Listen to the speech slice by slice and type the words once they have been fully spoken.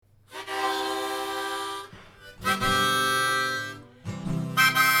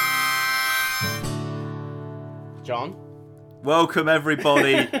John. Welcome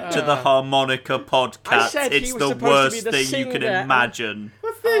everybody to the Harmonica podcast. It's the worst thing you can imagine.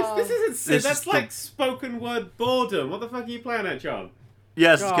 What's this? This isn't. That's like spoken word boredom. What the fuck are you playing at, John?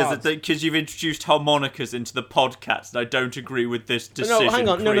 Yes, because you've introduced harmonicas into the podcast, and I don't agree with this decision. No, hang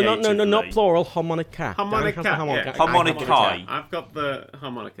on. No, not plural. Harmonica. Harmonica. Harmonica. I've got the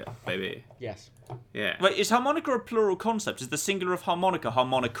harmonica, baby. Yes. Yeah. Wait, is harmonica a plural concept? Is the singular of harmonica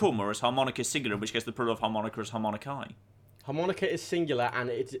harmonicum, or is harmonica singular, in which case the plural of harmonica is harmonicae? Harmonica is singular,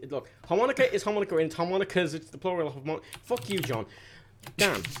 and look, harmonica is harmonica, and harmonicas, it's the plural of harmonica. Fuck you, John.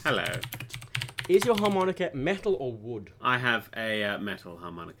 Dan. Hello. Is your harmonica metal or wood? I have a metal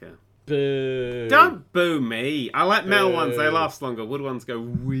harmonica. Boo. Don't boo me. I like metal ones, they last longer. Wood ones go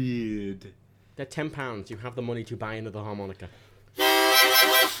weird. They're £10. You have the money to buy another harmonica.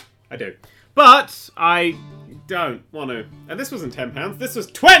 I do. But I don't want to. And this wasn't £10. This was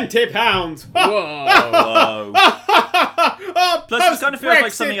 £20. Whoa. Oh, Plus, it kind of feels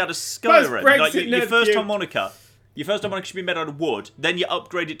like something out of Skyrim. Like your first harmonica. harmonica should be made out of wood, then you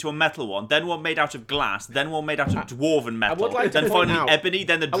upgrade it to a metal one, then one made out of glass, then one made out of dwarven metal, then finally ebony,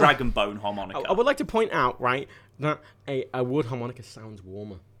 then the dragon bone harmonica. I would like to point out, right, that a wood harmonica sounds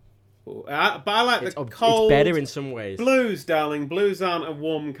warmer. But I like the cold. It's better in some ways. Blues, darling. Blues aren't a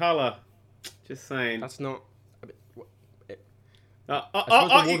warm colour. Just saying. That's not. The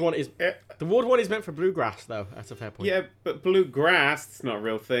wood one is meant for bluegrass, though. That's a fair point. Yeah, but bluegrass, it's not a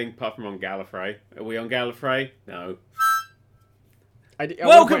real thing, apart from on Gallifrey. Are we on Gallifrey? No.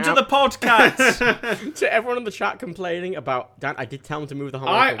 Welcome to the podcast! To everyone in the chat complaining about... Dan, I did tell him to move the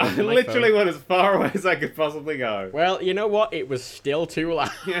harmonica. I literally went as far away as I could possibly go. Well, you know what? It was still too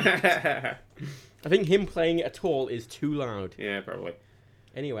loud. Yeah, I think him playing it at all is too loud. probably.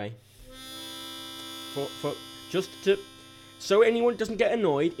 Anyway. So anyone doesn't get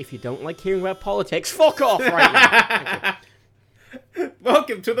annoyed, if you don't like hearing about politics, fuck off right now.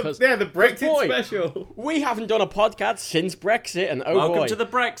 Welcome to the Brexit special. We haven't done a podcast since Brexit, and Welcome to the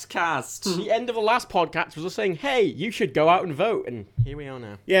Brexcast. The end of the last podcast was us saying, hey, you should go out and vote, and here we are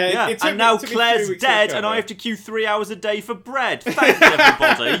now. Yeah. And now Claire's dead, and I have to queue 3 hours a day for bread. Thanks,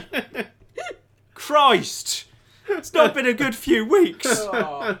 everybody. Christ. It's not been a good few weeks.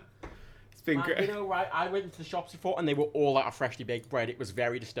 Oh. Been great. You know, right, I went into the shops before and they were all out of freshly baked bread. It was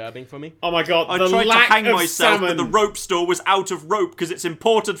very disturbing for me. Oh my god, I tried to hang myself, salmon. but the rope store was out of rope because it's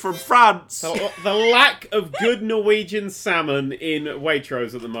imported from France. So, the lack of good Norwegian salmon in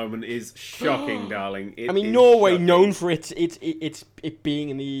Waitrose at the moment is shocking, darling. Norway, known for it being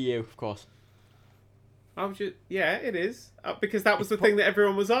in the EU, of course. Yeah, it is. Because that was the thing that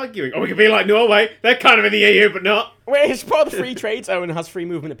everyone was arguing. Oh, we could be like Norway. They're kind of in the EU, but not. Wait, it's part of the free trade zone and has free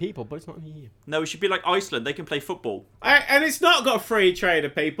movement of people, but it's not in the EU. No, it should be like Iceland. They can play football. And it's not got free trade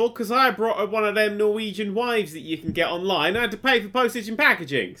of people, because I brought one of them Norwegian wives that you can get online. I had to pay for postage and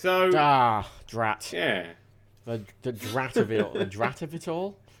packaging, so... Drat. Yeah. The drat of it all. The drat of it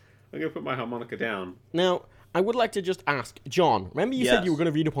all? I'm going to put my harmonica down. Now... I would like to just ask, John, remember you said you were going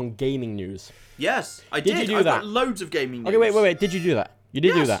to read up on gaming news? Yes, I did. Did you do I've that? got loads of gaming news. Okay, wait. Did you do that? You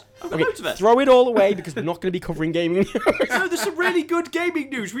did do that? I've got loads of it. Throw it all away because we're not going to be covering gaming news. No, there's some really good gaming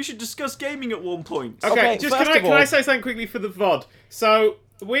news. We should discuss gaming at one point. Okay, just can I say something quickly for the VOD? So,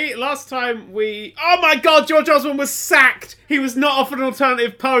 last time oh my god, George Osborne was sacked! He was not offered an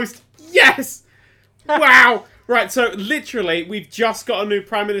alternative post! Yes! Wow! Right, so literally, we've just got a new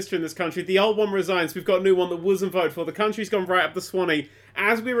Prime Minister in this country. The old one resigns. We've got a new one that wasn't voted for. The country's gone right up the Swanee.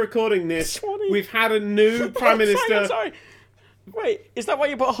 As we're recording this, we've had a new Prime Minister... Sorry. Wait, is that why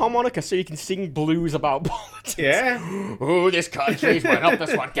you put a harmonica so you can sing blues about politics? Yeah. Oh, this country's went up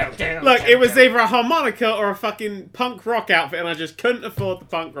this one. Down. Look, it was either a harmonica or a fucking punk rock outfit, and I just couldn't afford the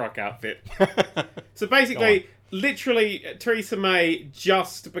punk rock outfit. So basically... Literally, Theresa May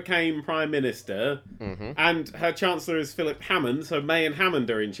just became Prime Minister, and her Chancellor is Philip Hammond, so May and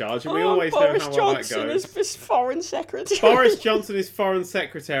Hammond are in charge, and we always know how well that goes. Boris Johnson is Foreign Secretary. Boris Johnson is Foreign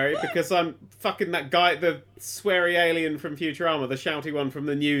Secretary, because I'm fucking that guy, the sweary alien from Futurama, the shouty one from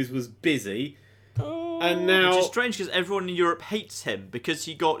the news, was busy. And now... Which is strange, because everyone in Europe hates him, because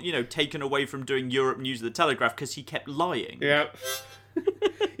he got, taken away from doing Europe News of the Telegraph, because he kept lying. Yeah.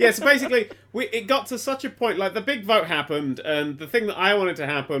 Yeah, so basically, it got to such a point, like, the big vote happened, and the thing that I wanted to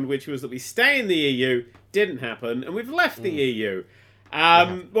happen, which was that we stay in the EU, didn't happen, and we've left the EU.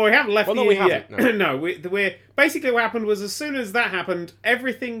 Well, we haven't left the EU yet. No, we're... Basically, what happened was, as soon as that happened,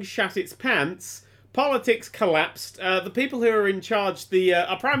 everything shat its pants, politics collapsed, the people who are in charge,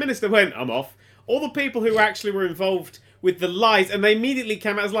 our Prime Minister went, I'm off. All the people who actually were involved with the lies, and they immediately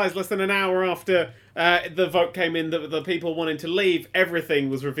came out as lies less than an hour after the vote came in that the people wanting to leave. Everything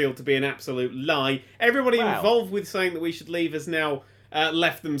was revealed to be an absolute lie. Everybody involved with saying that we should leave has now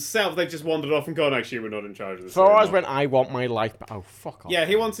left themselves. They've just wandered off and gone, actually, we're not in charge of this. For us, when I want my life back. Oh, fuck off. Yeah,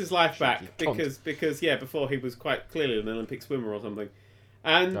 he wants his life back cunt. because before he was quite clearly an Olympic swimmer or something.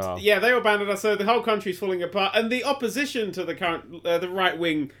 And they all abandoned us, so the whole country's falling apart. And the opposition to the current, the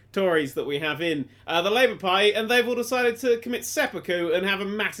right-wing Tories that we have in the Labour Party, and they've all decided to commit seppuku and have a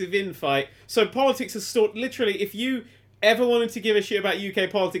massive infight. So politics has stalled. Literally, if you ever wanted to give a shit about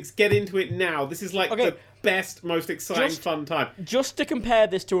UK politics, get into it now. This is like the best, most exciting, fun time. Just to compare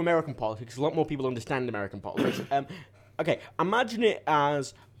this to American politics, a lot more people understand American politics. Imagine it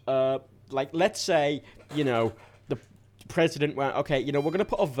as, let's say, the president went, okay, we're going to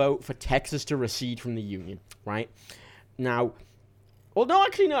put a vote for Texas to recede from the Union, right? Now, well, no,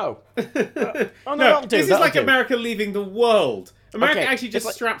 actually, no. This is like America leaving the world. America actually just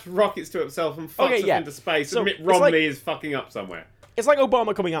straps rockets to itself and fucks us into space, so and Mitt Romney is fucking up somewhere. It's like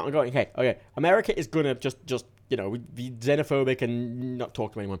Obama coming out and going, okay, America is going to just be xenophobic and not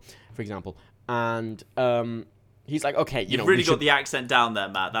talk to anyone, for example. And he's like, okay, You've really got the accent down there,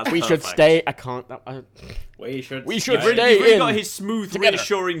 Matt. That's we perfect. should stay. I can't. We should stay You've really in. got his smooth,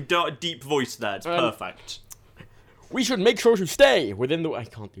 reassuring, deep voice there. It's perfect. We should make sure to stay within the... I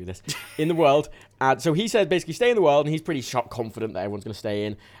can't do this. In the world. And so he said basically stay in the world, and he's pretty confident that everyone's going to stay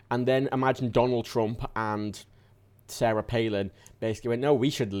in. And then imagine Donald Trump and Sarah Palin basically went, no, we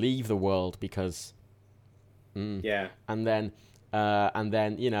should leave the world because... Yeah. And then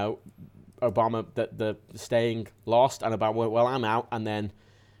Obama, the staying lost, and Obama went, well, I'm out. And then,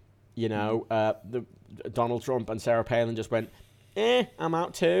 the Donald Trump and Sarah Palin just went, I'm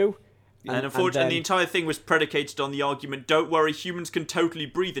out too. And unfortunately, the entire thing was predicated on the argument, don't worry, humans can totally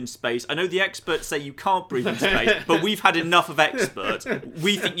breathe in space. I know the experts say you can't breathe in space, but we've had enough of experts.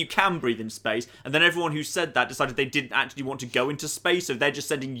 We think you can breathe in space. And then everyone who said that decided they didn't actually want to go into space, so they're just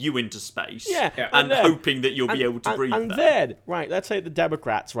sending you into space. Yeah. And hoping that you'll be able to breathe and there. Then, right, let's say the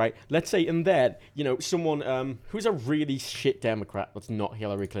Democrats, right? Let's say, and then, someone who's a really shit Democrat that's not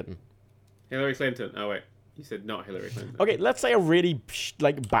Hillary Clinton. Hillary Clinton. Oh, wait. You said not Hillary Clinton. Okay, let's say a really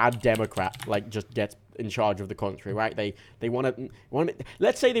bad Democrat just gets in charge of the country, right? They want to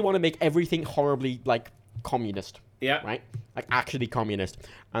let's say they want to make everything horribly communist. Yeah. Right? Actually communist.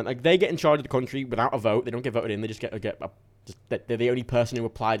 And they get in charge of the country without a vote. They don't get voted in. They just they're the only person who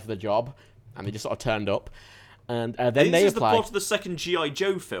applied for the job, and they just sort of turned up. And then this they is apply. the plot of the second G.I.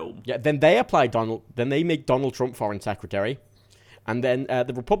 Joe film. Yeah. Then they apply Then they make Donald Trump foreign secretary, and then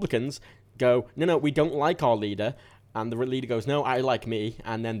the Republicans go, no, we don't like our leader, and the leader goes, no, I like me,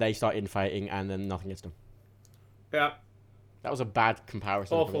 and then they start infighting, and then nothing gets done. Yeah. That was a bad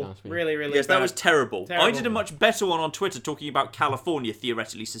comparison. Awful. Really, really Yes, bad. that was terrible. I did a much better one on Twitter talking about California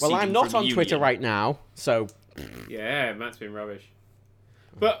theoretically seceding Well, I'm not from the on Union. Twitter right now, so... Yeah, Matt's been rubbish.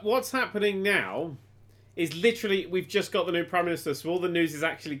 But what's happening now is literally, we've just got the new Prime Minister, so all the news is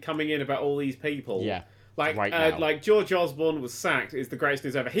actually coming in about all these people. Yeah. Like George Osborne was sacked is the greatest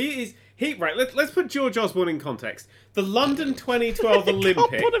news ever. Right, let's put George Osborne in context. The London 2012 Olympics.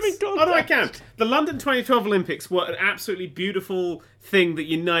 Put him in context. Oh no, I can. The London 2012 Olympics were an absolutely beautiful thing that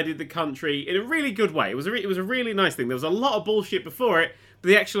united the country in a really good way. It was a really nice thing. There was a lot of bullshit before it, but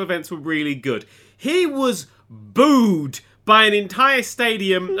the actual events were really good. He was booed by an entire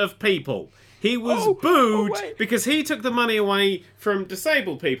stadium of people. He was booed because he took the money away from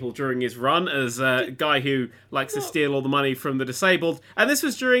disabled people during his run as a guy who likes to steal all the money from the disabled. And this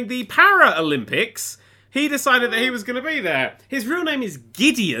was during the Paralympics. He decided that he was going to be there. His real name is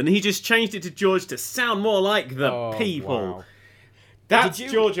Gideon. He just changed it to George to sound more like the people. Wow. That's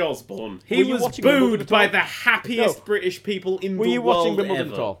George Osborne. He was booed by the happiest British people in the world. Were you watching Wimbledon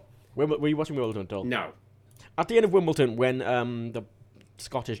ever. at all? Were you watching Wimbledon at all? No. At the end of Wimbledon, when the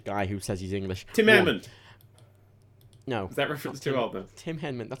Scottish guy who says he's English... Tim Henman. No. Is that reference too old then? Tim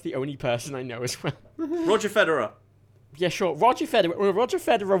Henman. That's the only person I know as well. Roger Federer. Yeah, sure. Roger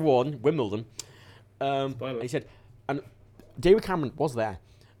Federer won Wimbledon. He said, and David Cameron was there,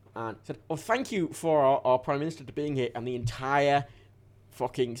 and said, "Oh, thank you for our Prime Minister to being here," and the entire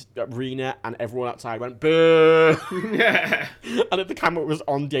fucking arena and everyone outside went boo. And the camera was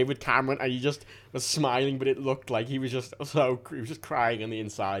on David Cameron, and he just was smiling, but it looked like he was just crying on the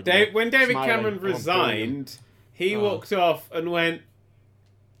inside. When David Cameron resigned, he walked off and went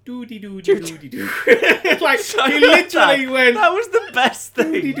doody doody doody doo. Like he literally went. That was the best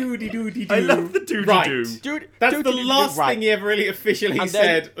thing. Doody doody doody doo. I love the doody doo. Dude, that's the last thing he ever really officially and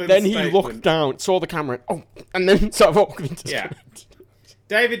said. Then he looked down, saw the camera, and then sort of walked into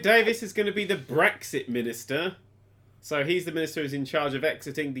David Davis is going to be the Brexit minister. So he's the minister who's in charge of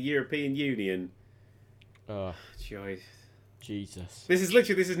exiting the European Union. Oh, Joy. Jesus. This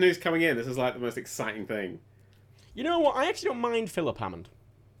is news coming in. This is like the most exciting thing. You know what? I actually don't mind Philip Hammond.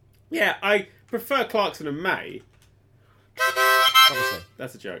 Yeah, I prefer Clarkson and May. Obviously.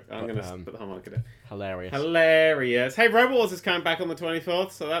 That's a joke. I'm going to put the harmonica down. Hilarious. Hilarious. Hey, Robo Wars is coming back on the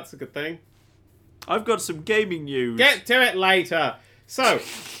 24th, so that's a good thing. I've got some gaming news. Get to it later. So,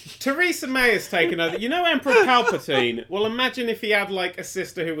 Theresa May has taken over. You know Emperor Palpatine? Well, imagine if he had, like, a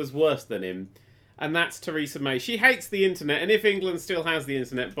sister who was worse than him. And that's Theresa May. She hates the internet, and if England still has the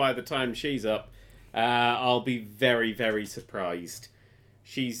internet by the time she's up, I'll be very, very surprised.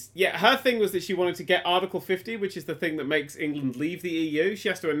 Her thing was that she wanted to get Article 50, which is the thing that makes England leave the EU. She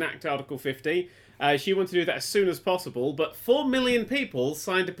has to enact Article 50. She wanted to do that as soon as possible, but 4 million people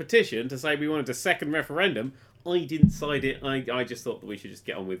signed a petition to say we wanted a second referendum. I didn't sign it. I just thought that we should just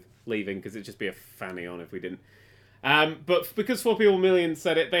get on with leaving, because it'd just be a fanny on if we didn't. But because 4 million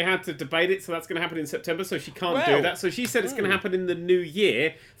said it, they had to debate it, so that's going to happen in September, so she can't do that. So she said it's going to happen in the new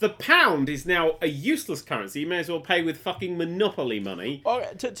year. The pound is now a useless currency. You may as well pay with fucking Monopoly money. Oh,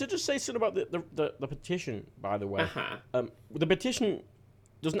 to just say something about the petition, by the way. The petition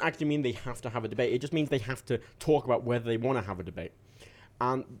doesn't actually mean they have to have a debate. It just means they have to talk about whether they want to have a debate.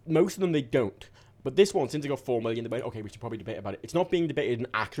 And most of them, they don't. But this one, since it got 4 million, debate, okay, we should probably debate about it. It's not being debated in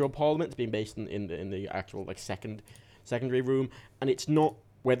actual parliament. It's being based in the actual like secondary room, and it's not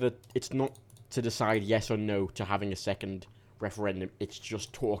to decide yes or no to having a second referendum. It's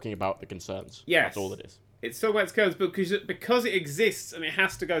just talking about the concerns. Yes, that's all it is. It's talking about its concerns, but because it exists and it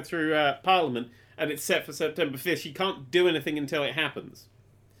has to go through parliament and it's set for September 5th, she can't do anything until it happens.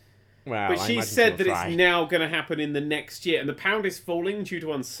 Well, but she said that it's now going to happen in the next year, and the pound is falling due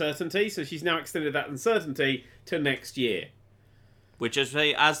to uncertainty, so she's now extended that uncertainty to next year. Which, as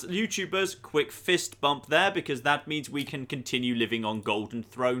YouTubers, quick fist bump there, because that means we can continue living on golden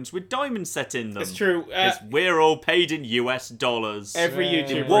thrones with diamonds set in them. It's true. We're all paid in US dollars. Every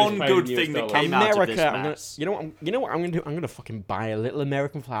YouTuber one is paid good in thing US that came dollars. out of this mess. You know what I'm going to do? I'm going to fucking buy a little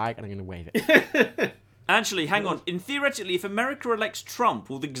American flag and I'm going to wave it. Actually, hang on. Theoretically, if America elects Trump,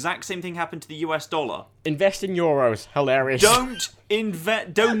 will the exact same thing happen to the US dollar? Invest in euros. Hilarious. Do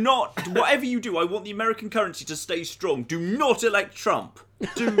not. Whatever you do, I want the American currency to stay strong. Do not elect Trump.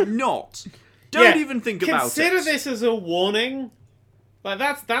 Do not. Don't even think about it. Consider this as a warning. Like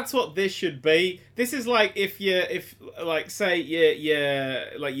that's what this should be. This is like if say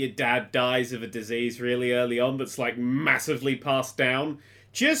your dad dies of a disease really early on that's like massively passed down.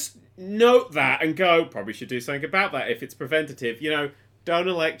 Just note that and go, probably should do something about that if it's preventative. You know, don't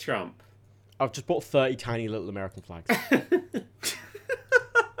elect Trump. I've just bought 30 tiny little American flags.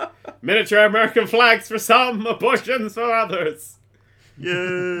 Miniature American flags for some, abortions for others.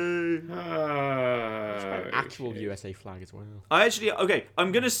 Yay! Actual USA flag as well.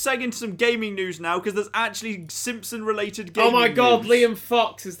 I'm going to seg into some gaming news now, because there's actually Simpson-related gaming news. Oh my god, Liam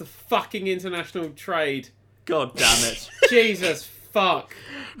Fox is the fucking international trade. God damn it. Jesus fuck.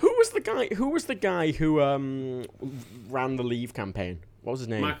 Who was the guy who ran the Leave campaign? What was his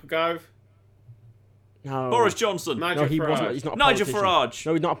name? Michael Gove? No. Boris Johnson. Nigel he Farage. wasn't. He's not a Nigel politician. Farage.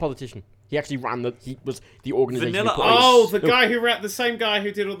 No, he's not a politician. He actually he was the organisation. Vanilla who Ice. The same guy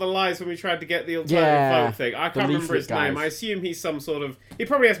who did all the lies when we tried to get the alternative vote thing. I can't remember his name. I assume he's some sort of... He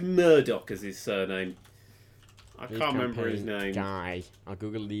probably has Murdoch as his surname. I can't remember his name. Guy. I'll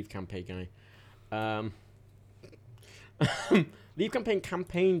Google Leave campaign guy. Leave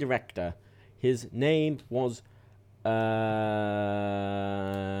campaign director. His name was... How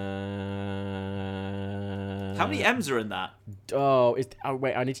many M's are in that?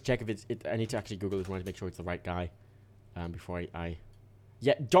 Wait, I need to check if I need to actually Google this one to make sure it's the right guy. Before I...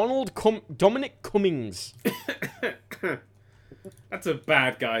 Yeah, Dominic Cummings. That's a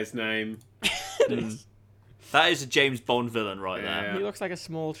bad guy's name. That is a James Bond villain right there. He looks like a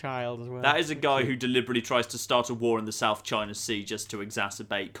small child as well. That is a guy who deliberately tries to start a war in the South China Sea just to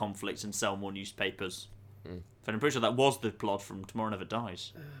exacerbate conflicts and sell more newspapers. And I'm pretty sure that was the plot from Tomorrow Never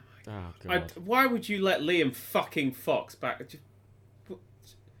Dies. Oh, God. Why would you let Liam fucking Fox back?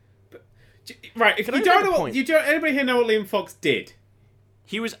 Right, if you don't know anybody here know what Liam Fox did?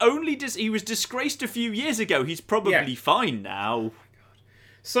 He was disgraced a few years ago. He's probably fine now.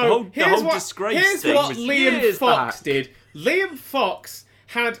 So here's what Liam Fox did. Liam Fox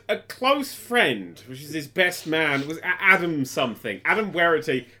had a close friend, which is his best man, was Adam something, Adam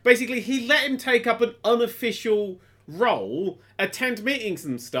Werrity. Basically, he let him take up an unofficial role, attend meetings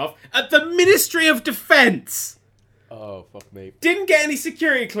and stuff, at the Ministry of Defence. Oh, fuck me. Didn't get any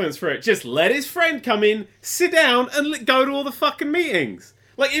security clearance for it. Just let his friend come in, sit down, and go to all the fucking meetings.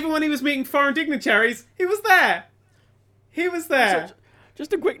 Like, even when he was meeting foreign dignitaries, he was there. He was there. So,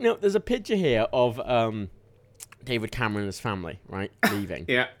 just a quick note. There's a picture here of David Cameron and his family, right, leaving,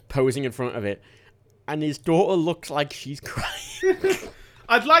 Yeah. posing in front of it, and his daughter looks like she's crying.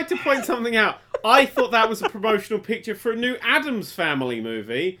 I'd like to point something out. I thought that was a promotional picture for a new Addams Family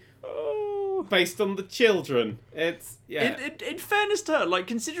movie based on the children. It's, yeah. In fairness to her, like,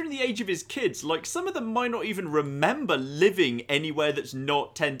 considering the age of his kids, like, some of them might not even remember living anywhere that's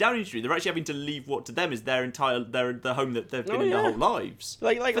not 10 Downing Street. They're actually having to leave what to them is the home that they've been in their whole lives.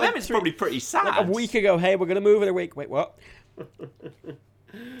 For them, it's probably pretty sad. Like a week ago, hey, we're going to move in a week. Wait, what?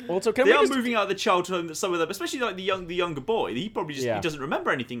 Also, they are moving out of the childhood home that some of them, especially like the younger boy, he probably just he doesn't remember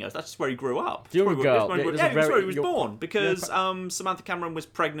anything else. That's just where he grew up. The younger girl. That's where he was born, because Samantha Cameron was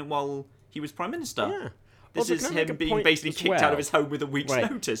pregnant while he was Prime Minister. Yeah. This is him being basically kicked out of his home with a week's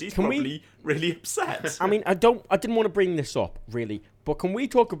notice. He's probably really upset. I mean, I didn't want to bring this up, really, but can we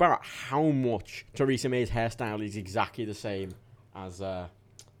talk about how much Theresa May's hairstyle is exactly the same as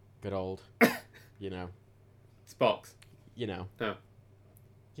good old, Spock's. No.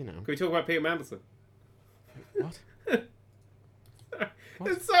 Can we talk about Peter Mandelson? What?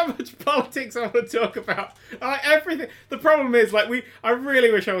 There's so much politics I want to talk about. Everything. The problem is, I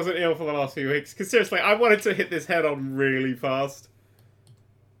really wish I wasn't ill for the last few weeks. Because seriously, I wanted to hit this head on really fast.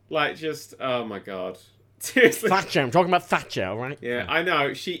 Oh my god. Seriously. Thatcher. I'm talking about Thatcher, right? Yeah, I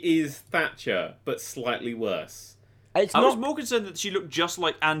know. She is Thatcher, but slightly worse. I was more concerned that she looked just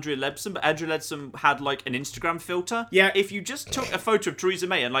like Andrea Leadsom, but Andrea Leadsom had like an Instagram filter. Yeah. If you just took a photo of Theresa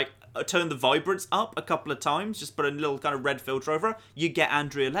May and turned the vibrance up a couple of times, just put a little kind of red filter over her, you get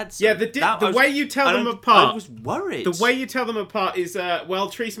Andrea Leadsom. Yeah, the way you tell them apart. I was worried. The way you tell them apart is,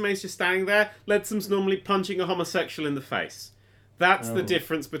 Theresa May's just standing there. Leadsom's normally punching a homosexual in the face. That's the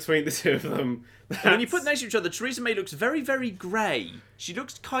difference between the two of them. When you put next to each other, Theresa May looks very, very grey. She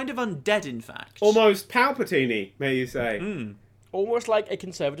looks kind of undead, in fact. Almost Palpatine-y, may you say. Almost like a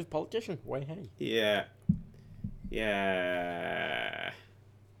conservative politician. Why, hey. Yeah. Yeah.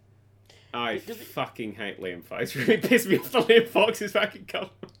 I fucking hate Liam Fox. It really pissed me off that Liam Fox is back in colour.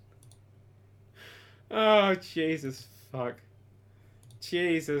 Oh, Jesus fuck.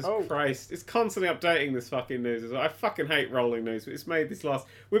 Jesus Christ. It's constantly updating this fucking news as well. I fucking hate rolling news, but it's made this last...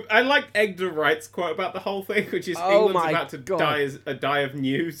 I like Edgar Wright's quote about the whole thing, which is England's about to die of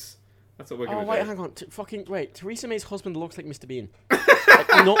news. That's what we're going to do. Wait, hang on. Theresa May's husband looks like Mr. Bean.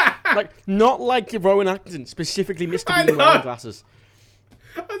 not like Rowan Atkinson, specifically Mr. Bean wearing glasses.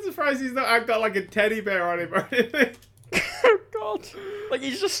 I'm surprised he's not... I've got like a teddy bear on him or anything. Oh, God. Like,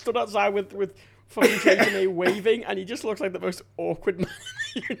 he's just stood outside with fucking Theresa May waving, and he just looks like the most awkward man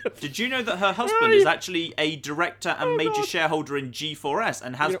in the universe. Did you know that her husband is actually a director and major shareholder in G4S,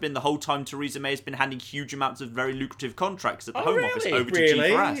 and has been the whole time Theresa May has been handing huge amounts of very lucrative contracts at the Home Office over to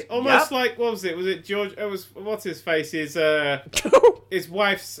G4S? Almost like, what was it? Was it George? It was, what's his face? His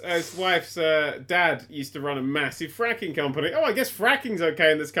wife's dad used to run a massive fracking company. Oh, I guess fracking's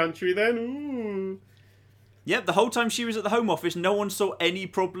okay in this country then. Ooh. Yep, the whole time she was at the Home Office, no one saw any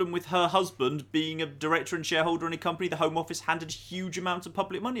problem with her husband being a director and shareholder in a company the Home Office handed huge amounts of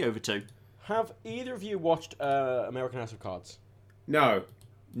public money over to. Have either of you watched American House of Cards? No.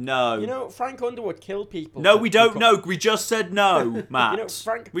 No. You know, Frank Underwood killed people. No, we don't know. We just said no, Matt.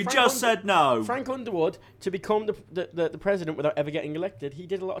 Frank said no. Frank Underwood, to become the president without ever getting elected, he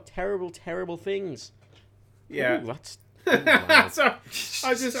did a lot of terrible, terrible things. Yeah. Ooh, that's... So,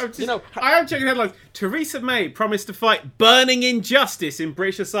 I am checking headlines. Theresa May promised to fight burning injustice in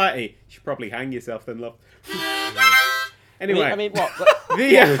British society. You should probably hang yourself then, love. Anyway. I mean, what?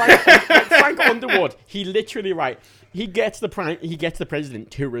 Frank Underwood, he literally, he gets the president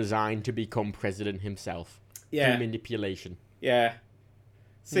to resign to become president himself. Yeah. Through manipulation. Yeah.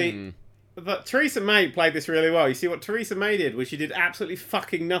 See, but Theresa May played this really well. You see, what Theresa May did was she did absolutely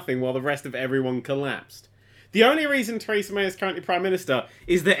fucking nothing while the rest of everyone collapsed. The only reason Theresa May is currently Prime Minister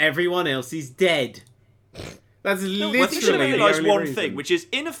is that everyone else is dead. That's literally the only one reason. thing, which is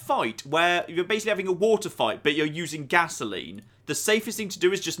in a fight where you're basically having a water fight, but you're using gasoline, the safest thing to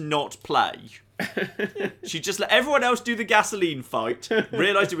do is just not play. She just let everyone else do the gasoline fight,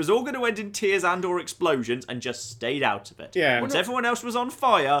 realised it was all going to end in tears and or explosions, and just stayed out of it. Yeah. Once everyone else was on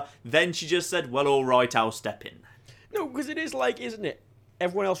fire, then she just said, well, all right, I'll step in. No, because it is isn't it?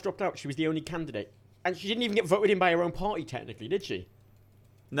 Everyone else dropped out. She was the only candidate. And she didn't even get voted in by her own party, technically, did she?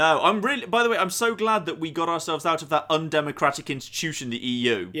 No, by the way, I'm so glad that we got ourselves out of that undemocratic institution, the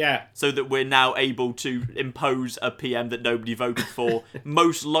EU. Yeah. So that we're now able to impose a PM that nobody voted for,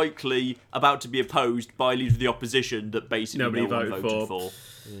 most likely about to be opposed by a leader of the opposition that basically nobody no one voted for.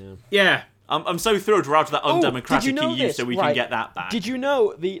 Yeah. I'm so thrilled we're out of that undemocratic EU this? so we can get that back. Did you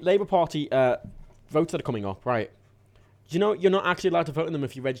know the Labour Party votes that are coming up, right? You know, you're not actually allowed to vote in them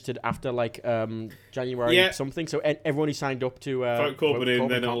if you registered after like January something. So everyone who signed up to vote Corbyn in,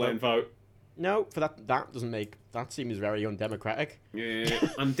 they're not letting vote. No, for that seems very undemocratic. Yeah,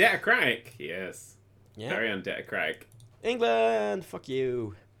 undemocratic. Yes, very undemocratic. England, fuck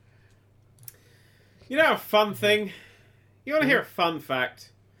you. You know a fun thing? You want to hear a fun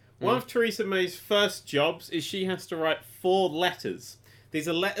fact? One of Theresa May's first jobs is she has to write 4 letters. These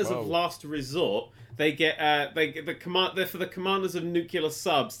are letters of last resort. They get they're for the commanders of nuclear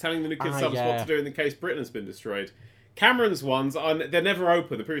subs, telling the nuclear subs what to do in the case Britain has been destroyed. Cameron's ones they're never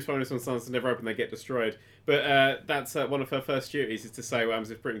open. The previous Prime Minister's ones are never open. They get destroyed. But that's one of her first duties is to say what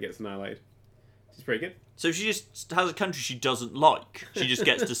happens if Britain gets annihilated. She's pretty good. So she just has a country she doesn't like. She just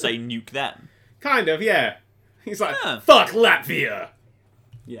gets to say nuke them. Kind of, yeah. He's like, fuck Latvia!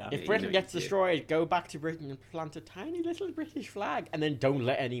 Yeah. If Britain gets destroyed, go back to Britain and plant a tiny little British flag, and then don't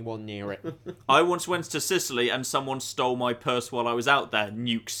let anyone near it. I once went to Sicily and someone stole my purse while I was out there.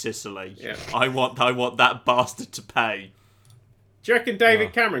 Nuke Sicily. Yeah. I want that bastard to pay. Do you reckon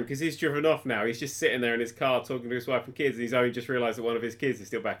David Cameron, because he's driven off now, he's just sitting there in his car talking to his wife and kids, and he's only just realised that one of his kids is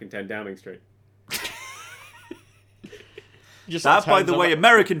still back in 10 Downing Street? That, by the way,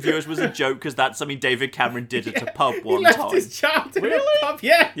 American viewers, was a joke because that's something David Cameron did at a pub one time. He left his child in a pub,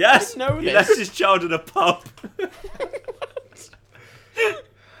 yeah. Yes, he left his child in a pub.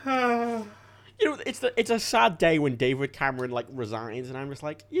 You know, it's a sad day when David Cameron like resigns, and I'm just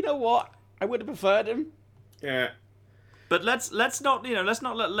like, you know what? I would have preferred him. Yeah. But let's not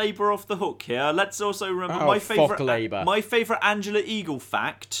let Labour off the hook here. Let's also remember my favourite Angela Eagle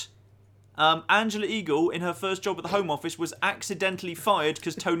fact. Angela Eagle, in her first job at the Home Office, was accidentally fired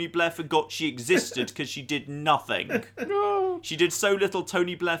because Tony Blair forgot she existed because she did nothing. No. She did so little,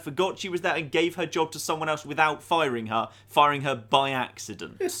 Tony Blair forgot she was there and gave her job to someone else without firing her by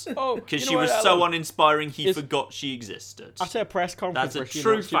accident. Because she was so uninspiring, he forgot she existed. At her press conference, that's a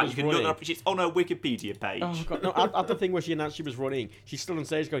true fact. You can look it up. It's on her Wikipedia page. Oh God! No, at the thing where she announced she was running, she stood on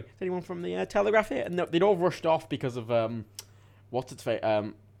stage going, "Is anyone from the Telegraph here?" And they'd all rushed off because of what's its face?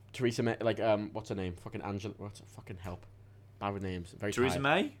 Theresa May, what's her name? Fucking Angela. What's fucking help? Bad with names. Very Theresa tired.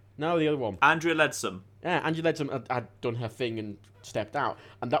 May? No, the other one. Andrea Leadsom. Yeah, Angela Leadsom had done her thing and stepped out,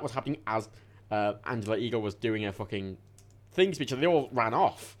 and that was happening as Angela Eagle was doing her fucking thing speech, and they all ran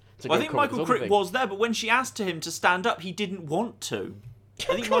off. Well, I think Michael Crick was there, but when she asked him to stand up, he didn't want to.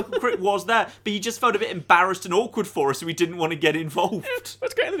 I think Michael Crick was there, but he just felt a bit embarrassed and awkward for us, so he didn't want to get involved.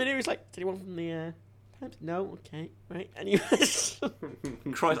 What's great in the video is like, did anyone from the no, okay, right. Anyways,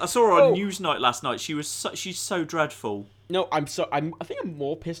 Christ, I saw her on Newsnight last night. She's so dreadful. No, I think I'm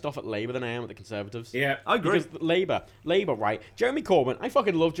more pissed off at Labour than I am at the Conservatives. Yeah, I agree. Because Labour, right? Jeremy Corbyn, I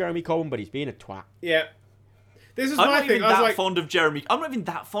fucking love Jeremy Corbyn, but he's being a twat. Yeah. This is I'm my not thing. even that fond of Jeremy. I'm not even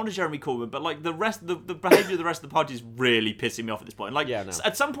that fond of Jeremy Corbyn, but like the behaviour of the rest of the party is really pissing me off at this point. Like,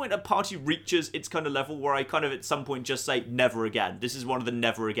 at some point, a party reaches its kind of level where I kind of at some point just say never again. This is one of the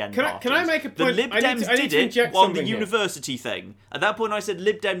never again parties. Can I make a point? The Lib Dems did it on the university thing. At that point, I said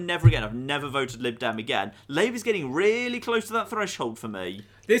Lib Dem never again. I've never voted Lib Dem again. Labour's getting really close to that threshold for me.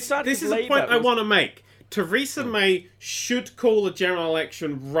 This is a point I want to make. Theresa May should call a general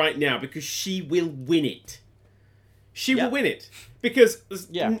election right now because she will win it. She will win it because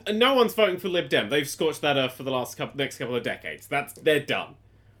no one's voting for Lib Dem. They've scorched that earth for the next couple of decades. They're done.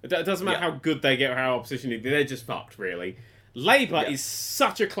 It doesn't matter how good they get or how opposition they're just fucked. Really, Labour is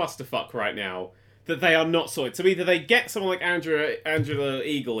such a clusterfuck right now that they are not sorted. So either they get someone like Angela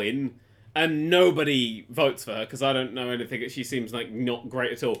Eagle in, and nobody votes for her because I don't know anything. She seems like not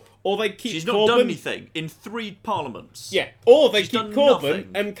great at all. Or they keep She's not done anything in 3 parliaments. Yeah. Or they keep Corbyn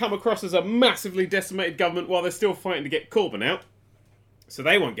and come across as a massively decimated government while they're still fighting to get Corbyn out. So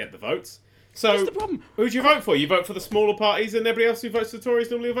they won't get the votes. So that's the problem. Who do you vote for? You vote for the smaller parties, and everybody else who votes for the Tories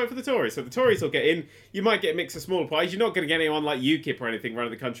normally will vote for the Tories. So the Tories will get in. You might get a mix of smaller parties. You're not going to get anyone like UKIP or anything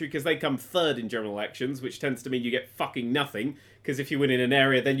running the country because they come third in general elections, which tends to mean you get fucking nothing. Because if you win in an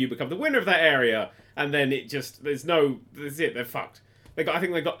area, then you become the winner of that area, and then that's it. They're fucked. I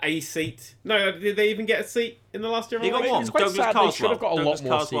think they got a seat. No, did they even get a seat in the last general election? They got one. Douglas Carswell. They should have got a lot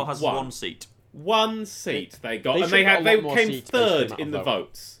more seats. Has one seat. One seat they got, and they came third in the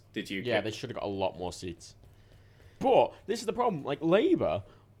votes. Did you? Yeah, they should have got a lot more seats. But this is the problem. Like Labour,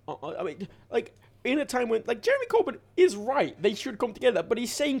 I mean, like in a time when Jeremy Corbyn is right, they should come together, but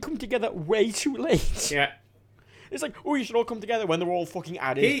he's saying come together way too late. Yeah. It's like, you should all come together when they're all fucking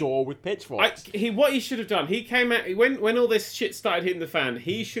at his door with pitchforks. What he should have done, he came out when all this shit started hitting the fan.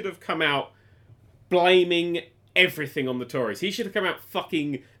 He should have come out blaming everything on the Tories. He should have come out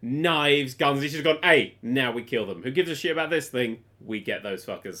fucking knives, guns. He should have gone, hey, now we kill them. Who gives a shit about this thing? We get those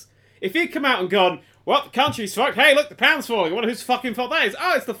fuckers. If he'd come out and gone, What? The country's fucked? Hey, look, the pound's falling. I wonder whose fucking fault that is.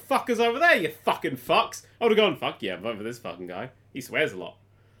 Oh, it's the fuckers over there, you fucking fucks. I would have gone, fuck yeah, I'm voting for this fucking guy. He swears a lot.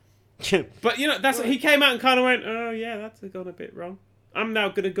 But, you know, he came out and kind of went, oh, yeah, that's gone a bit wrong. I'm now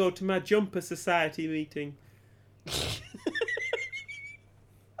going to go to my Jumper Society meeting.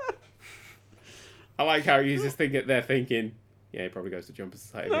 I like how he's just thinking, yeah, he probably goes to Jumper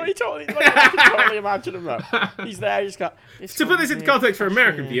Society. No, I can totally imagine him, though. He's there, he's got... To put this into context for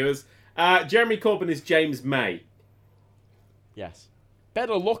American viewers, Jeremy Corbyn is James May. Yes.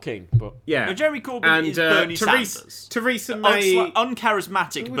 Better looking, but... Yeah. No, Jeremy Corbyn is Bernie Sanders. Theresa May...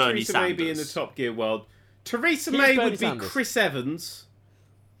 Uncharismatic Who would Bernie Theresa Sanders. May be in the Top Gear world? Theresa May would be Sanders. Chris Evans.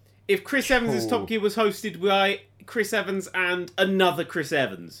 If Chris Evans' Top Gear was hosted by Chris Evans and another Chris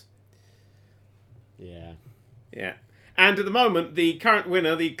Evans. Yeah. Yeah. And at the moment, the current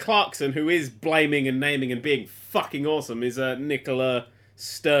winner, the Clarkson, who is blaming and naming and being fucking awesome, is Nicola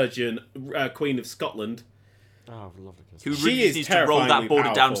Sturgeon, Queen of Scotland. Oh, lovely. Who She really is needs to roll that border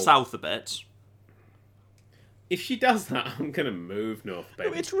terrifyingly down powerful. south a bit. If she does that, I'm going to move north, baby.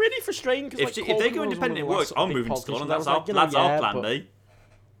 No, it's really frustrating because If they go independent, it works. I'm moving to Scotland. That's our plan B.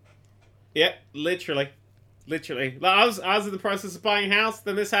 Yeah, literally. Like, I was in the process of buying a house,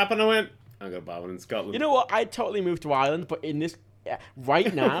 then this happened, I went, I'm going to buy one in Scotland. You know what? I'd totally move to Ireland, but in this...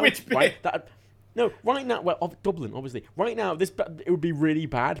 right now... Which bit? Right, right now... Well, Dublin, obviously. Right now, it would be really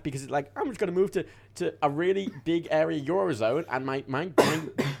bad because it's like, I'm just going to move to a really big area Eurozone and my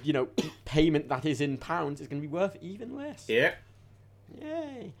you know, payment that is in pounds is going to be worth even less. Yeah.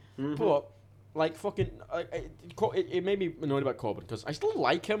 Yay. But, like, fucking... it made me annoyed about Corbyn because I still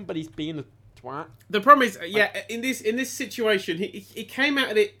like him, but he's being a twat. The problem is, in this situation, he came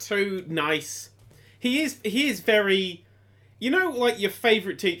out of it too nice. He is very... You know, like, your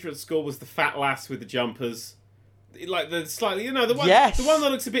favourite teacher at school was the fat lass with the jumpers? Like, the slightly... You know, the one the one that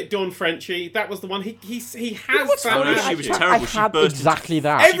looks a bit Dawn Frenchy. That was the one. He has that No, magic. she was terrible. She had burst exactly into,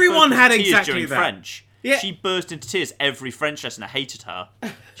 that. Everyone she burst had into tears exactly during that. French. Yeah. She burst into tears every French lesson. I hated her.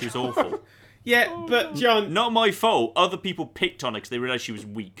 She was awful. Yeah, but, John... Not my fault. Other people picked on her because they realised she was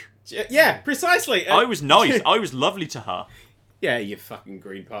weak. Yeah, precisely. I was nice. I was lovely to her. Yeah, you fucking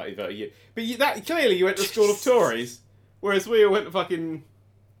Green Party voter. But clearly you went to school of Tories, whereas we all went to fucking...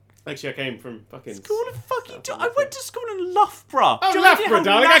 Actually, I came from fucking... School of fucking... I went to school in Loughborough. Oh, Do you know Loughborough, how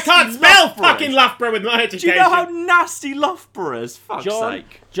darling. I nasty can't spell Loughborough fucking is? Loughborough with my education. Do you know how nasty Loughborough is? Fuck's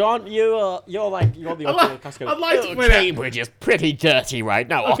sake. John, you're the I'd like to point out... Cambridge is pretty dirty right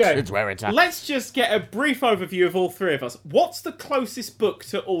now. Okay. Oxford's where it's at. Let's just get a brief overview of all three of us. What's the closest book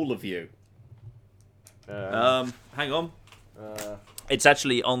to all of you? Hang on. It's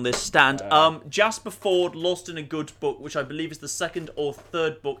actually on this stand. Jasper Fforde, Lost in a Good Book, which I believe is the second or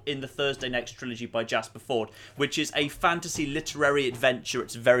third book in the Thursday Next trilogy by Jasper Fforde, which is a fantasy literary adventure.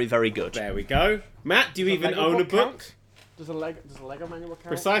 It's very, very good. There we go. Matt, do you even own a book? Does a Lego manual count?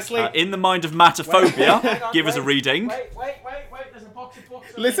 Precisely. In the Mind of Matophobia, give us a reading. Wait. There's a box of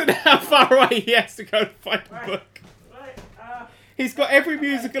books. Listen to how far away he has to go to find a book. He's got every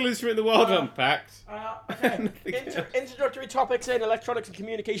musical instrument in the world unpacked. Okay. Introductory topics in electronics and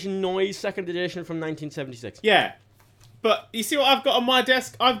communication noise, second edition from 1976. Yeah. But you see what I've got on my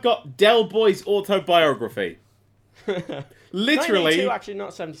desk? I've got Del Boy's autobiography. Literally, 92, actually,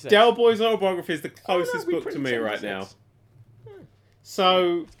 not 76. Del Boy's autobiography is the closest we book to printed me right 76. now.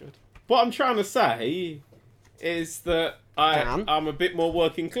 So, what I'm trying to say is that I'm a bit more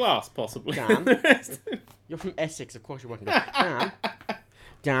working class, possibly. Dan? You're from Essex, of course you're working there.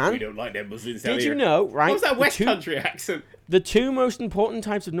 Dan, we don't like them Muslims. did you know, right? What was that West Country accent? The two most important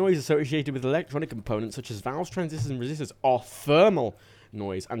types of noise associated with electronic components, such as valves, transistors, and resistors, are thermal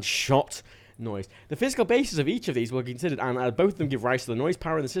noise and shot noise. The physical basis of each of these were considered, and both of them give rise to the noise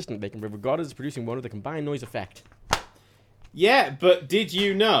power in the system. They can be regarded as producing one of the combined noise effect. Yeah, but did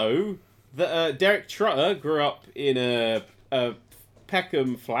you know that Derek Trotter grew up in a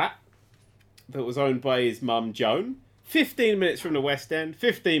Peckham flat that was owned by his mum, Joan? 15 minutes from the West End,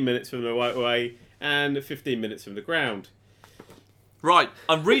 15 minutes from the White Way, and 15 minutes from the ground. Right,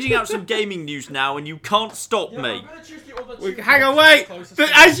 I'm reading out some gaming news now, and you can't stop me. Hang on, wait!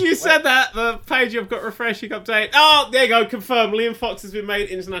 As you said that, the page I've got refreshing update. Oh, there you go, confirmed. Liam Fox has been made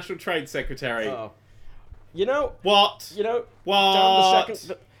International Trade Secretary. Oh. You know... What? You know...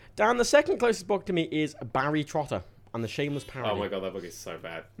 What? Dan, the second closest book to me is Barry Trotter and the Shameless Parody. Oh my god, that book is so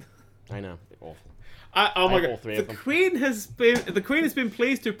bad. I know, they're awful. Oh my god! The Queen has been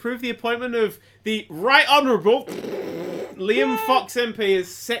pleased to approve the appointment of the Right Honourable Liam Fox MP as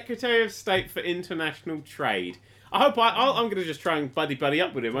Secretary of State for International Trade. I'm going to just try and buddy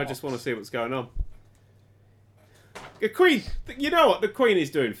up with him. I just want to see what's going on. The Queen, you know what? The Queen is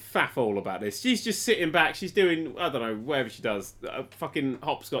doing faff all about this. She's just sitting back. She's doing, I don't know, whatever she does. Fucking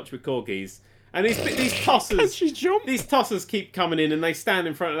hopscotch with corgis. And these tossers, these tossers keep coming in, and they stand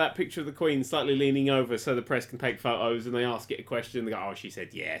in front of that picture of the Queen, slightly leaning over, so the press can take photos. And they ask it a question. They go, "Oh, she said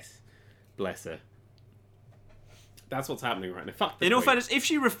yes. Bless her." That's what's happening right now. Fuck the In all Queen. fairness, if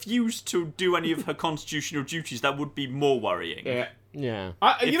she refused to do any of her constitutional duties, that would be more worrying. Yeah. Yeah.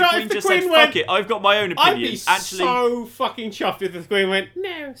 If You the know, Queen if the just Queen said, went, "Fuck it, I've got my own I'd opinion." be Actually, so fucking chuffed if the Queen went,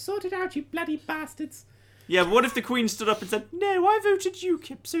 "No, sort it out, you bloody bastards." yeah. But what if the Queen stood up and said, "No, I voted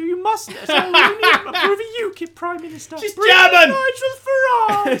UKIP, so you mustn't. So you need to approve a UKIP Prime Minister." She's Bring German!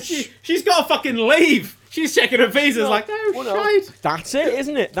 Nigel Farage. She's got to fucking leave. She's checking her visas like, "Oh, Well, no. shite." That's it,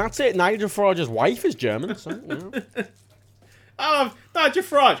 isn't it? That's it. Nigel Farage's wife is German, so, you know. Oh, Nigel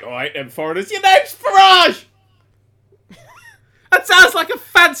Farage. All right, then, foreigners. Your name's Farage! That sounds like a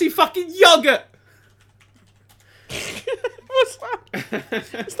fancy fucking yogurt. What's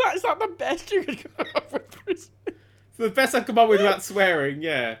that? Is that the best you could come up with? It's the best I come up with without swearing,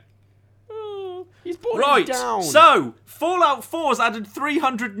 yeah. Oh, he's brought Right, it down. so Fallout 4's added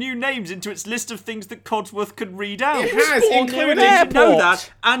 300 new names into its list of things that Codsworth can read out. It has, spawned including... near an Did you know airport.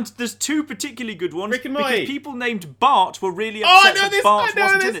 that? And there's two particularly good ones Rick and Morty. because people named Bart were really Oh, I upset know that this, Bart I know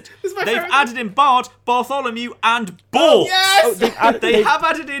wasn't this. in it. This is my They've favourite. added in Bart, Bartholomew, and Bort. Yes! Oh, They have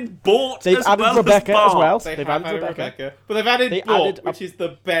added in Bort They've as added well Rebecca as Bart. as well. They They've have added added Rebecca. But they've added They Bort, added which is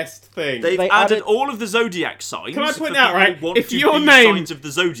the best thing. They've They added added- all of the zodiac signs. Can I for point out, people right, who want if to your be name- signs of the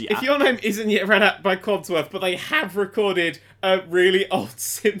zodiac. If your name isn't yet read out by Codsworth, but they have recorded a really old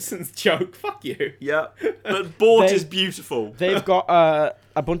Simpsons joke, fuck you. Yeah, but Bort They- is beautiful. They've got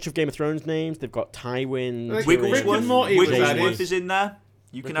a bunch of Game of Thrones names. They've got Tywin, Rick Wigglesworth, and Morty was added. Wigglesworth is in there.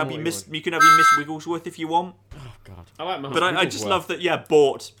 You can Rick have and your Morty Miss, was. you can have your Miss Wigglesworth if you want. Oh God. I like my But I just love that. Yeah,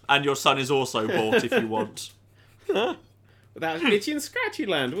 Bort, and your son is also Bort if you want. That was Itchy and Scratchy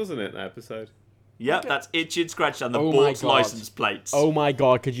Land, wasn't it, that episode? Yep, that's Itchy and Scratchy and the Oh my Bort's God. license plates. Oh my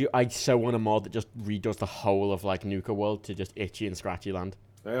God! Could you? I so want a mod that just redoes the whole of like Nuka World to just Itchy and Scratchy Land.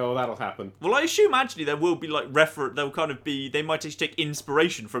 Oh, that'll happen. Well, I assume actually there will be like they'll kind of be, they might actually take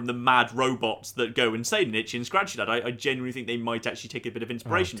inspiration from the mad robots that go insane in Itchy and Scratchy Land. I genuinely think they might actually take a bit of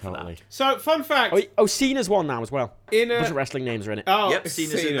inspiration from Totally. that. So, fun fact. Cena's one now as well. In A bunch a... of wrestling names are in it. Oh, Yep,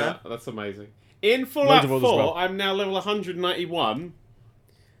 Cena's in there. That's amazing. In Loads Fallout of 4, others as well. I'm now level 191.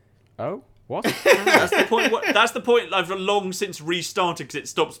 Oh, what? That's the point. That's the point. I've long since restarted because it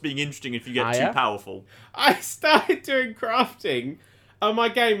stops being interesting if you get too yeah? powerful. I started doing crafting, and my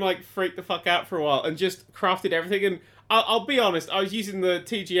game like freaked the fuck out for a while, and just crafted everything. And I'll be honest, I was using the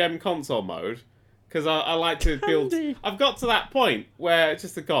TGM console mode because I like to build. Handy. I've got to that point where it's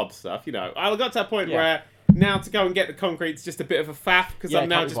just the gob stuff, you know. I got to that point Yeah. where now to go and get the concrete's just a bit of a faff because Yeah, I'm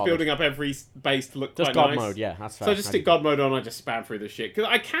now can't be just bothered. building up every base to look Just quite God nice. mode, yeah, that's fair. So I just stick God mode on. I just spam through the shit because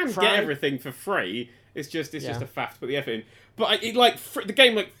I can Try. get everything for free. It's just Yeah. a faff to put the effort in. But the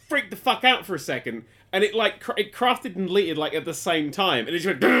game like freaked the fuck out for a second, and it like it crafted and deleted like at the same time, and it just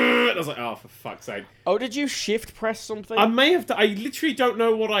went. And I was like, oh, for fuck's sake! Oh, did you shift press something? I may have. I literally don't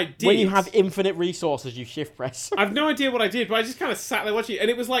know what I did. When you have infinite resources, you shift press. I've no idea what I did, but I just kind of sat there watching it, and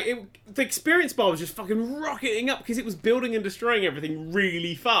it was like the experience bar was just fucking rocketing up because it was building and destroying everything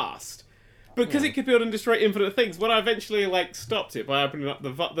really fast. Because it could build and destroy infinite things. When I eventually like stopped it by opening up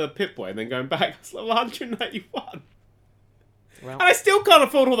the Pip-Boy and then going back, it's level 191. Well, And I still can't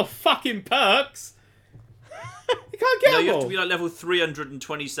afford all the fucking perks. You can't get No, them you have all. to be like level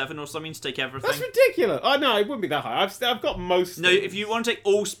 327 or something to take everything. That's ridiculous. Oh no, it wouldn't be that high. I've got most. No, things. if you want to take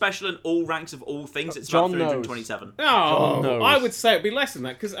all special and all ranks of all things, it's John about knows. 327. No, John knows. I would say it'd be less than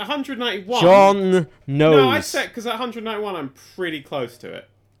that because 191. John knows. No, I'd say because at 191 I'm pretty close to it.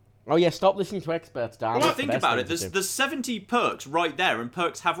 Oh yeah, stop listening to experts, Dan. Well, That's the think best about thing it. to do. There's 70 perks right there, and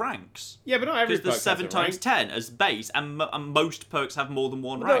perks have ranks. Yeah, but not every Because there's perk 7 has a rank. times 10 as base, and most perks have more than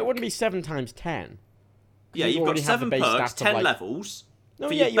one No, rank. it wouldn't be 7 times 10. Yeah, You you've got already have the 7 base perks, stats of, 10 like- levels. No,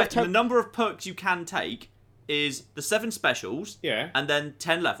 For yeah, your you have the 10. number of perks you can take is the 7 specials, Yeah. and then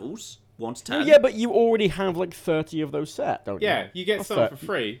 10 levels, 1 to 10. No, yeah, but you already have like 30 of those set, don't you? Yeah, you get Or some for 30.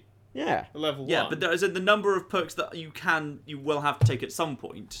 free. Yeah. At level Yeah, 1. but there is the number of perks that you will have to take at some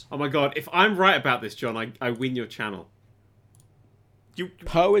point. Oh my god, if I'm right about this, John, I win your channel.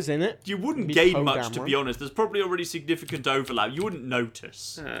 Poe is in it. You wouldn't Be gain Poe much, to Dameron. be honest. There's probably already significant overlap. You wouldn't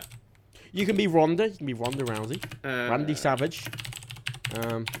notice. You can be Ronda. You can be Ronda Rousey. Uh, Randy Savage.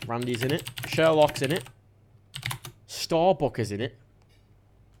 Randy's in it. Sherlock's in it. Starbuck is in it.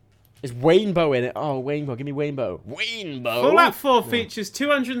 Is Wainbow in it? Oh, Wainbow. Give me Wainbow. Wainbow! Fallout 4 features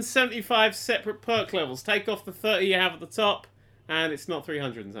 275 separate perk levels. Take off the 30 you have at the top, and it's not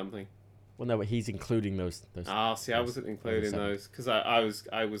 300 and something. Well, no, but he's including those. Ah, see, I wasn't including those because I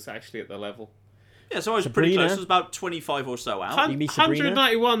was actually at the level. Yeah, so I was pretty Sabrina. close. I was about 25 or so out. You mean Sabrina?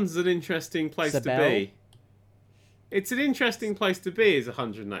 191's an interesting place to Sabelle? be. It's an interesting place to be, is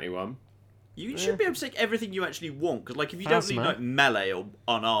 191. You should be able to take everything you actually want, because like if you don't need Phasma. like melee or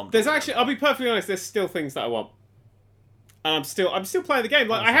unarmed. There's actually, I'll be perfectly honest, there's still things that I want. And I'm still playing the game.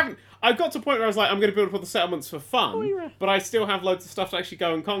 Like I've got to a point where I was like, I'm going to build up all the settlements for fun, but I still have loads of stuff to actually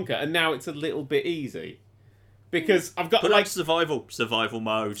go and conquer, and now it's a little bit easy. Because I've got Put like survival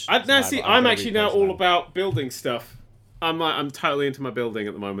mode. now see, I'm gonna actually now replace all that. about building stuff. I'm totally into my building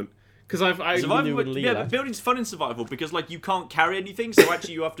at the moment. Because Survival, new and yeah, leader. but building's fun in survival because like you can't carry anything, so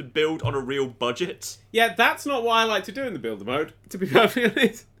actually you have to build on a real budget. yeah, that's not what I like to do in the builder mode, to be perfectly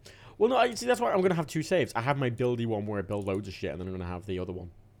honest. Well, no, see, that's why I'm gonna have 2 saves. I have my buildy one where I build loads of shit, and then I'm gonna have the other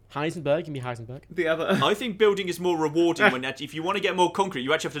one. Heisenberg, give me Heisenberg. The other. I think building is more rewarding when actually, if you want to get more concrete,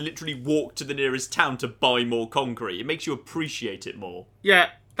 you actually have to literally walk to the nearest town to buy more concrete. It makes you appreciate it more. Yeah,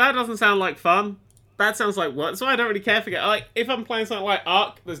 that doesn't sound like fun. That sounds like work. So I don't really care for it. Like, if I'm playing something like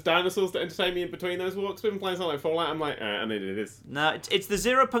Ark, there's dinosaurs that entertain me in between those walks. If I'm playing something like Fallout, I'm like, I need to do this. No, it's the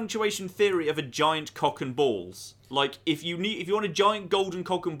zero punctuation theory of a giant cock and balls. Like if you want a giant golden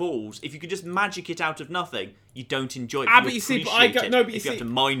cock and balls, if you could just magic it out of nothing, you don't enjoy it. But you see, but I appreciate go- it no, but you if you see- have to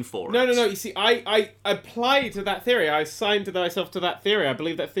mine for it. No. You see, I apply to that theory. I assign to myself to that theory. I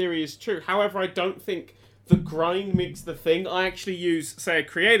believe that theory is true. However, I don't think the grind makes the thing. I actually use, say, a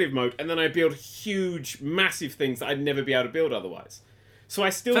creative mode, and then I build huge, massive things that I'd never be able to build otherwise. So I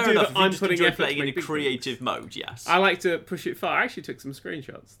still Fair do enough. that. If you I'm just putting enjoy effort playing to in a make big creative things. mode, yes. I like to push it far. I actually took some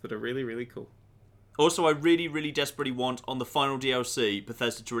screenshots that are really, really cool. Also, I really, really desperately want on the final DLC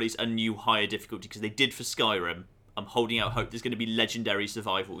Bethesda to release a new higher difficulty because they did for Skyrim. I'm holding out hope there's going to be legendary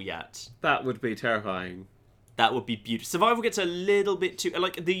survival yet. That would be terrifying. That would be beautiful. Survival gets a little bit too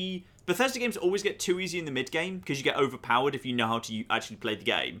like the Bethesda games always get too easy in the mid game because you get overpowered if you know how to actually play the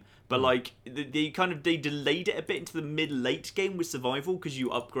game. But like they delayed it a bit into the mid-late game with survival because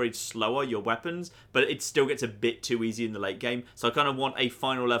you upgrade slower your weapons, but it still gets a bit too easy in the late game. So I kind of want a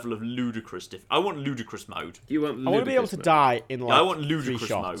final level of ludicrous. I want ludicrous mode. You want? I want to be able to die in like I want 3 ludicrous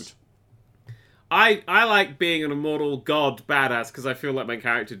shots. mode. I like being an immortal god badass because I feel like my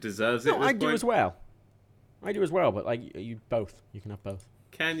character deserves it. No, at this I do point. as well. I do as well, but like you both, you can have both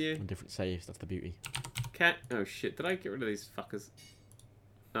Can you? on different saves. That's the beauty. Oh shit! Did I get rid of these fuckers?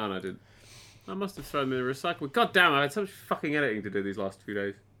 Oh no, I didn't. I must have thrown them in the recycle. God damn! I had so much fucking editing to do these last few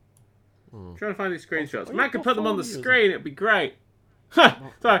days. I'm trying to find these screenshots. what- Matt could what put them on the folder is it? screen. It'd be great. Sorry,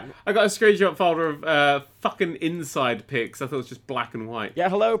 I got a screenshot folder of fucking inside pics. I thought it was just black and white. Yeah,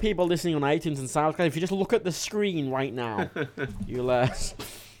 hello, people listening on iTunes and SoundCloud. If you just look at the screen right now, you'll.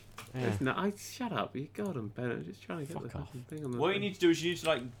 Yeah. No, shut up. You got them, Ben. I'm just trying to get Fuck the off. fucking thing on the. What you thing. need to do is you need to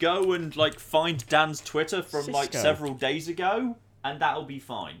like go and like find Dan's Twitter from like Cisco. several days ago, and that'll be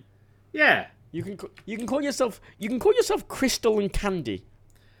fine. Yeah. You can call yourself Crystal and Candy.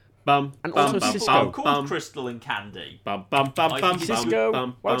 Bum. And bum, also bum, Cisco. I'm bum, called bum, Crystal and Candy. bum, bum, bum, I bum, think bum, Cisco.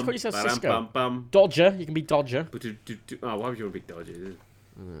 bum, Why would you bum, call yourself bum, Cisco? bum, bum. Dodger. You can be Dodger. Oh, why would you want to be Dodger?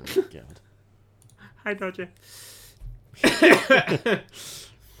 Oh, God. Hi, Dodger.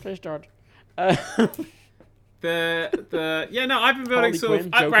 Please, Dodge. Yeah, no, I've been building Harley sort of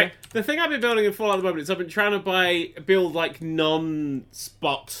Quinn, Joker. right. The thing I've been building in Fallout at the moment is I've been trying to build like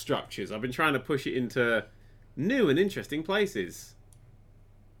non-spot structures. I've been trying to push it into new and interesting places.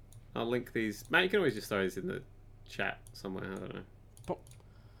 I'll link these. Matt, you can always just throw these in the chat somewhere. I don't know. But-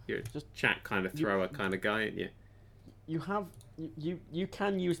 You're just chat kind of thrower kind of guy, aren't you? You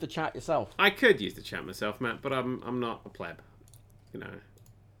can use the chat yourself. I could use the chat myself, Matt, but I'm not a pleb. You know.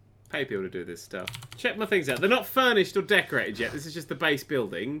 Pay people to do this stuff. Check my things out. They're not furnished or decorated yet. This is just the base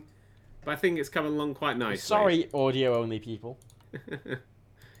building. But I think it's coming along quite nicely. Sorry, audio only people.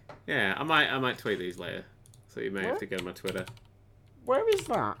 Yeah, I might tweet these later. So you may have What? to go to my Twitter. Where is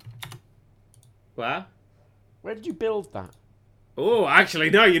that? Where? Where did you build that? Oh, actually,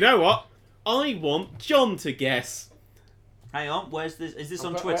 no, you know what? I want John to guess. Hang on, where's this? Is this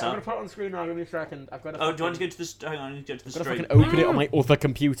on I'm Twitter? gonna put it on screen now. Give me a second. I've got to. Oh, do you want to go to the? Hang on, I need to go to the I've got to stream. fucking open it on my other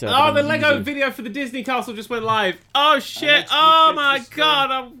computer. that Oh, I'm the Lego using. video for the Disney Castle just went live. Oh, shit. let's Oh, go to my the stream.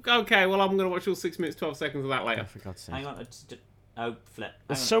 God. Okay, well, I'm going to watch all 6 minutes, 12 seconds of that Oh, later. for God's sake. Hang on, oh flip.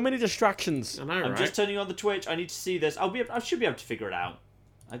 There's Hang on. so many distractions. I know, I'm right? just turning on the Twitch. I need to see this. I should be able to figure it out.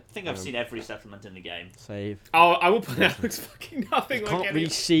 I think I've seen every settlement in the game. Save. Oh, I will point out it looks fucking nothing like Can't any... really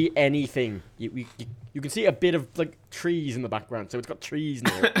see anything. You can see a bit of like trees in the background, so it's got trees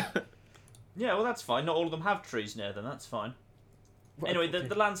near it. Yeah, well that's fine. Not all of them have trees near them. That's fine. Anyway,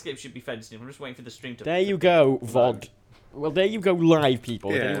 the landscape should be fenced in. I'm just waiting for the stream to. There you go, VOD. Well, there you go, live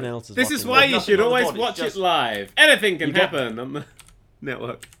people. If anyone else is This is watching why it. you should Nothing on the always board, watch it's just- it live. Anything can You got- happen on the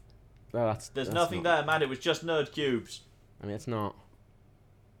network. Well, There's that's nothing not- there, man. It was just nerd cubes. I mean, it's not.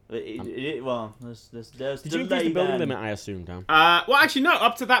 Well, there's Did you increase delay the building then. limit? I assume, Dan. Well, actually, no.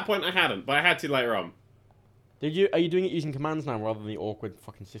 Up to that point, I hadn't, but I had to later on. Did you? Are you doing it using commands now rather than the awkward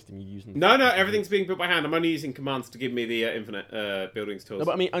fucking system you're using? No, everything's being built by hand. I'm only using commands to give me the infinite buildings tools. No,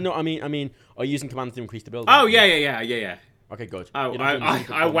 but I mean, are you using commands to increase the building? Oh yeah. Okay, good. Oh, You're not doing I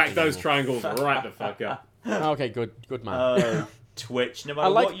using whacked those commands triangles right the fuck up. anymore. Okay, good man. Oh, Twitch. No matter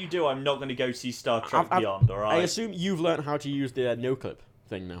like- what you do, I'm not going to go see Star Trek I've- Beyond. All I right. assume you've learned how to use the no clip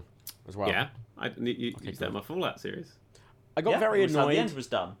thing now, as well. Yeah, I use that in my Fallout series. I got Yeah, very it was how the end annoyed was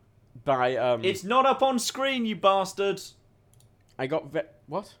done. by It's not up on screen, you bastard. I got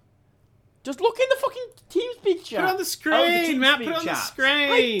what? Just look in the fucking TeamSpeak chat. Put it on the screen, Matt. Put it on the chat.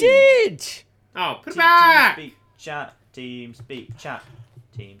 screen. I did. Oh, put it back. TeamSpeak chat. TeamSpeak chat.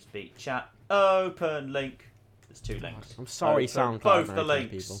 TeamSpeak chat. Open link. There's 2 links. I'm sorry, Open SoundCloud. both the 19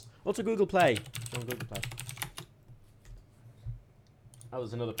 links. People. What's a Google Play? Go on Google Play. Oh,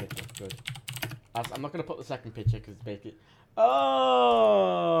 there's another picture. Good. I'm not going to put the second picture because it's basically...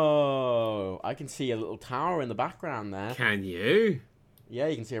 Oh! I can see a little tower in the background there. Can you? Yeah,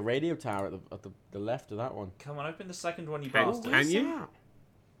 you can see a radio tower at the left of that one. Come on, open the second one, you Can- bastard. can you? That?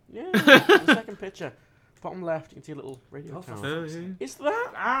 Yeah, the second picture. Bottom left, you can see a little radio Oh, for tower. Oh, yeah. Is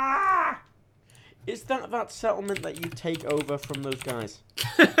that... Ah! Is that settlement that you take over from those guys?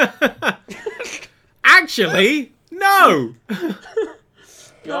 Actually, no.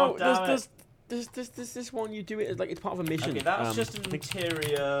 No, God damn there's this one you do it as like it's part of a mission. Okay, that's just an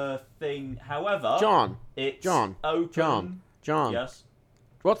interior thing. However, it's open. John. Yes.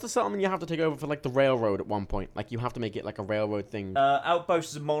 What's the settlement you have to take over for like the railroad at one point? Like you have to make it like a railroad thing.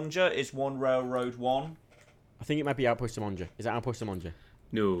 Outposts of Monja is one railroad one. I think it might be Outpost Samonja. Is it Outpost Samonja?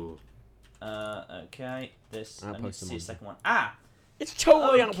 No. Okay. This. I need to Outpost see a Samonja. second one. Ah. It's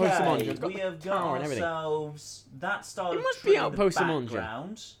totally Outpost Samonja. It's got We the have got tower and everything. ourselves that style It of must tree be in the Outpost Samonja.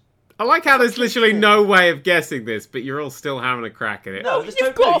 background. I like how there's literally no way of guessing this, but you're all still having a crack at it. No, you've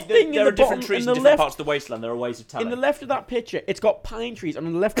there's got a thing in there the are different bottom- trees in in the different left- parts of the wasteland. There are ways of telling. In the left of that picture, it's got pine trees, and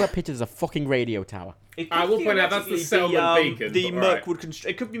on the left of that picture, there's a fucking radio tower. It I could will point out that's the theoretically settlement be, beacon, The but alright. Mirkwood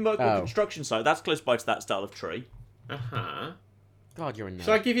it could be Mirkwood Oh. construction site. That's close by to that style of tree. Uh-huh. God, you're a nerd.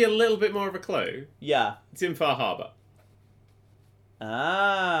 Shall I give you a little bit more of a clue? Yeah. It's in Far Harbour.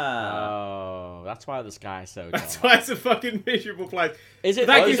 Ah. Oh, that's why the sky's so tall. That's why it's a fucking miserable place. Is it?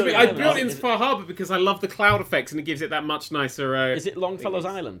 That oh, gives is me. it- I is built it- it in Far Harbour because I love the cloud effects and it gives it that much nicer. Is it Longfellow's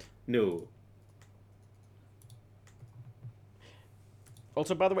thingies. Island? No.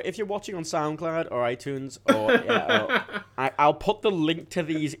 Also, by the way, if you're watching on SoundCloud or iTunes, or I'll put the link to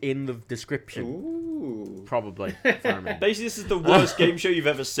these in the description. Ooh. Probably. if I remember. Basically, this is the worst game show you've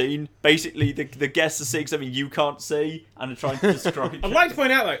ever seen. Basically, the guests are seeing something you can't see and are trying to describe it. I'd like to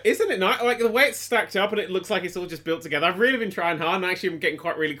point out though, isn't it nice? Like the way it's stacked up and it looks like it's all just built together. I've really been trying hard, and actually, I'm getting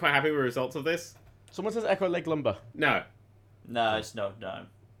quite happy with the results of this. Someone says Echo Lake Lumber. No. No, it's no.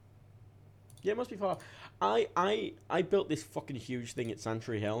 Yeah, it must be far. I built this fucking huge thing at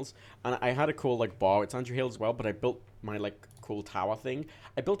Sanctuary Hills, and I had a cool like bar at Sanctuary Hills as well. But I built my like cool tower thing.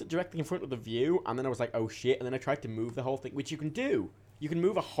 I built it directly in front of the view, and then I was like, oh shit! And then I tried to move the whole thing, which you can do. You can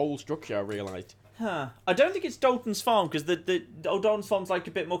move a whole structure. I realized. Huh. I don't think it's Dalton's Farm because the old Dalton's Farm's like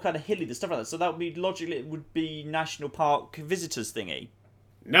a bit more kind of hilly, the stuff like that. So that would be logically it would be National Park visitors thingy.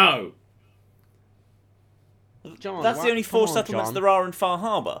 No. John, That's why- the only come 4 on, settlements John. there are in Far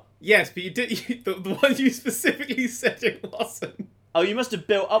Harbour. Yes, but the one you specifically said it wasn't. Oh, you must have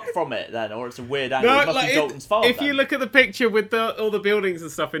built up from it then, or it's a weird angle. it must be Dalton's Farm. if then. you look at the picture with all the buildings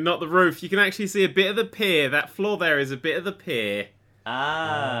and stuff and not the roof, you can actually see a bit of the pier. That floor there is a bit of the pier.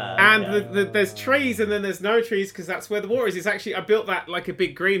 And yeah. there's trees and then there's no trees because that's where the water is. It's actually, I built that like a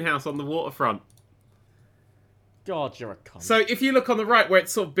big greenhouse on the waterfront. God, you're a cunt. So if you look on the right where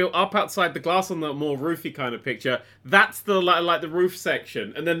it's sort of built up outside the glass on the more roofy kind of picture, that's the like the roof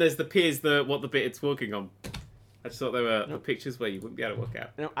section. And then there's the piers, what the bit it's walking on. I just thought they were the pictures where you wouldn't be able to work out.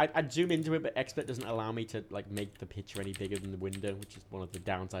 You know, I'd zoom into it, but Expert doesn't allow me to like make the picture any bigger than the window, which is one of the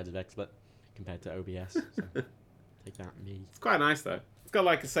downsides of Expert compared to OBS. So take that, me. It's quite nice though. It's got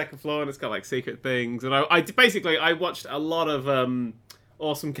like a second floor and it's got like secret things. And I watched a lot of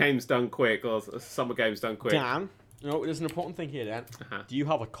awesome games done quick or summer games done quick. Dan, you know, there's an important thing here, Dan. Uh-huh. Do you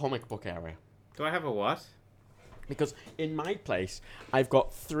have a comic book area? Do I have a what? Because in my place, I've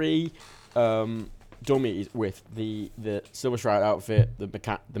got 3 dummies with the Silver Shroud outfit,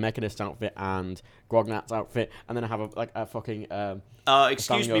 the Mechanist outfit, and Grognat's outfit, and then I have a fucking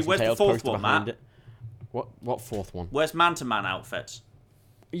excuse me, where's the 4th one, Matt? What fourth one? Where's Man-to-Man outfits?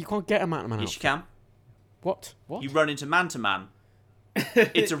 You can't get a Man-to-Man Yes, outfit. you can. What? You run into Man-to-Man.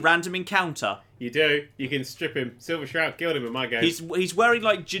 It's a random encounter. You do. You can strip him. Silver Shroud killed him in my game. He's wearing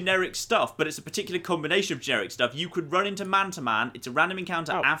like generic stuff, but it's a particular combination of generic stuff. You could run into Man-to-Man. It's a random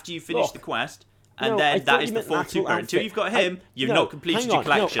encounter after you finish the quest. And then that is the full super. Until you've got him, you've not completed your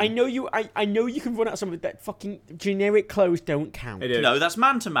collection. No, I know you can run out of some of that fucking generic clothes don't count. No, that's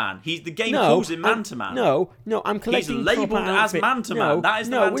Man-to-Man. The game calls him Man-to-Man. No, I'm collecting. He's labelled as Man-to-Man. That is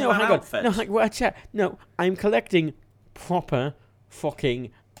the Man-to-Man outfit. I'm collecting proper fucking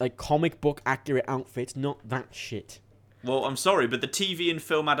like comic book accurate outfits, not that shit. Well, I'm sorry, but the TV and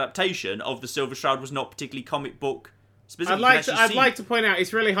film adaptation of the Silver Shroud was not particularly comic book specific. I'd like to point out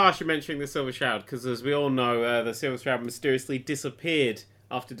it's really harsh you're mentioning the Silver Shroud because, as we all know, the Silver Shroud mysteriously disappeared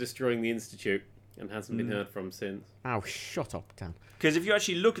after destroying the Institute and hasn't been heard from since. Oh, shut up, Dan. Because if you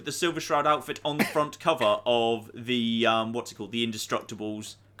actually look at the Silver Shroud outfit on the front cover of the the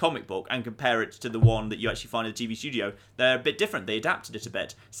Indestructibles comic book and compare it to the one that you actually find in the TV studio, they're a bit different. They adapted it a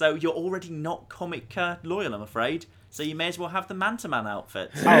bit. So you're already not comic loyal, I'm afraid. So you may as well have the Man-to-Man outfit.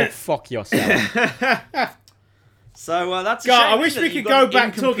 Oh, fuck yourself. So that's a God, shame, I wish we could go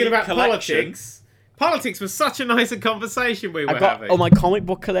back talking about collection. politics. Politics was such a nicer conversation we were having. Oh, my comic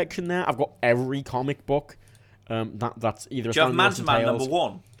book collection there. I've got every comic book. That's either. Do you have Man-to-Man number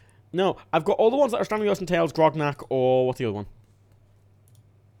 1? No, I've got all the ones that are Standing Ghost and Tales, Grognak, or what's the other one?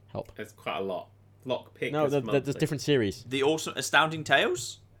 Help. There's quite a lot. Lockpick. No, there's different series. The awesome Astounding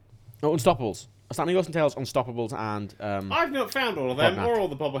Tales? No, Unstoppables. Standing Ghost and Tales, Unstoppables, and... I've not found all of them, Grognak. or all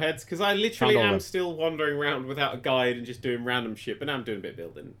the bobbleheads, because I literally am them. still wandering around without a guide and just doing random shit, but now I'm doing a bit of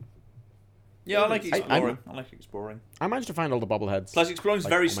building. Yeah, I like exploring. I like exploring. I managed to find all the bobbleheads. Plus, exploring's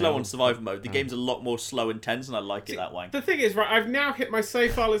like, very on my slow own. on survival mode. The game's a lot more slow and tense, and I like it that way. The thing is, right, I've now hit my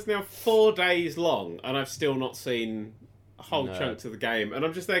save file is now 4 days long, and I've still not seen a whole chunk to the game, and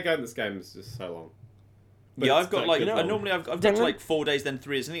I'm just there going, this game is just so long. But yeah, I've got like good. normally I've got like 4 days, then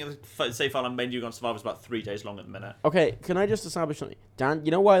 3 days. I think the save file I'm mainly doing on survival is about 3 days long at the minute. Okay, can I just establish something? Dan,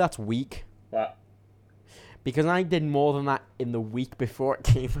 you know why that's weak? What? Because I did more than that in the week before it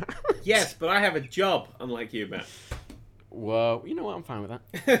came out. Yes, but I have a job, unlike you, Matt. Whoa, you know what? I'm fine with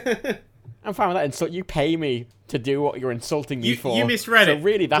that. I'm fine with that. And so you pay me to do what you're insulting me for. You misread so it.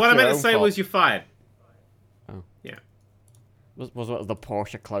 Really, that's what I your meant to own say fault. was you're fired. Oh. Yeah. Was it the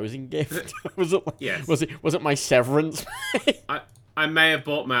Porsche closing gift? was it? Yes. Was it my severance? I may have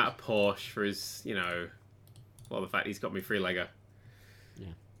bought Matt a Porsche for his, the fact he's got me free Lego.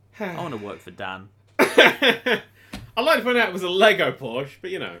 I want to work for Dan. I'd like to point out it was a Lego Porsche,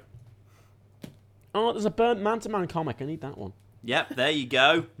 but Oh, there's a burnt Man-to-Man comic. I need that one. Yep, there you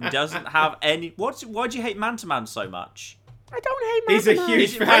go. He doesn't have any. Why do you hate Man-to-Man so much? I don't hate He's a Man-to-Man. huge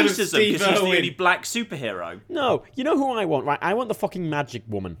Is it fan of racism Steve because he's the Irwin. only black superhero? No, you know who I want, right? I want the fucking magic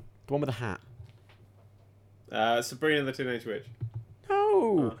woman. The one with the hat. Sabrina the Teenage Witch.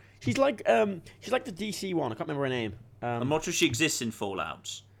 No. She's like the DC one. I can't remember her name. I'm not sure she exists in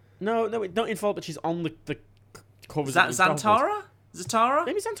Fallout. No, not in fault, but she's on the cover. Is that Zantara? Zatara?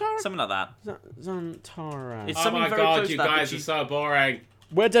 Maybe Zantara? Something like that. Zantara. It's Oh something my very god, close you to that, but guys are so boring.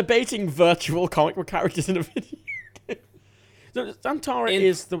 We're debating virtual comic book characters in a video game. So Zantara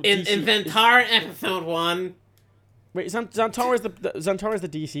is the in DC, Ventara episode 1. Wait, Zantara is the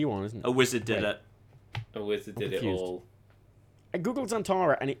DC one, isn't it? A wizard did it. A wizard did it confused. all. I googled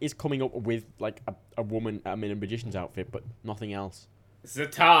Zantara and it is coming up with like a woman in a magician's outfit, but nothing else.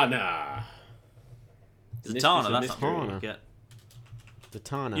 Zatanna. Zatanna, that's mystery. not what you get.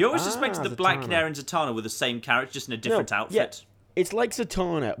 Zatanna. You always suspected that Black Zatanna. Canary and Zatanna were the same character, just in a different outfit. Yeah, it's like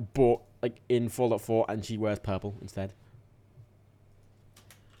Zatanna, but like in Fallout 4, and she wears purple instead.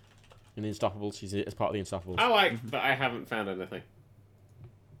 In Unstoppables, she's as part of the Unstoppables. I like that I haven't found anything.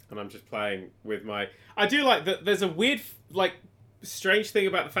 And I'm just playing with my... I do like that there's a weird, strange thing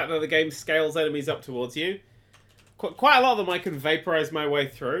about the fact that the game scales enemies up towards you. Quite a lot of them I can vaporize my way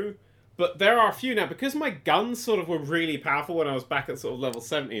through, but there are a few now, because my guns sort of were really powerful when I was back at sort of level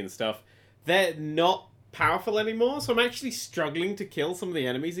 70 and stuff, they're not powerful anymore, so I'm actually struggling to kill some of the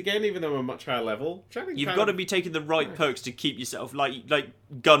enemies again, even though I'm a much higher level. You've got to be taking the right perks to keep yourself, like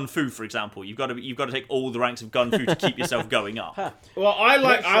Gun Fu, for example. You've got to take all the ranks of Gun Fu to keep yourself going up. Well, I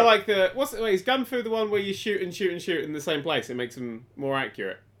like the... Is Gun Fu the one where you shoot and shoot and shoot in the same place? It makes them more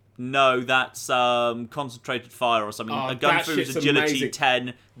accurate. No, that's concentrated fire or something. Oh, Gun that Fu's shit's agility amazing.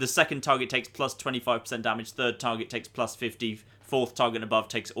 10. The second target takes plus 25% damage. Third target takes plus 50. Fourth target and above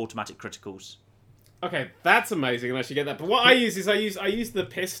takes automatic criticals. Okay, that's amazing, and I should get that. But what I use is I use the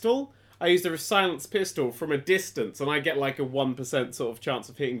pistol, I use the silenced pistol from a distance, and I get like a 1% sort of chance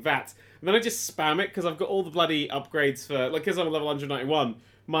of hitting that. And then I just spam it because I've got all the bloody upgrades for, like, because I'm level 191.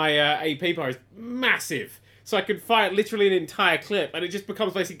 My AP bar is massive, so I can fire literally an entire clip, and it just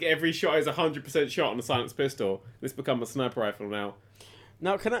becomes basically every shot is 100% shot on a silenced pistol. It's become a sniper rifle now.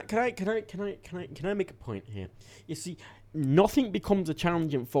 Now, can I make a point here? You see, nothing becomes a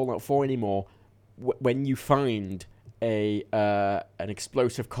challenge in Fallout 4 anymore when you find an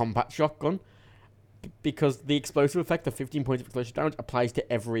explosive combat shotgun, because the explosive effect of 15 points of explosive damage applies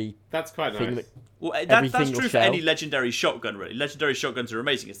to every. That's quite nice. That's true for any legendary shotgun, really. Legendary shotguns are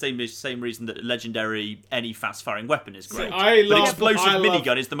amazing. It's the same reason that legendary any fast-firing weapon is great. But explosive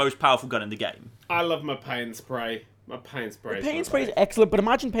minigun is the most powerful gun in the game. I love my pain spray. My pain spray. Pain spray is excellent, but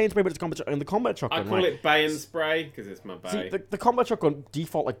imagine pain spray, but it's in the combat shotgun. I call it Bane spray because it's my bay. See, the combat shotgun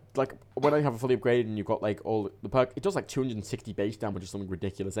default, like when I have it fully upgraded and you've got like all the perk, it does like 260 base damage or something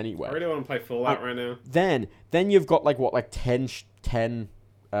ridiculous anyway. I really want to play Fallout right now. Then you've got like 10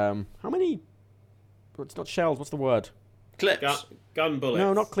 how many? It's not shells. What's the word? Clips. Gun bullets.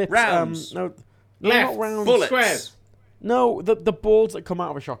 No, not clips. Rounds. No, left. not rounds. Bullets. Squares. No, the balls that come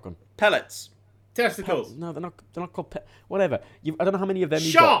out of a shotgun. Pellets. Testicles. No, they're not called. Whatever. I don't know how many of them you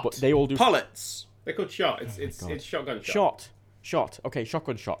Shot. got, but they all do. Pellets. They're called shot. It's shotgun Shot. Okay,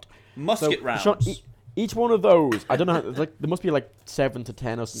 shotgun shot. Musket rounds. Each one of those, I don't know. Like there must be like 7 to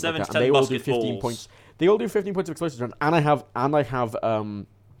 10 or something. 7 like to that, 10 and they all do musket 15 balls. points. They all do 15 points of explosive, and I have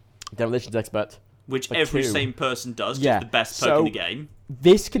demolitions expert. Which like every 2. same person does. Yeah. Just the best perk in the game.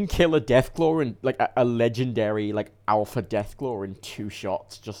 This can kill a Deathclaw in like a legendary like alpha Deathclaw in 2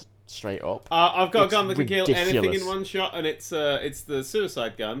 shots, just straight up. I've got It's a gun that can kill anything ridiculous. in one shot, and it's the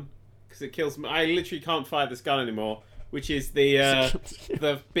suicide gun because it kills me. I literally can't fire this gun anymore, which is the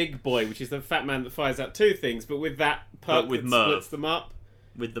big boy, which is the fat man that fires out 2 things, but with that perk with that Merv. splits them up.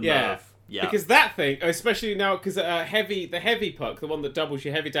 With the Yeah. Merv. Yeah. Because that thing, especially now, because the heavy perk, the one that doubles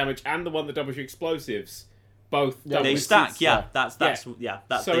your heavy damage and the one that doubles your explosives, both double. They it's- stack, yeah. That's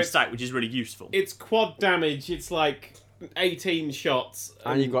So they stack, which is really useful. It's quad damage. It's like 18 shots,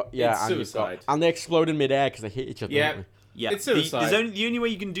 And you've got it's suicide. and they explode in midair because they hit each other. Yeah. Don't Yeah, It's suicide. the only way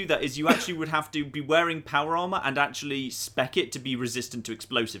you can do that is you actually would have to be wearing power armor and actually spec it to be resistant to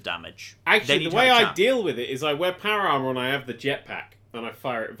explosive damage. Actually, the way I deal with it is I wear power armor and I have the jetpack and I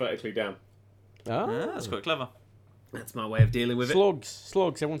fire it vertically down. they? Oh, Yeah, that's quite clever. That's my way of dealing with slugs.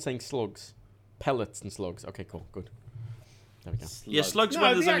 Everyone's saying slugs, pellets and slugs. Okay, cool, good. There we go. it. Yeah, slugs No,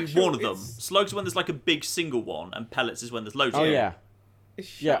 when there's the only actual- one of them. it's- Slugs when there's like a big single one, and pellets is when there's loads of Oh them. yeah, It's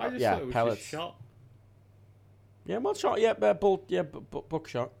shot. Yeah, I just yeah, thought it was pellets. just shot. yeah, mud shot. Yeah,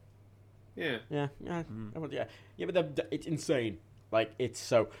 buckshot. Yeah. Yeah. But it's insane. Like it's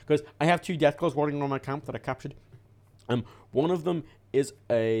so because I have 2 Deathclaws wandering around my camp that I captured. One of them is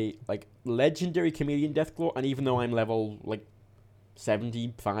a like legendary chameleon Deathclaw, and even though I'm level like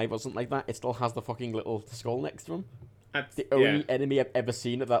 75 or something like that, it still has the fucking little skull next to him. The only enemy I've ever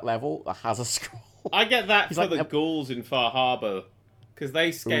seen at that level that has a skull. I get that He's for like the a- ghouls in Far Harbor because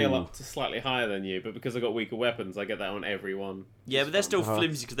they scale Ooh. up to slightly higher than you, but because I got weaker weapons, I get that on every one. Yeah, but they're still Uh-huh.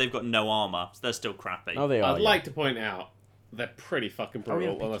 flimsy because they've got no armor, so they're still crappy. Oh, they are. I'd yeah. like to point out they're pretty fucking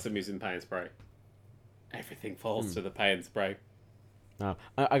brutal yeah. unless I'm using pain spray. Everything falls to the pain spray. No,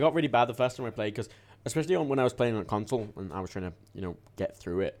 I got really bad the first time I played because, especially when I was playing on console and I was trying to, get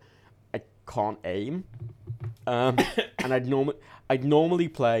through it, I can't aim. And I'd normally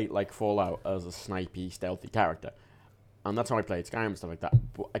play like Fallout as a snipey, stealthy character, and that's how I played Skyrim and stuff like that.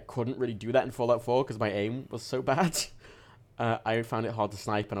 But I couldn't really do that in Fallout 4 because my aim was so bad. I found it hard to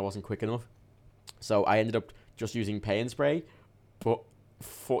snipe and I wasn't quick enough, so I ended up just using pain spray. But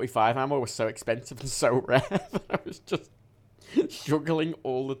 45 ammo was so expensive and so rare that I was just struggling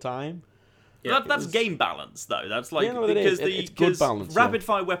all the time. Yeah, That's game balance, though. That's like Yeah, no, it because is. It's good balance, rapid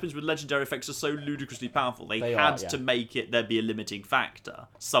fire weapons with legendary effects are so ludicrously powerful. They are, had yeah. to make it there be a limiting factor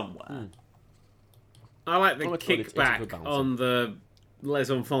somewhere. I like the Oh, it's good. It's a good kickback balance. on the Les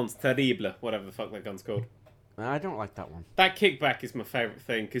Enfants Terribles, whatever the fuck that gun's called. I don't like that one. That kickback is my favourite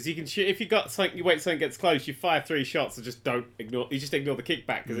thing because you can shoot if you got something. You wait, something gets close. You fire 3 shots and just don't ignore. You just ignore the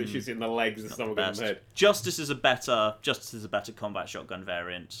kickback because it shoots you in the legs and someone got in the Best. head. Justice is a better combat shotgun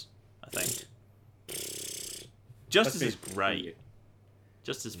variant, I think. Justice is great.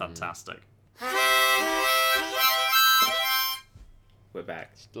 Justice is fantastic. We're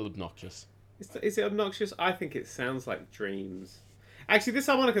back. Still obnoxious. Is it obnoxious? I think it sounds like Dreams. Actually, this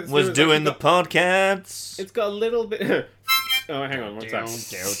harmonica that's Was doing the got, podcasts. It's got a little bit. Oh, hang on, one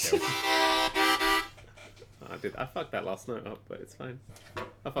sec. I fucked that last note up, but it's fine.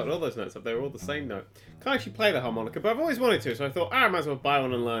 I fucked all those notes up. They were all the same note. Can't actually play the harmonica, but I've always wanted to, so I thought, I might as well buy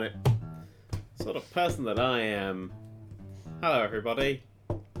one and learn it. Sort of person that I am. Hello, everybody.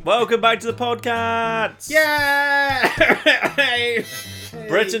 Welcome back to the podcast! Yeah! Hey!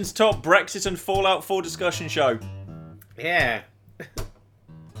 Britain's top Brexit and Fallout 4 discussion show. Yeah.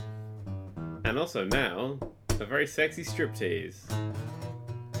 And also now, a very sexy striptease.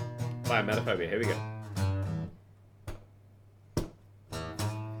 By Metaphobia. Here we go.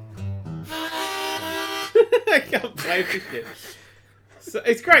 I can't play this shit. So,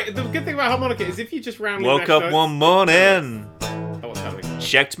 it's great. The good thing about harmonica is if you just roundly Woke mash up notes- one morning, Oh, what's happening?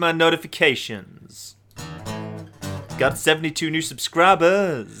 checked my notifications. Got 72 new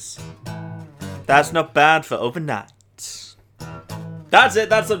subscribers. That's not bad for overnight. That's it.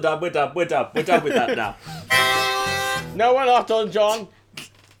 That's I'm done. We're done. We're done. We're done with that now. No, we're not done, John.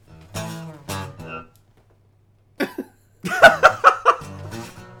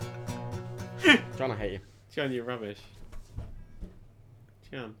 John, I hate you. John, you're rubbish.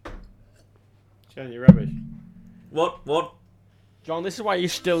 John, you're rubbish. What? John, this is why you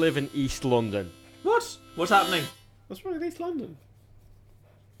still live in East London. What? What's happening? What's wrong with East London?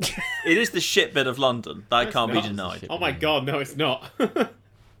 It is the shit bit of London that it's can't be not. denied. Oh my god, no, it's not.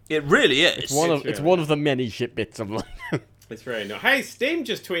 It really is. It's one of the many shit bits of London. It's very not. Hey, Steam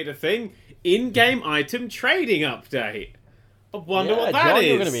just tweeted a thing. In-game item trading update. I wonder what that John, is.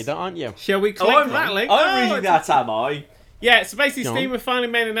 you're going to read that, aren't you? Shall we click I'm that link? reading that, am I? Yeah, so basically John? Steam have finally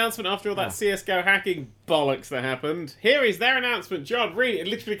made an announcement after all that CSGO hacking bollocks that happened. Here is their announcement. John, read it. It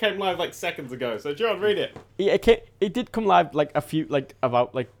literally came live like seconds ago. So John, read it. It did come live like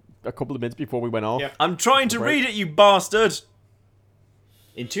about a couple of minutes before we went off. Yep. I'm trying to read it, you bastard.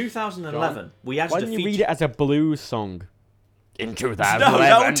 In 2011, we added Why a didn't feature. you read it as a blues song? In 2011. No,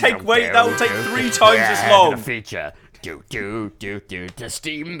 that will take that will take 3 times as long. Feature. To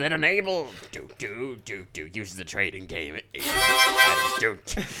Steam that enables uses the trading game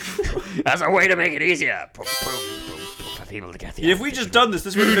as a way to make it easier for people to get the. If we just done this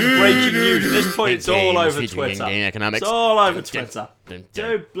would have been breaking news. At this point, it's all over Twitter. Economics. It's all over Twitter.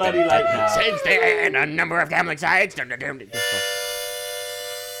 Too bloody late now. Since the end, a number of gambling sites.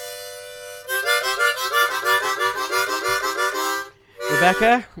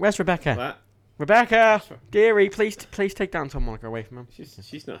 Rebecca, where's Rebecca? That. Rebecca, dearie, please take down Tom Monica away from him.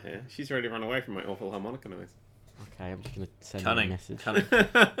 She's not here. She's already run away from my awful harmonica noise. Okay, I'm just gonna send her a message. Cunning.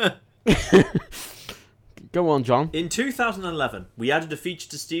 Go on, John. In 2011, we added a feature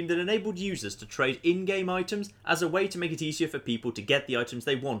to Steam that enabled users to trade in-game items as a way to make it easier for people to get the items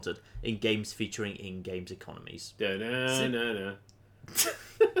they wanted in games featuring in-games economies. Da-na-na-na.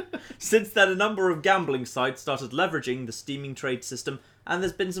 Since then, a number of gambling sites started leveraging the steaming trade system, and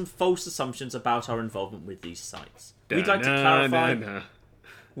there's been some false assumptions about our involvement with these sites. We'd like to clarify.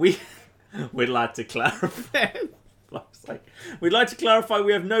 We'd like to clarify. We'd like to clarify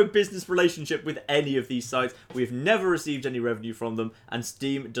we have no business relationship with any of these sites. We have never received any revenue from them, and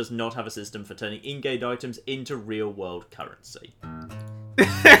Steam does not have a system for turning in-game items into real-world currency.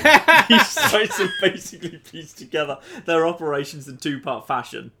 These sites have basically pieced together their operations in 2-part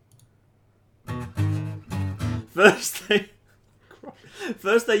fashion. First,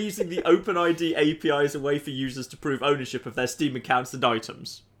 they're using the OpenID API as a way for users to prove ownership of their Steam accounts and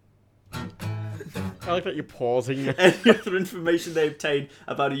items. I like that you're pausing. Any other information they obtain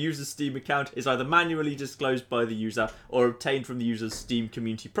about a user's Steam account is either manually disclosed by the user or obtained from the user's Steam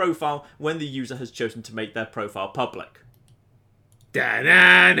community profile when the user has chosen to make their profile public.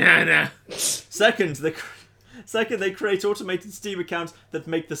 Da-na-na-na. Second, they create automated Steam accounts that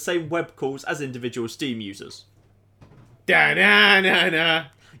make the same web calls as individual Steam users. Da-na-na-na.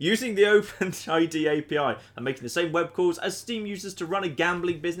 Using the OpenID API and making the same web calls as Steam users to run a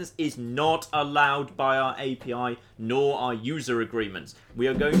gambling business is not allowed by our API nor our user agreements. We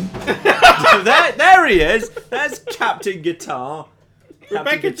are going... there he is! There's Captain Guitar.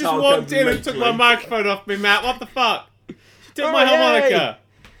 Rebecca just walked in and took my microphone off me, Matt. What the fuck? She took my harmonica.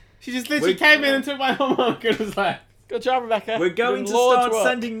 She just literally came in and took my harmonica and was like... Good job, Rebecca. We're going to start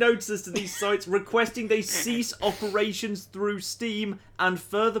sending notices to these sites requesting they cease operations through Steam and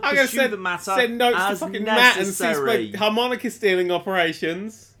further pursue the matter send notes as to fucking Matt and cease necessary. my harmonica stealing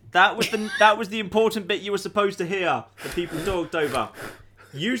operations. That was the important bit you were supposed to hear that people talked over.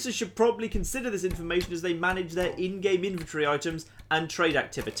 Users should probably consider this information as they manage their in-game inventory items and trade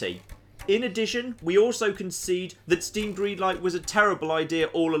activity. In addition, we also concede that Steam Greenlight was a terrible idea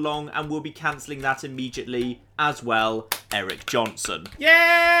all along and will be cancelling that immediately as well. Eric Johnson.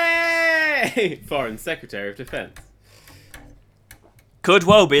 Yay! Foreign Secretary of Defence. Could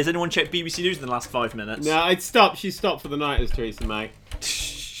well be. Has anyone checked BBC News in the last 5 minutes? No, I'd stop. She stopped for the night, as Theresa May.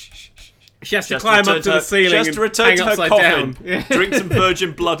 She has to climb up to the ceiling. She has to return to her coffin, drink some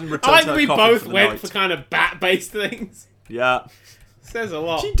virgin blood, and return to her coffin. We both went night. for kind of bat-based things. Yeah. Says a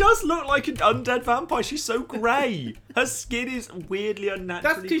lot. She does look like an undead vampire. She's so grey. Her skin is weirdly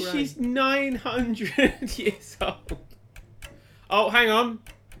unnaturally That's because grey. she's 900 years old. Oh, hang on.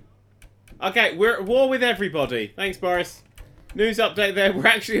 Okay, we're at war with everybody. Thanks, Boris. News update there. We're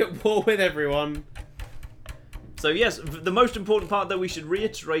actually at war with everyone. So yes, the most important part that we should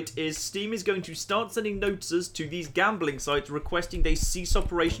reiterate is Steam is going to start sending notices to these gambling sites requesting they cease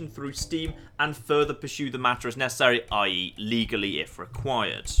operation through Steam and further pursue the matter as necessary, i.e. legally if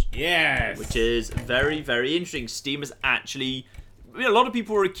required. Yes. Which is very, very interesting. Steam has actually... I mean, a lot of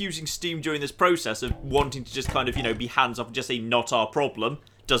people were accusing Steam during this process of wanting to just kind of, be hands-off and just say, not our problem.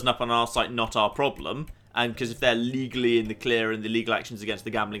 Doesn't up on our site, not our problem. And because if they're legally in the clear and the legal actions against the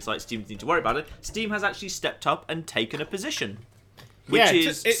gambling site, Steam doesn't need to worry about it. Steam has actually stepped up and taken a position. Which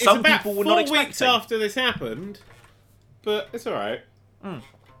is it's some about people were not 4 weeks expecting. after this happened, but it's alright. I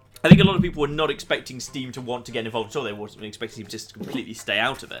think a lot of people were not expecting Steam to want to get involved at all. They weren't expecting Steam to just completely stay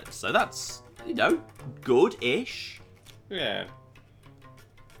out of it. So that's, good-ish. Yeah.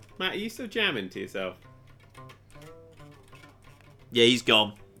 Matt, are you still jamming to yourself? Yeah, he's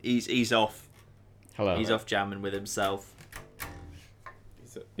gone. He's off. Hello. He's off jamming with himself.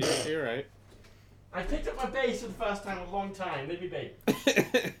 You're right. I picked up my bass for the first time in a long time. Let me be.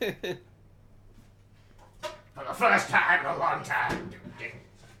 For the first time in a long time.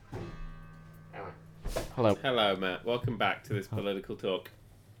 Hello. Hello, Matt. Welcome back to this political talk.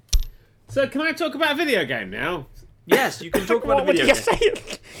 So, can I talk about a video game now? Yes, you can talk about a What video did game. you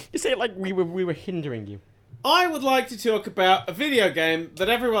say? You say it like we were hindering you. I would like to talk about a video game that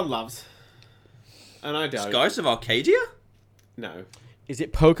everyone loves. And I don't. Skies of Arcadia? No. Is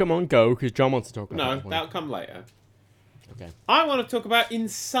it Pokemon Go? Because John wants to talk about No, that one. that'll come later. Okay. I want to talk about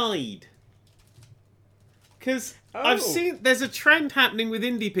Inside. Because I've seen there's a trend happening with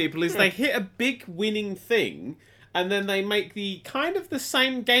indie people is they hit a big winning thing and then they make the kind of the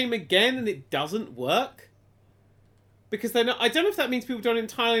same game again and it doesn't work. Because they're not, I don't know if that means people don't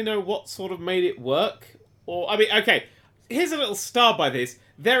entirely know what sort of made it work. Or, I mean, okay, here's a little star by this.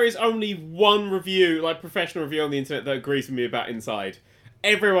 There is only one review, like professional review on the internet that agrees with me about Inside.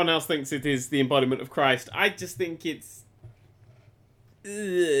 Everyone else thinks it is the embodiment of Christ. I just think it's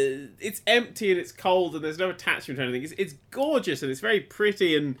empty and it's cold and there's no attachment to anything. It's gorgeous and it's very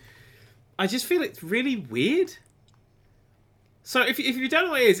pretty and I just feel it's really weird. So if you don't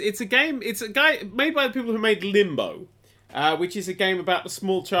know what it is, it's a guy made by the people who made Limbo. Which is a game about a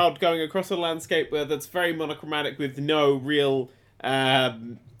small child going across a landscape that's very monochromatic with no real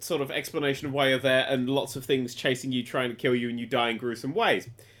sort of explanation of why you're there and lots of things chasing you, trying to kill you, and you die in gruesome ways.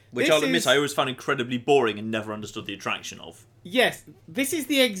 Which I'll admit I always found incredibly boring and never understood the attraction of. Yes, this is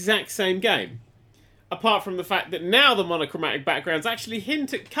the exact same game. Apart from the fact that now the monochromatic backgrounds actually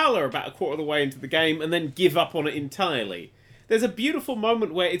hint at colour about a quarter of the way into the game and then give up on it entirely. There's a beautiful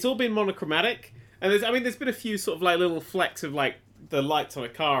moment where it's all been monochromatic, and there's been a few sort of like little flecks of like the lights on a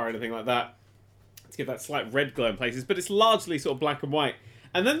car or anything like that to give that slight red glow in places, but it's largely sort of black and white.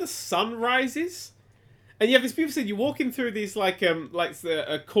 And then the sun rises, and you have this beautiful scene. You walk in through these like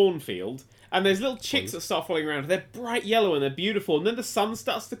a cornfield, and there's little chicks that start falling around. They're bright yellow and they're beautiful, and then the sun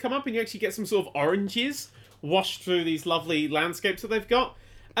starts to come up, and you actually get some sort of oranges washed through these lovely landscapes that they've got.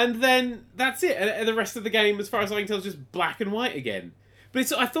 And then that's it. And the rest of the game, as far as I can tell, is just black and white again.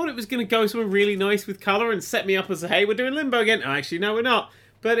 But I thought it was going to go somewhere really nice with colour and set me up as, hey, we're doing Limbo again. Actually, no, we're not.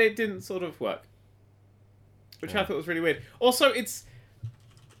 But it didn't sort of work. Which I thought was really weird. Also,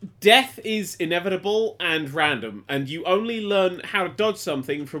 death is inevitable and random. And you only learn how to dodge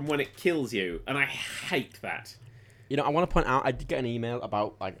something from when it kills you. And I hate that. You know, I want to point out, I did get an email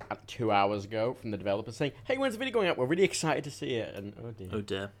about, 2 hours ago from the developer saying, hey, when's the video going up? We're really excited to see it. And, oh, dear. Oh,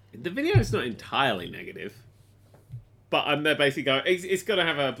 dear. The video is not entirely negative. But they're basically going, it's going to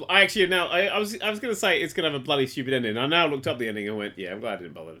have a... I was going to say it's going to have a bloody stupid ending. I now looked up the ending and went, yeah, I'm glad I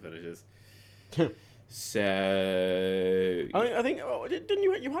didn't bother to finish this. So... I think, didn't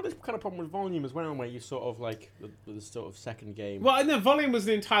you had this kind of problem with Volume as well, where you sort of, the sort of second game... Well, no, Volume was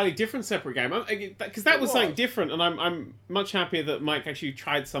an entirely different separate game. Because that was something different, and I'm much happier that Mike actually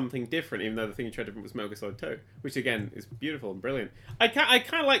tried something different, even though the thing he tried different was Metal Gear Solid 2, which, again, is beautiful and brilliant. I kind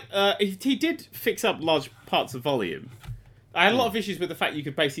of like... he did fix up large parts of Volume. I had a lot of issues with the fact you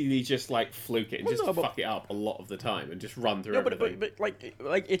could basically just fluke it and fuck it up a lot of the time and just run through everything. But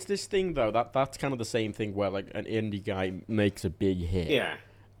it's this thing though that's kind of the same thing where an indie guy makes a big hit, yeah,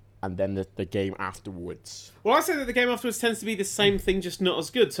 and then the game afterwards. Well, I say that the game afterwards tends to be the same thing, just not as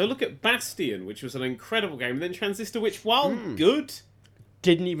good. So look at Bastion, which was an incredible game, and then Transistor, which while good,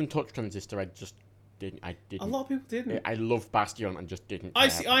 didn't even touch Transistor. I just didn't. I didn't. A lot of people didn't. I love Bastion and just didn't. I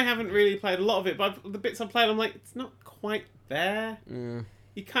see. I haven't really played a lot of it, but the bits I played, I'm like, it's not quite there.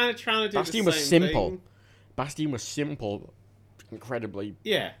 You're kind of trying to do Bastion the was same simple. thing. Bastion was simple, incredibly.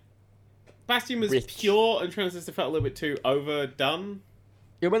 Yeah. Bastion was Rich. pure, and Transistor felt a little bit too overdone.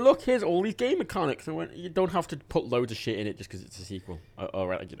 Yeah, but look, here's all these game mechanics, and you don't have to put loads of shit in it just because it's a sequel,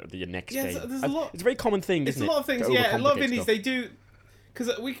 or your next Yeah, game. there's a lot. It's a very common thing, It's isn't it? a lot of things. to Yeah, a lot of overcomplicate indies stuff. they do.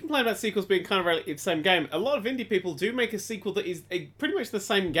 Because we complain about sequels being kind of relatively the same game. A lot of indie people do make a sequel that is pretty much the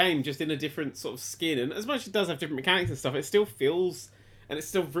same game, just in a different sort of skin. And as much as it does have different mechanics and stuff, it still feels and it's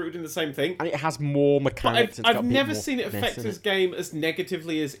still rooted in the same thing. And it has more mechanics. But I've never seen it affect this game as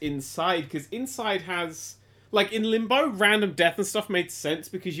negatively as Inside, because Inside has... Like, in Limbo, random death and stuff made sense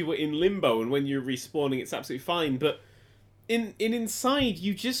because you were in Limbo, and when you're respawning, it's absolutely fine. But in Inside,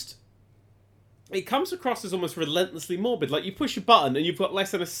 you just... It comes across as almost relentlessly morbid. Like, you push a button, and you've got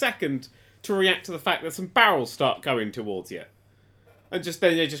less than a second to react to the fact that some barrels start going towards you. And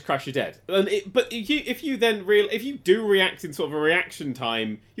then they just crash you dead. But if you do react in sort of a reaction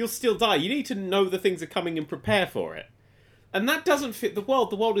time, you'll still die. You need to know the things are coming and prepare for it. And that doesn't fit the world.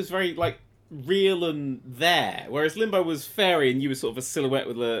 The world is very, like, real and there, whereas Limbo was fairy and you were sort of a silhouette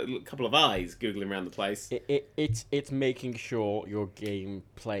with a couple of eyes googling around the place. It's making sure your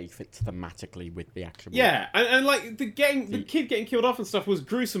gameplay fits thematically with the action. Yeah, and like the kid getting killed off and stuff was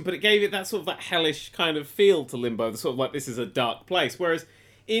gruesome, but it gave it that sort of that hellish kind of feel to Limbo, the sort of like this is a dark place. Whereas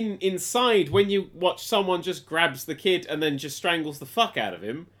Inside, when you watch someone just grabs the kid and then just strangles the fuck out of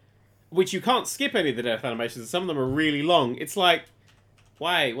him, which you can't skip any of the death animations, and some of them are really long. It's like,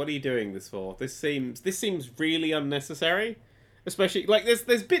 why? What are you doing this for? This seems really unnecessary. Especially, like,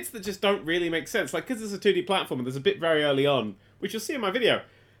 there's bits that just don't really make sense. Like, because it's a 2D platform, and there's a bit very early on, which you'll see in my video.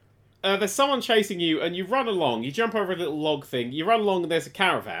 There's someone chasing you, and you run along. You jump over a little log thing. You run along, and there's a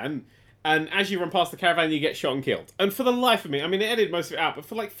caravan. And as you run past the caravan, you get shot and killed. And for the life of me, I mean, they edited most of it out, but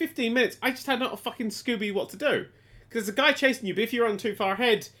for like 15 minutes, I just had not a fucking Scooby what to do. Because there's a guy chasing you, but if you run too far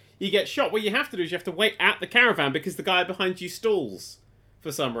ahead, you get shot. What you have to do is you have to wait at the caravan because the guy behind you stalls.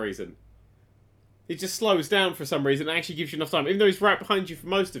 For some reason. He just slows down for some reason and actually gives you enough time. Even though he's right behind you for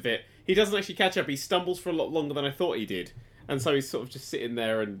most of it, he doesn't actually catch up. He stumbles for a lot longer than I thought he did. And so he's sort of just sitting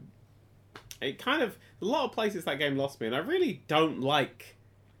there and... It kind of... A lot of places that game lost me, and I really don't like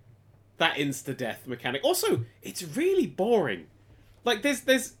that insta-death mechanic. Also, it's really boring. Like,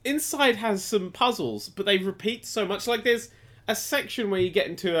 there's Inside has some puzzles, but they repeat so much. Like, there's a section where you get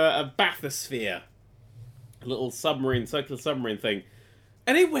into a bathysphere. A little submarine, circular submarine thing.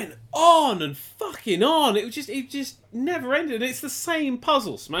 And it went on and fucking on. It just never ended. And it's the same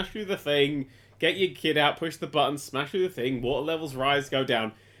puzzle. Smash through the thing, get your kid out, push the button, smash through the thing, water levels rise, go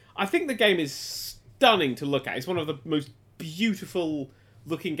down. I think the game is stunning to look at. It's one of the most beautiful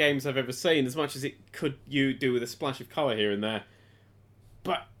looking games I've ever seen, as much as it could do with a splash of colour here and there.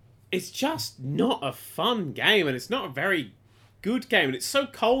 But it's just not a fun game, and it's not a very good game, and it's so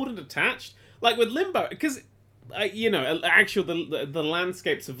cold and detached. Like with Limbo, because... the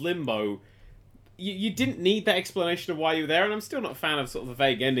landscapes of Limbo, you didn't need that explanation of why you were there, and I'm still not a fan of sort of the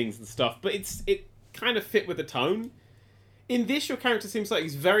vague endings and stuff, but it kind of fit with the tone. In this, your character seems like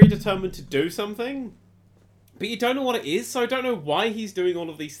he's very determined to do something, but you don't know what it is, so I don't know why he's doing all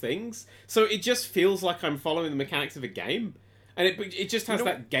of these things. So it just feels like I'm following the mechanics of a game, and it just has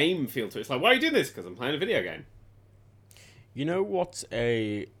that game feel to it. It's like, why are you doing this? Because I'm playing a video game. You know what's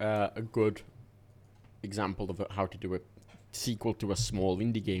a good example of how to do a sequel to a small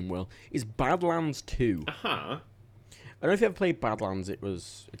indie game is Badlands 2. Uh-huh. I don't know if you ever played Badlands.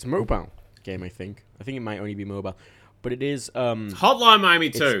 It's a mobile game, I think. I think it might only be mobile. But it is... Hotline Miami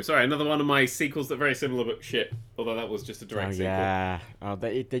 2. Sorry, another one of my sequels that are very similar but shit. Although that was just a direct sequel. Yeah.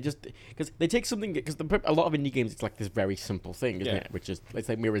 They just... Because they take something... Because a lot of indie games, it's like this very simple thing, isn't it? Which is... It's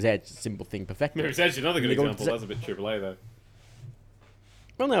like Mirror's Edge, simple thing perfected. Mirror's Edge, another good example. That's a bit AAA, though.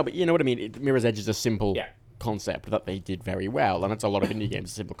 Well, no, but you know what I mean. Mirror's Edge is a simple concept that they did very well, and it's a lot of indie games,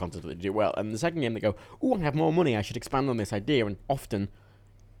 a simple concept that they do well. And the second game, they go, "Oh, I have more money. I should expand on this idea." And often,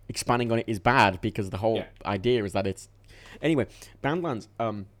 expanding on it is bad because the whole idea is that it's anyway. Badlands,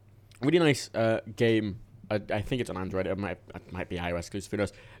 really nice game. I think it's on Android. It might be iOS exclusive. Who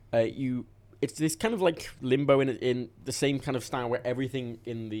knows? It's this kind of like Limbo in the same kind of style where everything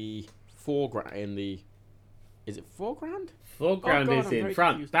in the foreground is it foreground? Foreground is in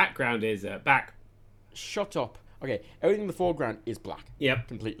front. Confused. Background is back. Shut up. Okay, everything in the foreground is black. Yep.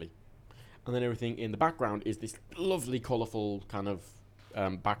 Completely. And then everything in the background is this lovely, colourful kind of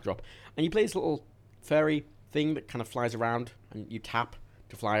backdrop. And you play this little fairy thing that kind of flies around, and you tap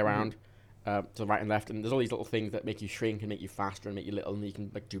to fly around. to the right and left, and there's all these little things that make you shrink and make you faster and make you little, and you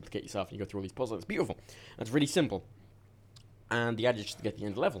can like duplicate yourself and you go through all these puzzles. It's beautiful. And it's really simple. And the idea is just to get to the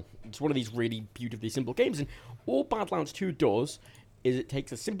end of the level. It's one of these really beautifully simple games, and all Badlands 2 does is it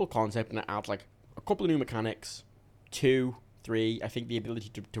takes a simple concept and it adds like a couple of new mechanics, 2, 3, I think the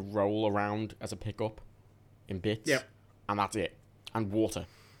ability to roll around as a pickup in bits, and that's it. And water.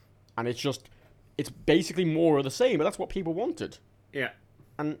 And it's basically more of the same, but that's what people wanted. Yeah.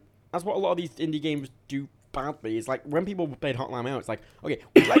 And that's what a lot of these indie games do badly. It's like when people played Hotline Miami, it's like, okay,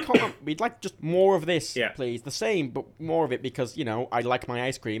 we'd like just more of this, please. The same, but more of it because, you know, I like my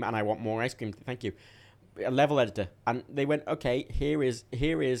ice cream and I want more ice cream. Thank you. A level editor. And they went, okay, here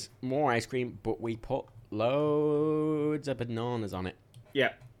is more ice cream, but we put loads of bananas on it.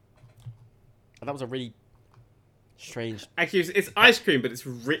 Yeah. And that was a really strange... Actually, it's ice cream, but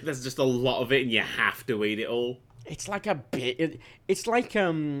there's just a lot of it and you have to eat it all. It's like a bit... It's like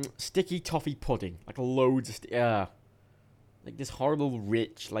sticky toffee pudding. Like loads of... like this horrible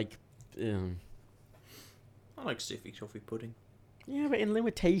rich, like... I like sticky toffee pudding. Yeah, but in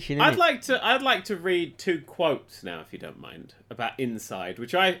limitation, I'd like to read 2 quotes now, if you don't mind, about Inside,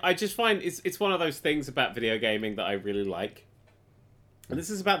 which I just find it's one of those things about video gaming that I really like. And this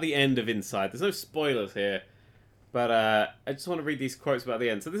is about the end of Inside. There's no spoilers here, but I just want to read these quotes about the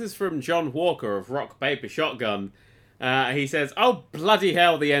end. So this is from John Walker of Rock Paper Shotgun. He says, "Oh, bloody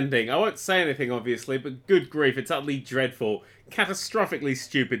hell, the ending. I won't say anything, obviously, but good grief, it's utterly dreadful. Catastrophically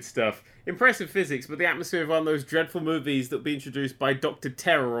stupid stuff. Impressive physics, but the atmosphere of one of those dreadful movies that would be introduced by Dr.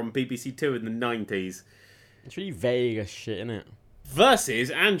 Terror on BBC Two in the 90s. It's really vague as shit, isn't it?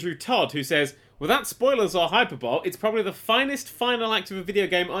 Versus Andrew Todd, who says, "Without spoilers or hyperbole, it's probably the finest final act of a video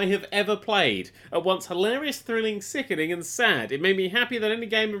game I have ever played. At once hilarious, thrilling, sickening, and sad. It made me happier than any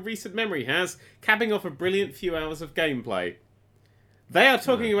game in recent memory has, capping off a brilliant few hours of gameplay." They are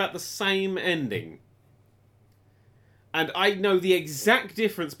talking about the same ending. And I know the exact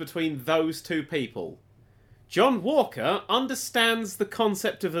difference between those 2 people. John Walker understands the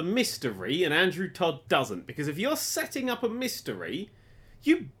concept of a mystery, and Andrew Todd doesn't. Because if you're setting up a mystery,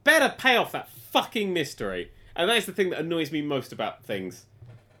 you better pay off that fucking mystery. And that is the thing that annoys me most about things.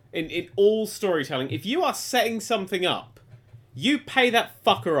 In all storytelling, if you are setting something up, you pay that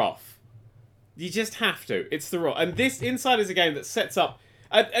fucker off. You just have to. It's the rule. And this Inside is a game that sets up...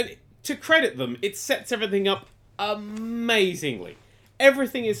 And to credit them, it sets everything up amazingly.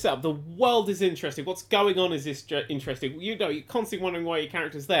 Everything is set up. The world is interesting. What's going on is interesting. You know, you're constantly wondering why your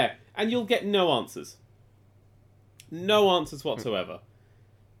character's there, and you'll get no answers. No answers whatsoever.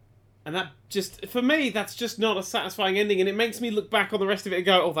 And that just, for me, that's just not a satisfying ending, and it makes me look back on the rest of it and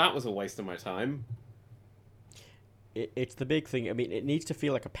go, oh, that was a waste of my time. It's the big thing. I mean, it needs to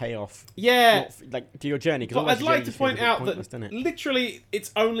feel like a payoff. Yeah. Like, to your journey. But I'd like to point out that literally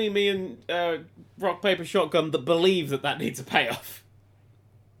it's only me and Rock Paper Shotgun that believe that needs a payoff.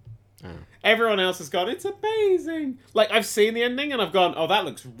 Oh. Everyone else has gone, it's amazing. Like, I've seen the ending and I've gone, oh, that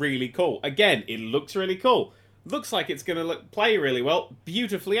looks really cool. Again, it looks really cool. Looks like it's going to play really well.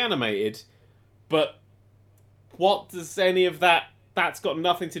 Beautifully animated. But what does any of that... That's got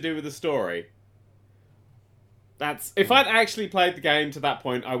nothing to do with the story. If I'd actually played the game to that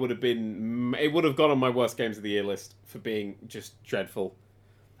point, it would have gone on my worst games of the year list for being just dreadful.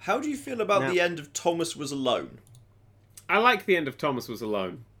 How do you feel about the end of Thomas Was Alone? I like the end of Thomas Was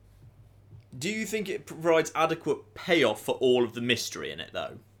Alone. Do you think it provides adequate payoff for all of the mystery in it,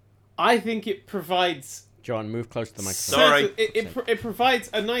 though? I think it provides... John, move close to the microphone. Sorry. It provides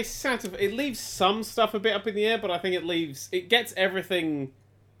a nice set of... It leaves some stuff a bit up in the air, but I think it gets everything...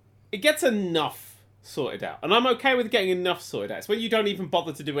 It gets enough sorted out. And I'm okay with getting enough sorted out. It's when you don't even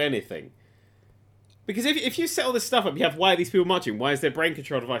bother to do anything. Because if you set all this stuff up, you have, why are these people marching? Why is there brain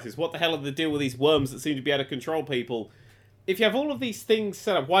control devices? What the hell are the deal with these worms that seem to be able to control people? If you have all of these things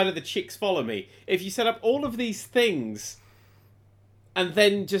set up, why do the chicks follow me? If you set up all of these things and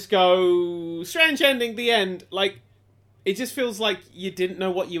then just go, strange ending, the end, like, it just feels like you didn't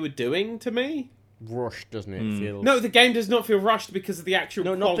know what you were doing to me. Rushed, doesn't it? Feels... No, the game does not feel rushed because of the actual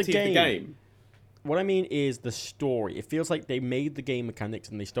quality of the game. What I mean is the story. It feels like they made the game mechanics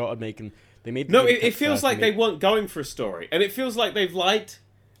and they started making... It feels like they weren't going for a story. And it feels like they've lied.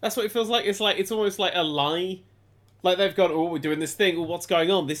 That's what it feels like. It's almost like a lie. Like they've gone, oh, we're doing this thing. Oh, what's going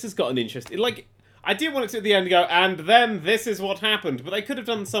on? This has got an interest. Like, I did want it to at the end go, and then this is what happened. But they could have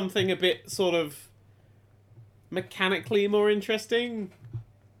done something a bit sort of mechanically more interesting.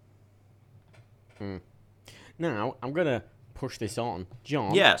 Now, I'm going to push this on.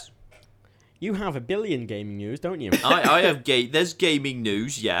 John? Yes? You have 1 billion gaming news, don't you? I have there's gaming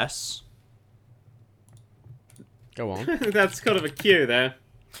news, yes. Go on. That's kind of a cue there.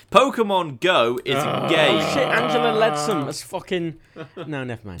 Pokemon Go is a game Shit, Angela Leadsom. That's fucking... No,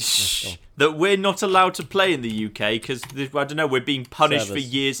 never mind. No, that we're not allowed to play in the UK because, I don't know, we're being punished for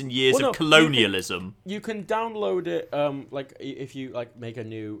years and years of colonialism. You can download it, like, if you, like, make a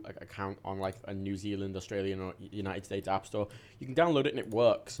new account on, like, a New Zealand, Australian, or United States App Store. You can download it and it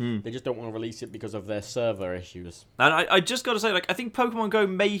works. They just don't want to release it because of their server issues. And I just got to say, like, I think Pokemon Go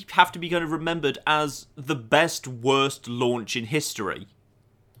may have to be kind of remembered as the best, worst launch in history.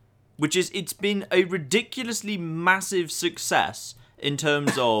 Which is, it's been a ridiculously massive success in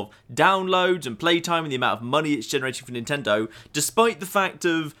terms of downloads and playtime and the amount of money it's generating for Nintendo, despite the fact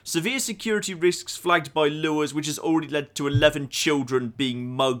of severe security risks flagged by Lures, which has already led to 11 children being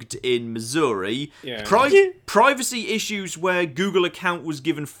mugged in Missouri, privacy issues where Google account was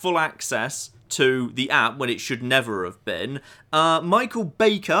given full access to the app when it should never have been. Michael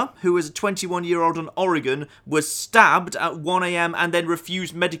Baker, who is a 21-year-old in Oregon, was stabbed at 1 a.m. and then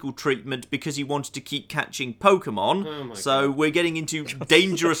refused medical treatment because he wanted to keep catching Pokemon. So we're getting into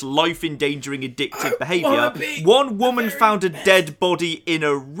dangerous, life-endangering, addictive behaviour. One woman found a dead body in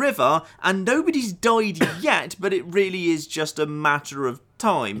a river, and nobody's died yet, but it really is just a matter of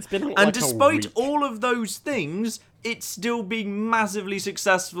time. And despite all of those things, it's still being massively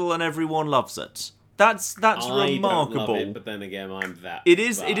successful and everyone loves it. That's remarkable. Don't love it, but then again, I'm that. It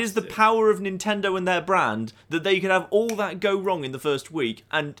is the power of Nintendo and their brand that they could have all that go wrong in the first week,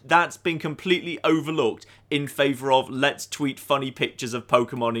 and that's been completely overlooked in favour of let's tweet funny pictures of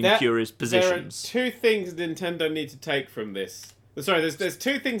Pokemon in curious positions. There are two things Nintendo need to take from this. Sorry, there's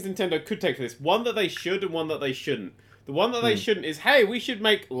two things Nintendo could take from this. One that they should and one that they shouldn't. The one that they shouldn't is, hey, we should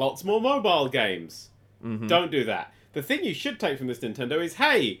make lots more mobile games. Don't do that. The thing you should take from this Nintendo is,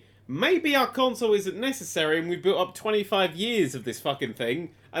 hey, maybe our console isn't necessary and we've built up 25 years of this fucking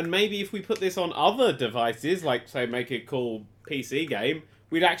thing, and maybe if we put this on other devices, like, say, make a cool PC game,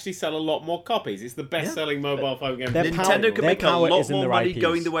 we'd actually sell a lot more copies. It's the best-selling mobile phone game. Nintendo could make a lot more money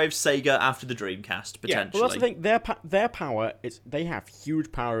going the way of Sega after the Dreamcast, potentially. Yeah, well, that's the thing. Their power is they have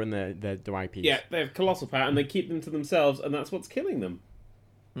huge power in their IPs. Yeah, they have colossal power, and they keep them to themselves, and that's what's killing them.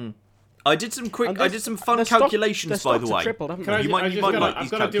 I did some fun calculations, by the way. You might like these calculations. I've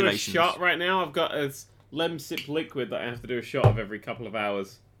got to do a shot right now. I've got a Lemsip liquid that I have to do a shot of every couple of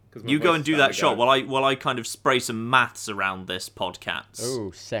hours. You go and do that shot while I kind of spray some maths around this podcast. Oh,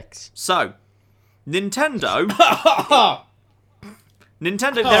 sex. So, Nintendo,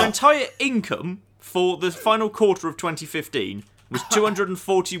 their entire income for the final quarter of 2015 was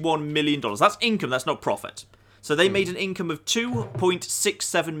 $241 million. That's income, that's not profit. So they made an income of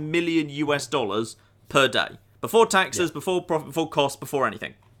 $2.67 million US per day. Before taxes, before profit, before costs, before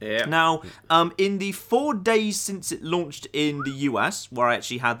anything. Yeah. Now, in the 4 days since it launched in the US, where I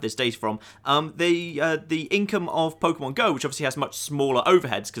actually had this data from, the income of Pokemon Go, which obviously has much smaller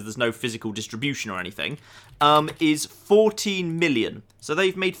overheads because there's no physical distribution or anything, is $14 million. So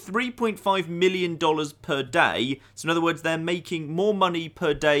they've made $3.5 million per day. So in other words, they're making more money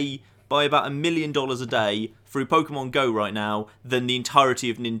per day by about $1 million a day through Pokemon Go right now than the entirety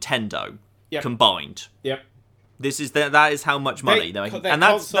of Nintendo combined. Yep. That is how much money they're making. And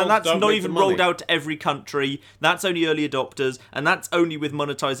that's not even rolled out to every country. That's only early adopters, and that's only with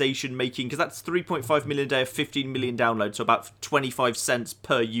monetization making, because that's 3.5 million a day of 15 million downloads, so about 25 cents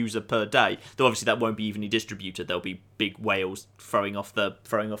per user per day. Though obviously that won't be evenly distributed. There'll be big whales throwing off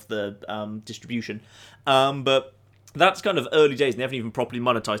the distribution. But that's kind of early days, and they haven't even properly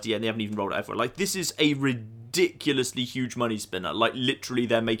monetized it yet, and they haven't even rolled it out everywhere. Like, this is a ridiculously huge money spinner. Like, literally,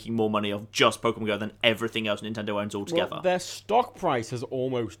 they're making more money off just Pokemon Go than everything else Nintendo owns altogether. Well, their stock price has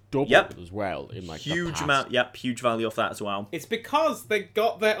almost doubled as well. In like huge amount, huge value off that as well. It's because they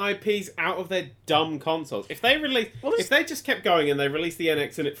got their IPs out of their dumb consoles. If they if they just kept going and they released the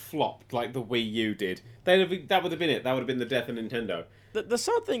NX and it flopped like the Wii U did, that would have been it. That would have been the death of Nintendo. The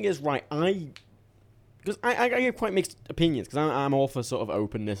sad thing is, right, because I get quite mixed opinions, because I'm all for sort of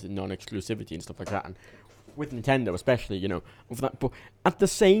openness and non-exclusivity and stuff like that, and with Nintendo especially, for that. But at the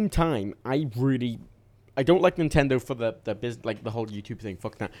same time, I don't like Nintendo for the business, like the whole YouTube thing,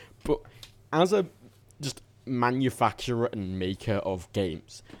 fuck that. But as a just manufacturer and maker of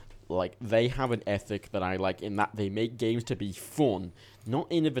games, like, they have an ethic that I like, in that they make games to be fun, not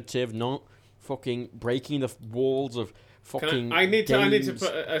innovative, not fucking breaking the walls of fucking I need to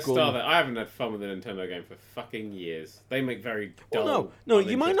put a star there. I haven't had fun with a Nintendo game for fucking years. They make very dull. No,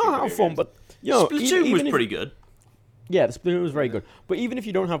 you might not have fun, but Splatoon was pretty good. Yeah, the Splatoon was very good. But even if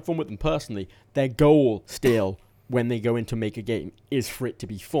you don't have fun with them personally, their goal still, when they go in to make a game, is for it to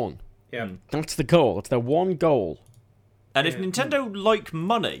be fun. Yeah, that's the goal. It's their one goal. And if Nintendo like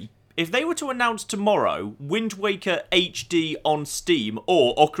money, if they were to announce tomorrow Wind Waker HD on Steam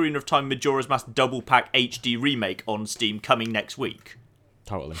or Ocarina of Time Majora's Mask Double Pack HD Remake on Steam coming next week,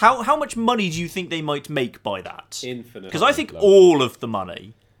 Totally. how much money do you think they might make by that? Infinite. Because I think all of the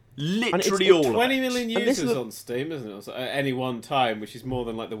money, literally it's all of 20 it. million And this users is on Steam, isn't it? At any one time, which is more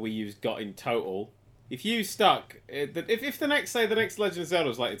than like the Wii U's got in total. If you stuck, if the next Legend of Zelda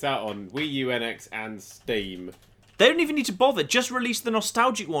was like it's out on Wii U, NX, and Steam, They don't even need to bother. Just release the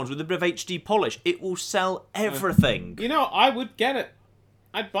nostalgic ones with a bit of HD polish. It will sell everything. you know, I would get it.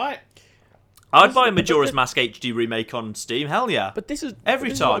 I'd buy it. I'd buy a Majora's Mask HD remake on Steam. Hell yeah. But this is Every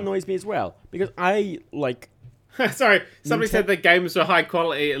this is what time. annoys me as well, because I like. Sorry, somebody Nintendo- said the games were high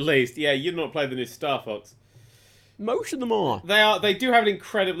quality at least. Yeah, you've not played the new Star Fox. Most of them are. They do have an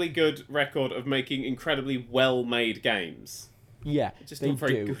incredibly good record of making incredibly well-made games. Yeah, Just they not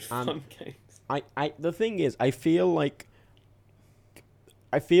very do. good And fun games. the thing is, I feel like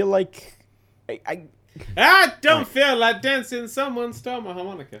I feel Don't feel like dancing. Someone stole my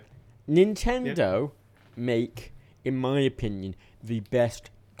harmonica. Nintendo make, in my opinion, the best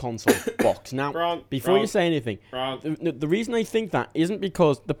console box. Now, Wrong, before wrong, you say anything, wrong. the reason I think that isn't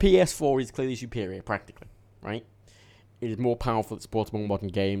because the PS4 is clearly superior, practically, right? It is more powerful, it supports more modern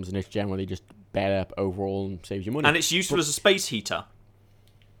games, and it's generally just better overall and saves you money. And it's useful as a space heater.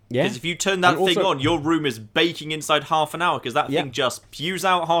 yeah, Because if you turn that And thing also- on, your room is baking inside half an hour because that Yeah. thing just spews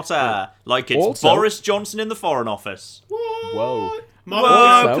out hot air like it's Also- Boris Johnson in the Foreign Office. What? Whoa. Mother- Whoa,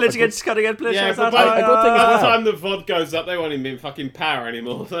 Also, politics a against cutting edge politics. Yeah, but a good thing as by the well. time the VOD goes up, they won't even be in fucking power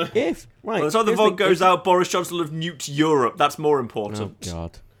anymore. if right, By the time the here's VOD thing, goes if- out, Boris Johnson will have nuked Europe. That's more Oh important.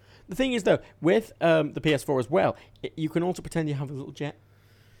 God. The thing is, though, with the PS4 as well, you can also pretend you have a little jet.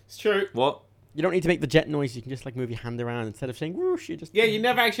 It's true. What? You don't need to make the jet noise. You can just like move your hand around instead of saying whoosh. You just Yeah, you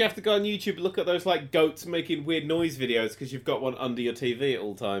never actually have to go on YouTube and look at those like goats making weird noise videos because you've got one under your TV at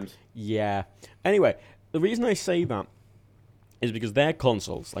all times. Yeah. Anyway, the reason I say that is because their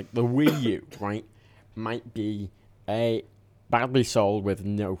consoles, like the Wii U, right, might be badly sold with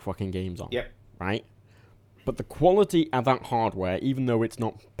no fucking games on. Yep. Right? But the quality of that hardware, even though it's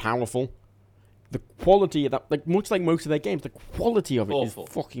not powerful, the quality of that, like much like most of their games, the quality of it Awful. is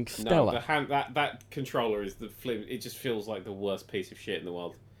fucking No, stellar. that controller is the flim. It just feels like the worst piece of shit in the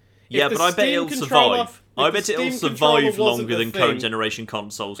world. Yeah, If the but I bet Steam it'll controller- survive. if I the bet it'll Steam controller survive wasn't longer the than current thing- generation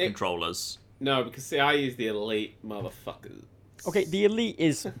consoles controllers. No, because see, I use the Elite, motherfuckers. Okay, the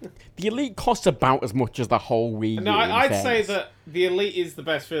Elite costs about as much as the whole Wii U. No, in I'd say fairness. that the Elite is the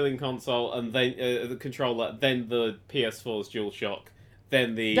best feeling console, and then the controller, then the PS4's DualShock,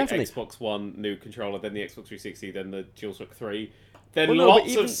 then the Definitely. Xbox One new controller, then the Xbox 360, then the DualShock 3, then Well, no, but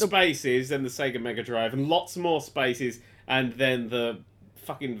lots even of the- spaces, then the Sega Mega Drive, and lots more spaces, and then the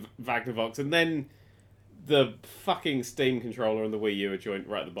fucking Magnavox, and then the fucking Steam controller and the Wii U are joint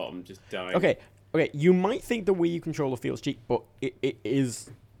right at the bottom, just dying. Okay, you might think the Wii U controller feels cheap, but it is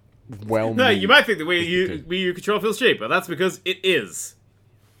well No, made. you might think the Wii It's U controller feels cheap, but that's because it is.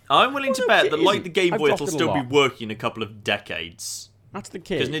 I'm willing to no, bet it that, like isn't. the Game I've Boy, dropped it'll it a still be lot. working in a couple of decades. That's the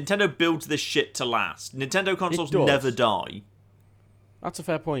Because key. Nintendo builds this shit to last. Nintendo consoles does. never die. That's a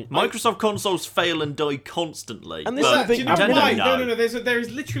fair point. Microsoft consoles fail and die constantly. And this but is the thing, Do you know I've why? never- No. There is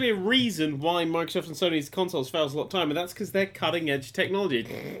literally a reason why Microsoft and Sony's consoles fails a lot of time, and that's because they're cutting edge technology.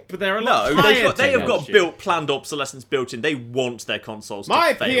 But they're a lot No, higher they have got technology. built planned obsolescence built in. They want their consoles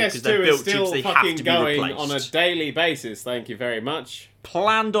My to fail because they're PS2 is built still chips they have fucking to be going replaced. on a daily basis. Thank you very much.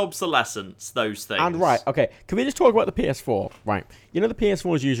 Planned obsolescence, those things. And right, okay, can we just talk about the PS4? Right, you know the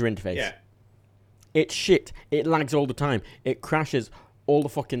PS4's user interface? Yeah. It's shit. It lags all the time. It crashes all the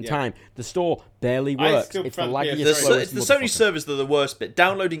fucking time. The store barely I works. still It's the prefer the laggiest, PS3. slowest It's the Sony motherfucker. servers that are the worst bit.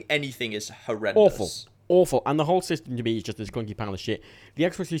 Downloading anything is horrendous. Awful. And the whole system to me is just this clunky pile of shit. The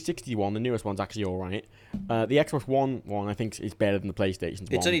Xbox 360 one, the newest one's actually alright. The Xbox One I think is better than the PlayStation's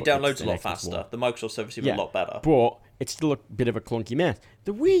one. It's only but downloads it's a the lot Xbox faster. One. The Microsoft service is even a lot better. But it's still a bit of a clunky mess.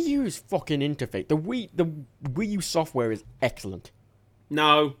 The Wii U's fucking interface, the Wii U software is excellent.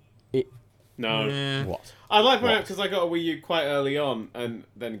 No. It No. what? I like my because I got a Wii U quite early on, and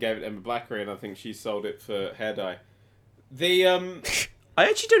then gave it to Emma Blackery, and I think she sold it for hair dye. The I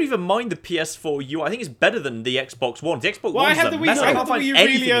actually don't even mind the PS4 UI. I think it's better than the Xbox One. The Xbox Well, I One's had a the Wii, mess. I I had can't the find Wii U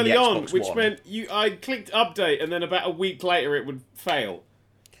anything really in early the on, Xbox which One. meant I clicked update, and then about a week later it would fail.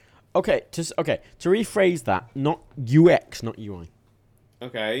 Okay, to rephrase that, not UX, not UI.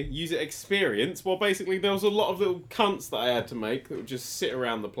 Okay, user experience. Well, basically, there was a lot of little cunts that I had to make that would just sit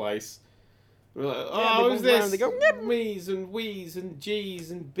around the place. We're like, they oh, walk who's this? around, they go, Me's and we's and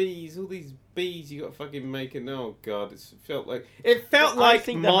G's and B's. All these B's you got to fucking make it. Oh god, it felt like I like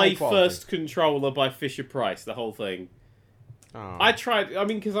think they're my high quality. first controller by Fisher Price. The whole thing. Oh. I tried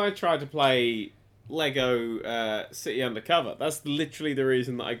to play Lego City Undercover. That's literally the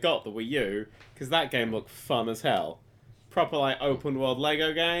reason that I got the Wii U, because that game looked fun as hell. Proper like open world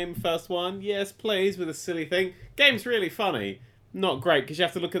Lego game, first one, yes please, with a silly thing. Game's really funny. Not great, because you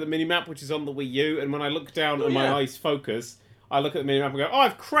have to look at the minimap, which is on the Wii U, and when I look down and my eyes focus, I look at the minimap and go, oh,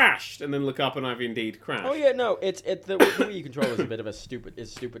 I've crashed, and then look up and I've indeed crashed. Oh yeah, no, the Wii U controller is a bit of a stupid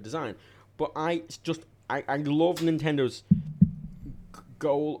design, but I love Nintendo's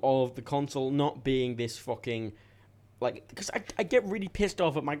goal of the console not being this fucking because I get really pissed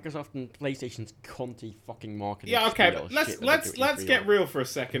off at Microsoft and PlayStation's cunty fucking marketing. Yeah, okay, but let's get real for a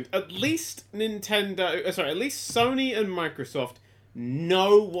second. At least at least Sony and Microsoft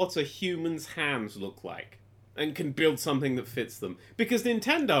know what a human's hands look like and can build something that fits them. Because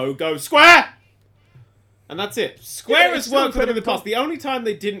Nintendo goes Square, and that's it. Square has worked for them in the past. The only time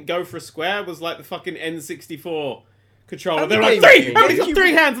they didn't go for a square was like the fucking N64 controller. They're like, three! Everybody's got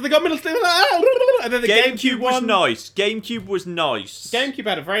three hands, and they got middle stick. And then the GameCube was nice. GameCube was nice. GameCube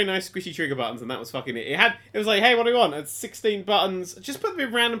had a very nice squishy trigger buttons, and that was fucking it. It was like, hey, what do you want? It's 16 buttons. Just put them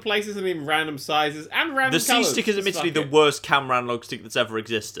in random places and in random sizes and random The colours. C-Stick is admittedly the worst camera analog stick that's ever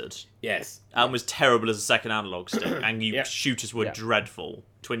existed. Yes. And was terrible as a second analog stick. And shooters were dreadful.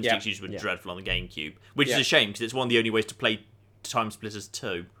 Twin stick shooters were dreadful on the GameCube. Which is a shame, because it's one of the only ways to play Time Splitters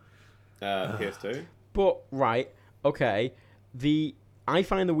 2. PS2. But, right, okay, I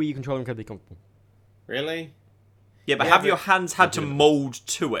find the Wii U controller incredibly comfortable. Really? Yeah, but have your hands had to mould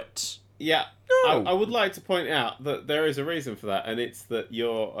to it? Yeah. No. I would like to point out that there is a reason for that, and it's that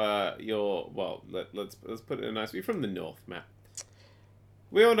you're let's put it in a nice way. You're from the north, Matt.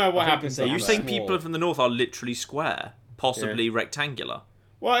 We all know what happens. Are you saying people from the north are literally square, possibly rectangular?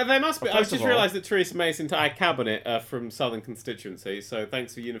 Well, they must be. Well, I've just realised that Theresa May's entire cabinet are from Southern constituency, so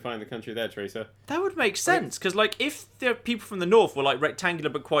thanks for unifying the country there, Theresa. That would make sense, because if the people from the north were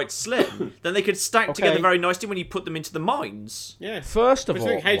rectangular but quite slim, then they could stack together very nicely when you put them into the mines. Yeah. First of all,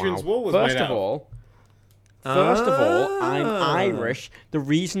 Wall was First of all, I'm Irish. The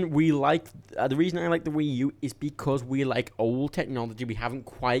reason I like the Wii U is because we like old technology. We haven't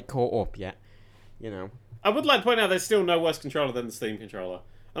quite caught up yet, you know. I would like to point out there's still no worse controller than the Steam controller.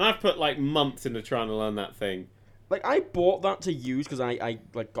 And I've put months into trying to learn that thing. I bought that to use because I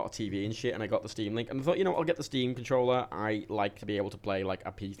got a TV and shit, and I got the Steam Link, and I thought, I'll get the Steam controller. I like to be able to play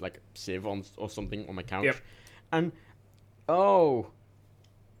a piece Civ or something on my couch. Yep. And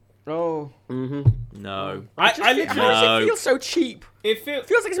no. It feels so cheap. It feels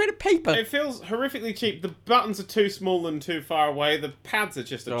like it's made of paper. It feels horrifically cheap. The buttons are too small and too far away. The pads are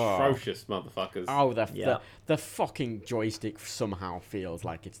just atrocious, motherfuckers. Oh, the fucking joystick somehow feels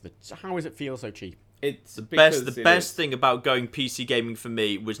like it's how does it feel so cheap? It's the best thing about going PC gaming for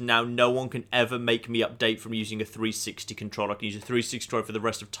me was now no one can ever make me update from using a 360 controller. I can use a 360 controller for the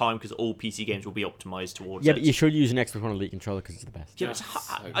rest of time because all PC games will be optimized towards it. Yeah, but you should use an Xbox One Elite controller because it's the best. Yeah,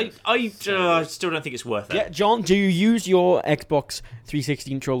 I still don't think it's worth it. Yeah, John, do you use your Xbox 360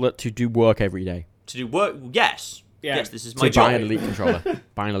 controller to do work every day? To do work? Yes. Yeah. Yes, this is my job. Buy an Elite controller.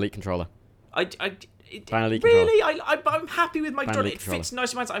 Buy an Elite controller. Really? I'm happy with my controller. It fits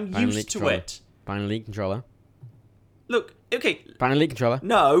nice amounts. I'm used to it. Buy an Elite controller. Look, okay. Buy an Elite controller.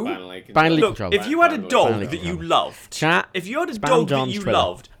 No. Buy an Elite controller. If you had a dog that you loved, if you had a dog that you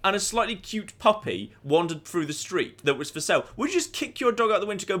loved, and a slightly cute puppy wandered through the street that was for sale, would you just kick your dog out the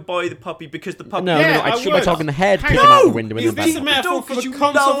window to go buy the puppy because the puppy... No, I'd shoot my dog in the head, kick him out the window. Is this a metaphor for the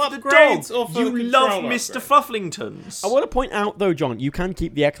console upgrades or for the You love Mr. Flufflingtons. I want to point out, though, John, you can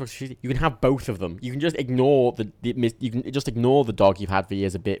keep the Xbox 360. You can have both of them. You can just ignore the dog you've had for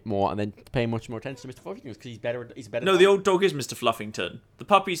years a bit more and then pay much more attention to Mr. Fluffington because he's better. No, the old dog is Mr. Fluffington. The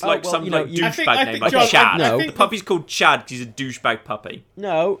puppy's douchebag name, like John, Chad. No. The puppy's called Chad because he's a douchebag puppy.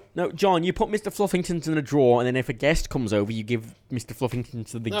 No, John, you put Mr. Fluffington in a drawer, and then if a guest comes over, you give Mr. Fluffington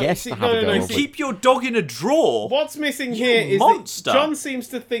to the guest to have a go over. Keep your dog in a drawer. What's missing here is that John seems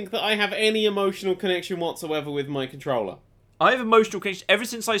to think that I have any emotional connection whatsoever with my controller. I have emotional connection ever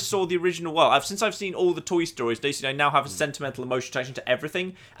since I saw the original. Well, since I've seen all the Toy Stories, basically I now have a sentimental, emotional connection to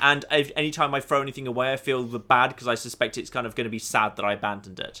everything. And anytime I throw anything away, I feel bad because I suspect it's kind of going to be sad that I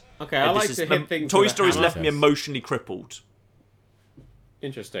abandoned it. Okay, I like to hit things. Toy Stories left me emotionally crippled.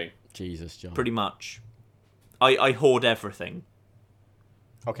 Interesting. Jesus, John. Pretty much. I hoard everything.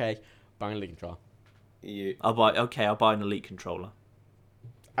 Okay, buy an Elite controller. I'll buy an Elite controller.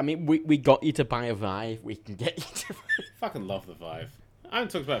 I mean, we got you to buy a Vive. We can get you to. Fucking love the Vive. I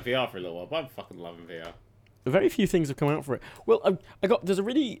haven't talked about VR for a little while, but I'm fucking loving VR. Very few things have come out for it. Well, there's a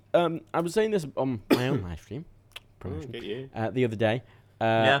really. I was saying this on my own live stream. The other day.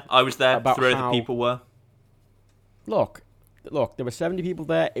 Yeah, I was there. 3 other people were. Look, look, there were 70 people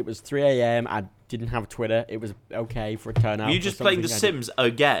there. It was 3 a.m. I didn't have Twitter. It was okay for a turnout. Were you just playing The Sims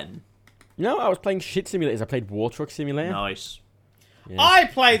again? No, I was playing shit simulators. I played War Truck Simulator. Nice. Yeah. I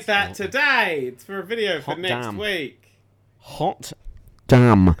played that today. It's for a video for Hot next damn. week. Hot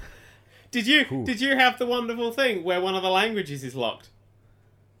damn. Did you have the wonderful thing where one of the languages is locked?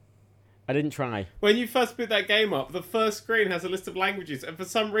 I didn't try. When you first boot that game up, the first screen has a list of languages, and for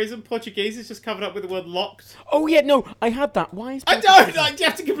some reason, Portuguese is just covered up with the word locked. Oh, yeah, no, I had that. Why is I don't! Like, you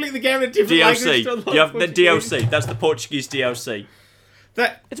have to complete the game in a different language to unlock DLC. You have the Portuguese. DLC. That's the Portuguese DLC.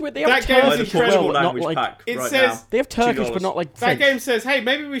 It's weird. They That have game is Turkish, incredible. but not language like... pack It right says- now. They have Turkish, $2. but not like That French. game says, hey,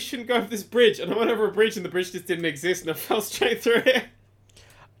 maybe we shouldn't go over this bridge. And I went over a bridge, and the bridge just didn't exist, and I fell straight through it.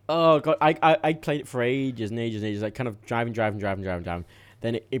 Oh, God, I played it for ages and ages and ages. Like, kind of driving.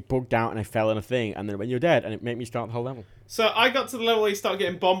 Then it bugged out, and I fell in a thing, and then when you're dead, and it made me start the whole level. So I got to the level where you start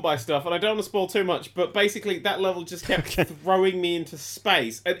getting bombed by stuff, and I don't want to spoil too much, but basically that level just kept throwing me into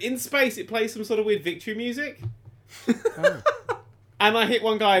space. And in space, it plays some sort of weird victory music. Oh. And I hit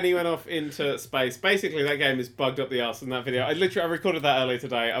one guy, and he went off into space. Basically, that game is bugged up the arse in that video. I recorded that earlier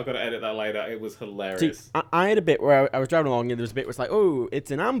today. I've got to edit that later. It was hilarious. See, I had a bit where I was driving along, and there was a bit where it's like, oh,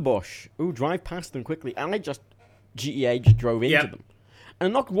 it's an ambush. Oh, drive past them quickly. And I just, GTA just drove into them.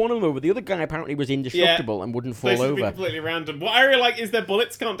 And knocked one of them over. The other guy apparently was indestructible and wouldn't fall They should over. be completely random. What I really like is their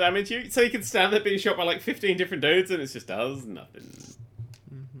bullets can't damage you, so you can stand there being shot by like 15 different dudes, and it just does nothing.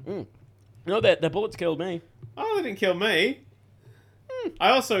 No, their bullets killed me. Oh, they didn't kill me.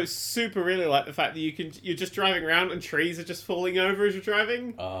 I also super really like the fact that you're just driving around and trees are just falling over as you're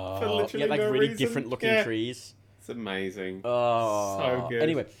driving. For literally Yeah, like no really reason. different looking trees. It's amazing. Oh, So good.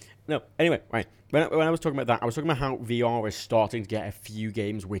 Anyway, right. When I was talking about that, I was talking about how VR is starting to get a few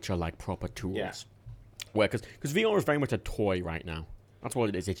games which are like proper tools. Yeah. Where, because VR is very much a toy right now. That's what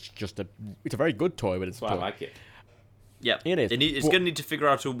it is. It's a very good toy, but it's a That's why toy. I like it. Yeah, It is. It's But- going to need to figure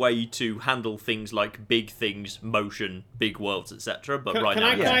out a way to handle things like big things, motion, big worlds, etc. But Can, right can now,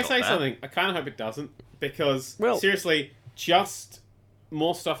 I, it's can I not say there. something? I kind of hope it doesn't, because Well- seriously, just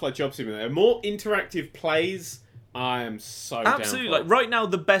more stuff like Job Simulator, more interactive plays. I am so Absolutely. down for. Like right now,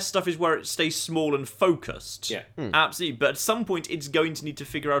 the best stuff is where it stays small and focused. Yeah. Absolutely. But at some point, it's going to need to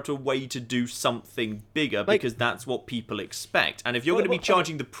figure out a way to do something bigger because that's what people expect. And if you're going to be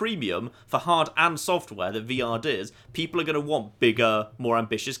charging the premium for hard and software that VR does, people are going to want bigger, more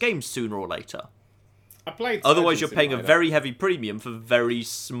ambitious games sooner or later. I played. Otherwise, Surgeon you're paying a Simulator. very heavy premium for very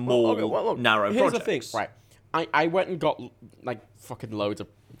small, Look, narrow here's projects. the thing, right? I went and got like fucking loads of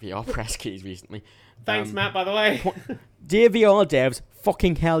VR press keys recently. Thanks, Matt. By the way. Dear VR devs,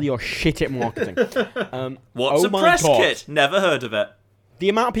 fucking hell, you're shit at marketing. What's Oh a my press God. kit? Never heard of it. The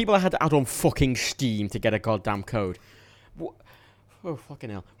amount of people I had to add on fucking Steam to get a goddamn code. Oh,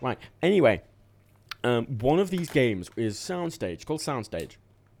 fucking hell. Right, anyway. One of these games is Soundstage, called Soundstage.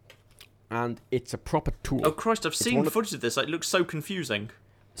 And it's a proper tool. Oh Christ! I've seen one of- footage of this. It looks so confusing.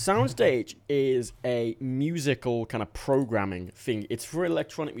 Soundstage is a musical kind of programming thing. It's for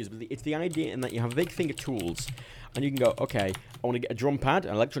electronic music. It's the idea in that you have a big thing of tools, and you can go, okay, I want to get a drum pad,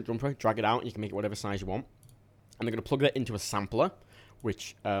 an electronic drum pad, drag it out, and you can make it whatever size you want. And they're going to plug that into a sampler,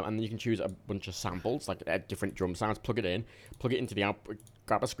 which, and then you can choose a bunch of samples, like different drum sounds, plug it into the output,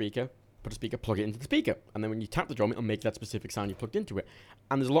 grab a speaker, put a speaker, plug it into the speaker. And then when you tap the drum, it'll make that specific sound you plugged into it.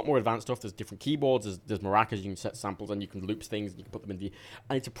 And there's a lot more advanced stuff. There's different keyboards, there's maracas, you can set samples, and you can loop things, and you can put them in the...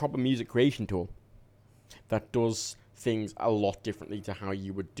 And it's a proper music creation tool that does things a lot differently to how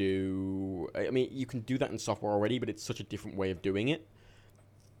you would do... I mean, you can do that in software already, but it's such a different way of doing it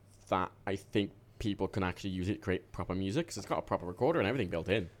that I think people can actually use it to create proper music, because it's got a proper recorder and everything built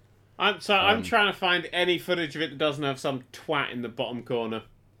in. I'm trying to find any footage of it that doesn't have some twat in the bottom corner.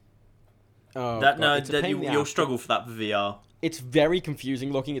 Oh, That God, no, it's a that pain in the you'll ass. struggle for that for VR. It's very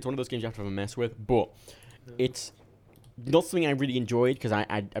confusing looking. It's one of those games you have to have a mess with, but it's not something I really enjoyed because I'm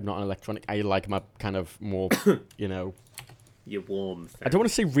not an electronic. I like my kind of more, you know... You're warm. I don't want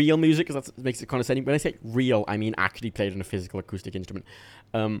to say real music because that makes it condescending. When I say real, I mean actually played on a physical acoustic instrument,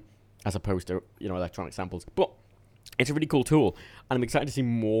 as opposed to, you know, electronic samples. But it's a really cool tool, and I'm excited to see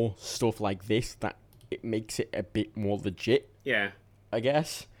more stuff like this that it makes it a bit more legit, Yeah. I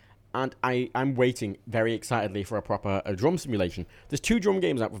guess. And I'm waiting very excitedly for a proper drum simulation. There's 2 drum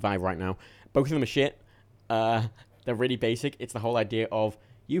games out for Vive right now. Both of them are shit. They're really basic. It's the whole idea of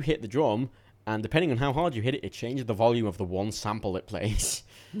you hit the drum, and depending on how hard you hit it, it changes the volume of the one sample it plays.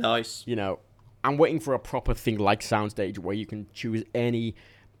 Nice. You know, I'm waiting for a proper thing like Soundstage where you can choose any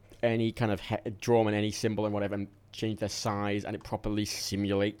kind of drum and any cymbal and whatever and change their size, and it properly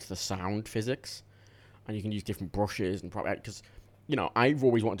simulates the sound physics. And you can use different brushes and probably... Because... You know, I've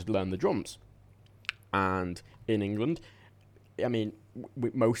always wanted to learn the drums. And in England, I mean,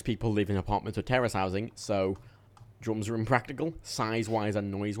 most people live in apartments or terrace housing, so drums are impractical, size-wise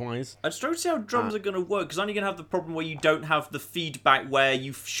and noise-wise. I just don't see how drums are going to work, because I'm only going to have the problem where you don't have the feedback where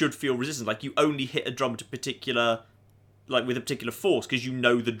you should feel resistance. Like, you only hit a drum to particular, like, with a particular force, because you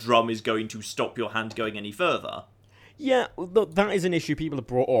know the drum is going to stop your hand going any further. Yeah, that is an issue people have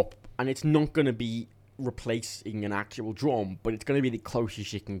brought up, and it's not going to be replacing an actual drum, but it's going to be the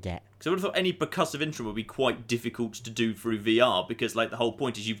closest you can get. Because I would have thought any percussive instrument would be quite difficult to do through VR, because, like, the whole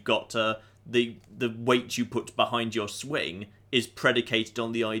point is you've got the weight you put behind your swing is predicated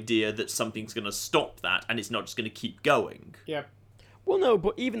on the idea that something's going to stop that, and it's not just going to keep going. Yeah. Well, no,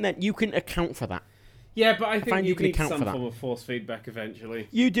 but even then, you can account for that. Yeah, but I think you can need account some for that. form of force feedback eventually.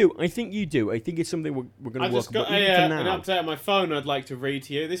 You do. I think you do. I think it's something we're going to work on. I just got but even for an now, update on my phone I'd like to read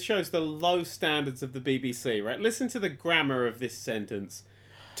to you. This shows the low standards of the BBC, right? Listen to the grammar of this sentence.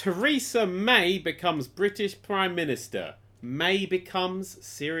 Theresa May becomes British Prime Minister. May becomes?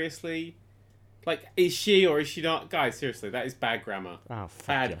 Seriously? Like, is she or is she not? Guys, seriously, that is bad grammar. Oh, fuck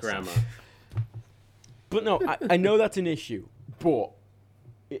Bad yourself. grammar. But no, I know that's an issue, but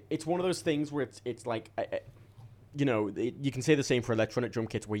it's one of those things where it's like, you know, you can say the same for electronic drum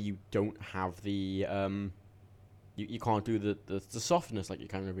kits where you don't have the, you can't do the softness like you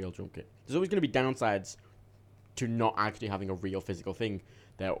can in a real drum kit. There's always going to be downsides to not actually having a real physical thing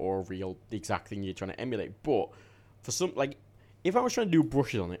there or the exact thing you're trying to emulate. But for some, like, if I was trying to do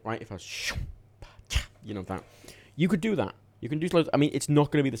brushes on it, right, if I was, you know, that, you could do that. You can do slow. I mean, it's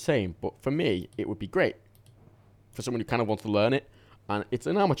not going to be the same, but for me, it would be great. For someone who kind of wants to learn it, and it's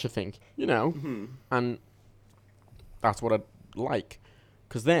an amateur thing, you know, and that's what I'd like.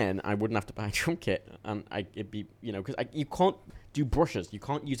 Because then I wouldn't have to buy a drum kit, and it'd be, you know, because you can't do brushes. You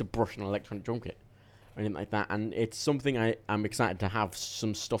can't use a brush in an electronic drum kit or anything like that, and it's something I'm excited to have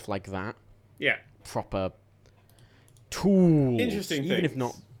some stuff like that. Yeah. Proper tools. Interesting even things. if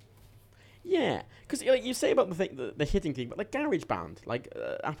not. Yeah, because like you say about the hitting thing, but like GarageBand, like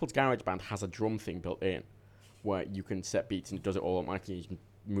Apple's GarageBand has a drum thing built in, where you can set beats and it does it all automatically. You can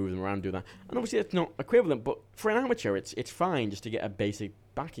move them around, and do that, and obviously it's not equivalent. But for an amateur, it's fine just to get a basic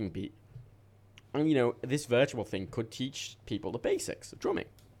backing beat. And you know, this virtual thing could teach people the basics of drumming,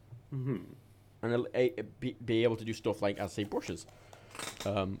 and be able to do stuff like, as say, brushes,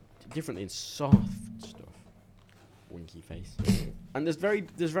 differently in soft stuff. Winky face. And there's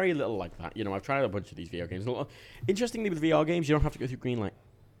very little like that. You know, I've tried a bunch of these VR games. Interestingly, with VR games, you don't have to go through Greenlight.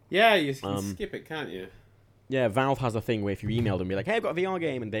 Yeah, you can skip it, can't you? Yeah, Valve has a thing where if you email them, be like, "Hey, I've got a VR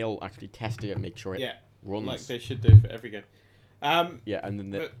game," and they'll actually test it and make sure it runs. Like they should do for every game. Yeah, and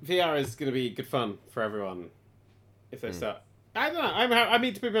then but VR is going to be good fun for everyone if they start. I don't know. I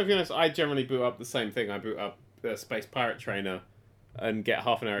mean, to be perfectly honest, I generally boot up the same thing. I boot up the Space Pirate Trainer and get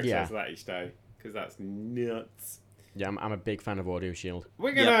half an hour exercise of that each day because that's nuts. Yeah, I'm a big fan of Audio Shield.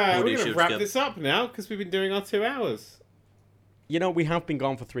 We're gonna wrap this up now because we've been doing our 2 hours. You know, we have been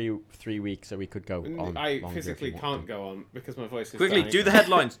gone for three weeks, so we could go on. I physically can't go on because my voice is Quickly, dying. do the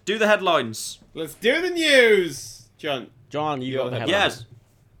headlines. Do the headlines. Let's do the news, John. John, you got the headlines. Yes.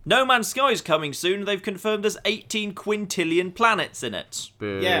 No Man's Sky is coming soon. They've confirmed there's 18 quintillion planets in it.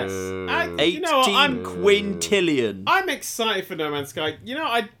 Yes. 18 quintillion. I'm excited for No Man's Sky. You know,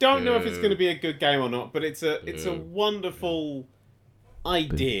 I don't know if it's going to be a good game or not, but it's a wonderful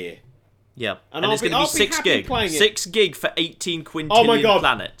idea. Yeah, and it's going to be 6 gig. 6 gig for 18 quintillion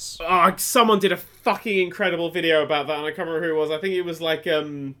planets. Oh, someone did a fucking incredible video about that, and I can't remember who it was. I think it was like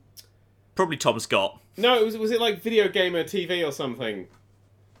probably Tom Scott. No, was it like Video Gamer TV or something?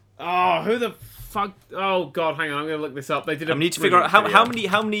 Oh, who the fuck? Oh god, hang on, I'm gonna look this up. They did. I need to figure out how many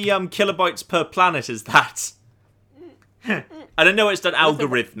kilobytes per planet is that. I don't know it's done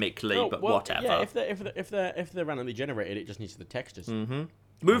algorithmically, but whatever. Yeah, if they're randomly generated, it just needs the textures.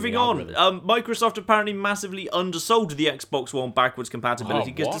 Moving on, Microsoft apparently massively undersold the Xbox One backwards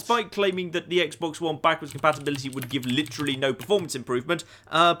compatibility because despite claiming that the Xbox One backwards compatibility would give literally no performance improvement,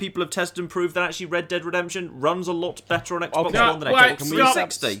 people have tested and proved that actually Red Dead Redemption runs a lot better on Xbox One than Xbox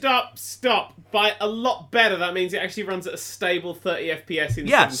 360. Stop. By a lot better, that means it actually runs at a stable 30 FPS in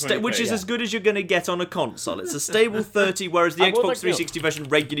 720p. Which is as good as you're going to get on a console. It's a stable 30, whereas the Xbox 360 version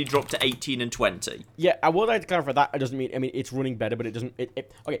regularly dropped to 18 and 20. Yeah, I would like to clarify that. It doesn't mean, it's running better, but it doesn't...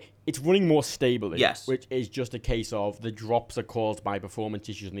 Okay, it's running more stably, yes, which is just a case of the drops are caused by performance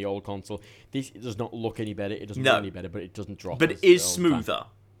issues in the old console. This does not look any better, it doesn't run any better, but it doesn't drop. But it is smoother.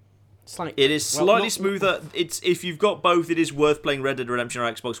 It is slightly smoother. It's if you've got both, it is worth playing Red Dead Redemption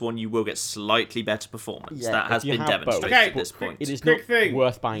on Xbox One. You will get slightly better performance. Yeah, that has been demonstrated at this point. It is quick not thing.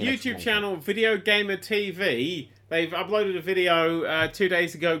 worth buying. YouTube channel Video Gamer TV. They've uploaded a video 2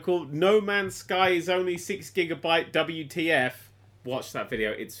 days ago called "No Man's Sky is only 6 GB WTF." Watch that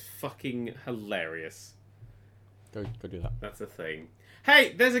video. It's fucking hilarious. Go do that. That's a thing.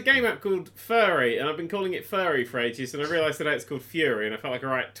 Hey, there's a game app called Furry, and I've been calling it Furry for ages, and I realised today it's called Fury, and I felt like a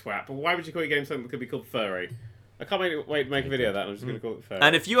right twat. But why would you call your game something that could be called Furry? I can't wait to make a video of that, and I'm just going to call it Furry.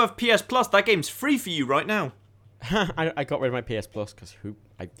 And if you have PS Plus, that game's free for you right now. I got rid of my PS Plus because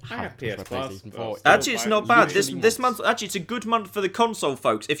I have PS Plus. Actually, it's not bad. This month, actually, it's a good month for the console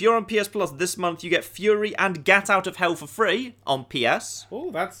folks. If you're on PS Plus this month, you get Fury and Gat Out of Hell for free on PS. Oh,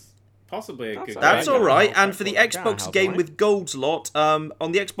 that's possibly a good game. That's alright, and for the Xbox game with Gold's lot, on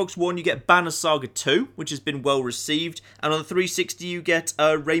the Xbox One you get Banner Saga 2, which has been well received, and on the 360 you get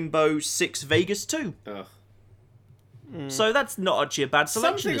Rainbow Six Vegas 2. Ugh. So that's not actually a bad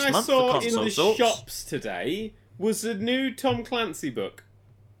selection Something this month I saw for in console the sorts. shops today was a new Tom Clancy book,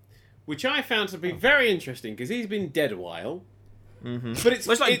 which I found to be very interesting because he's been dead a while. Mm-hmm. But it's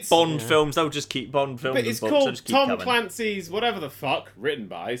like Bond films; they'll just keep Bond films. But it's called Tom Clancy's whatever the fuck, written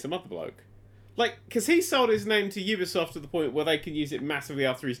by some other bloke. Like, because he sold his name to Ubisoft to the point where they can use it massively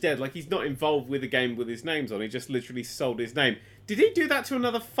after he's dead. Like, he's not involved with the game with his names on. He just literally sold his name. Did he do that to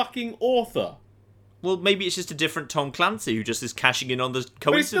another fucking author? Well, maybe it's just a different Tom Clancy who just is cashing in on the coincidence.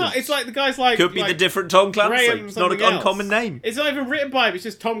 But it's not. It's like the guy's like... Could be the different Tom Clancy. Graham It's not an uncommon name. It's not even written by him. It's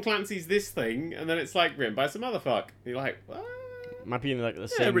just Tom Clancy's this thing, and then it's like written by some other fuck. You're like, what? Might be in like the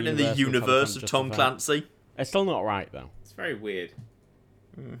same written in the universe of Tom Clancy. It's still not right, though. It's very weird.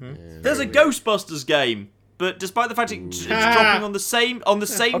 Mm-hmm. Yeah, there's a Ghostbusters game, but despite the fact it's dropping on the same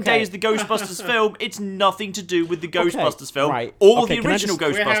day as the Ghostbusters film, it's nothing to do with the Ghostbusters film or the original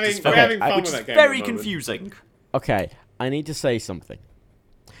Ghostbusters film. We're having fun which with is that game very confusing. Okay, I need to say something.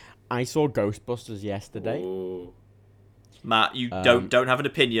 I saw Ghostbusters yesterday. Ooh. Matt, you don't have an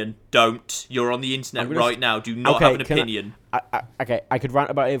opinion. Don't. You're on the internet right now. Do not have an opinion. Okay, I could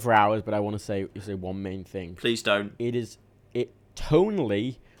rant about it for hours, but I want to say one main thing. Please don't. It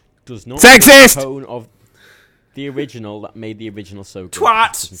tonally does not sexist the tone of the original that made the original so good.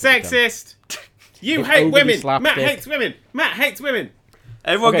 Twat! Sexist! You hate women! Matt hates women! Matt hates women!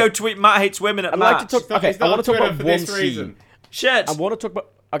 Everyone go tweet Matt hates women at Matt. I want to talk about one scene. Shit! I want to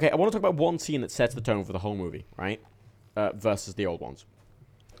talk about one scene that sets the tone for the whole movie, right? Versus the old ones.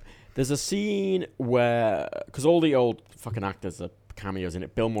 There's a scene where, because all the old fucking actors are cameos in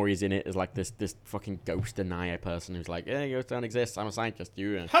it. Bill Murray's in it as like this fucking ghost denier person who's like, yeah, ghosts don't exist. I'm a scientist.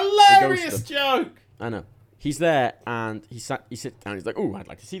 Hilarious joke. I know. He's there and he sits down. He's like, "Oh, I'd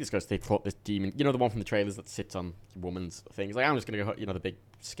like to see this ghost. They fought this demon. You know the one from the trailers that sits on the woman's thing. He's like, I'm just gonna go. You know the big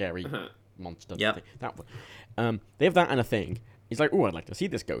scary monster. Yeah. That one. They have that and a thing. He's like, "Oh, I'd like to see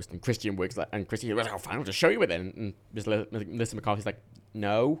this ghost." And Christian goes, "Oh, fine, I'll just show you it then." And Melissa McCarthy's like,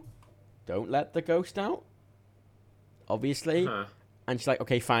 "No, don't let the ghost out. Obviously." And she's like,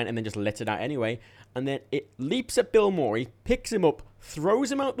 "Okay, fine," and then just lets it out anyway. And then it leaps at Bill Murray, picks him up,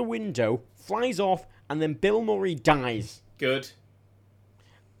 throws him out the window, flies off, and then Bill Murray dies. Good.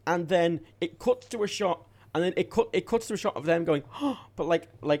 And then it cuts to a shot, and then it cuts to a shot of them going, oh, but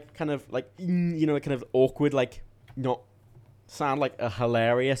like kind of awkward, like not sound like a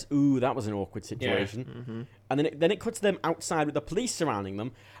hilarious. Ooh, that was an awkward situation. Yeah. Mm-hmm. And then it cuts to them outside with the police surrounding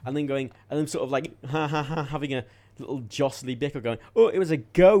them, and then sort of like ha ha ha, having a little jostly bicker going, oh, it was a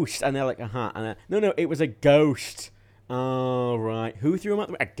ghost, and they're like, and then, no, it was a ghost. Oh, right. Who threw him out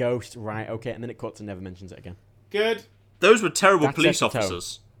the way? A ghost, right? Okay, and then it cuts and never mentions it again. Good. Those were terrible police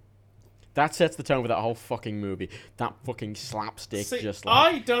officers. That sets the tone for that whole fucking movie. That fucking slapstick.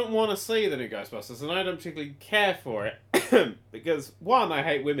 I don't want to see the new Ghostbusters, and I don't particularly care for it because one, I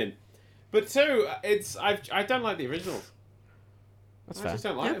hate women, but two, I don't like the originals. That's I fair. just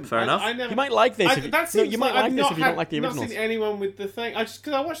don't like them. Fair enough. You might like this. You might like this if you don't like the I've originals. not seen anyone with the thing.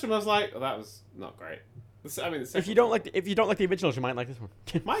 Because I watched them, I was like, oh, that was not great. If you don't like the originals, you might like this one.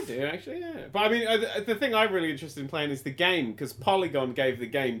 Might do actually, yeah. But I mean, the thing I'm really interested in playing is the game because Polygon gave the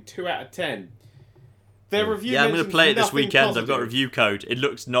game 2 out of 10. Their review. Yeah, I'm going to play it this weekend. Positive. I've got a review code. It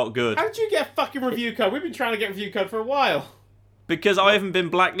looks not good. How did you get a fucking review code? We've been trying to get a review code for a while. Because I haven't been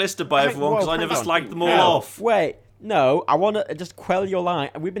blacklisted by everyone because I never slagged them all off. Wait. No, I want to just quell your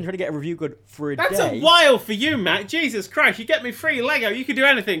lie. We've been trying to get a review code for a day. That's a while for you, Matt. Jesus Christ, you get me free Lego. You can do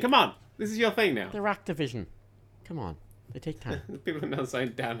anything. Come on. This is your thing now. They're Activision. Come on. They take time. People are now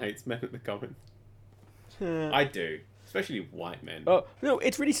saying Dan hates men in the comments. I do. Especially white men. Oh, no,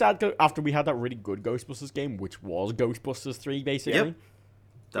 it's really sad after we had that really good Ghostbusters game, which was Ghostbusters 3, basically. Yep.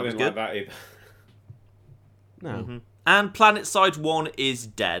 That was didn't good. like that either. No. And PlanetSide 1 is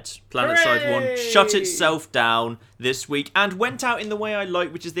dead. PlanetSide 1 shut itself down this week and went out in the way I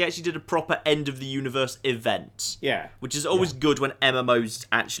like, which is they actually did a proper end of the universe event. Yeah. Which is always good when MMOs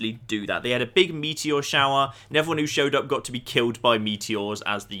actually do that. They had a big meteor shower, and everyone who showed up got to be killed by meteors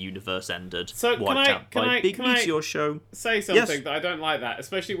as the universe ended. So Wiped out by a big meteor show. Say something that I don't like that,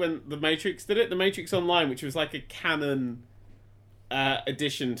 especially when The Matrix did it. The Matrix Online, which was like a canon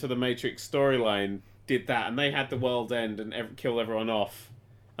addition to the Matrix storyline, did that, and they had the world end and kill everyone off.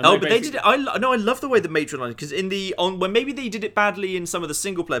 And They did it. I love the way the Matrix line, because when maybe they did it badly in some of the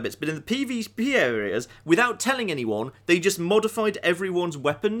single player bits, but in the PvP areas, without telling anyone, they just modified everyone's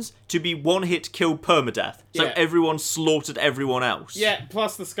weapons to be one hit kill permadeath. So everyone slaughtered everyone else. Yeah,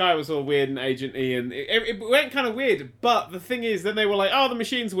 plus the sky was all weird and agent-y, and it went kind of weird. But the thing is, then they were like, "Oh, the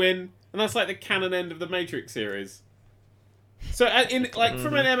machines win," and that's like the canon end of the Matrix series. So,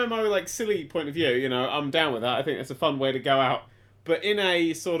 from an MMO like silly point of view, I'm down with that. I think that's a fun way to go out. But in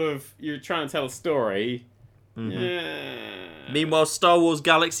a sort of you're trying to tell a story. Meanwhile, Star Wars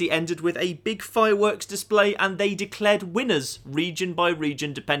Galaxy ended with a big fireworks display, and they declared winners region by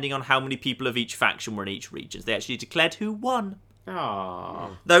region, depending on how many people of each faction were in each region. They actually declared who won.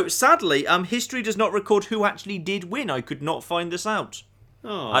 Aww. Though sadly, history does not record who actually did win. I could not find this out.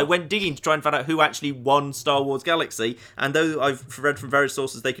 I went digging to try and find out who actually won Star Wars Galaxy, and though I've read from various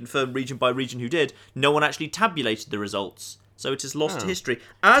sources they confirm region by region who did, no one actually tabulated the results. So it is lost to history.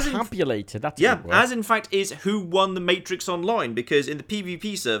 Tabulated, that's a good word. As in fact is who won the Matrix Online, because in the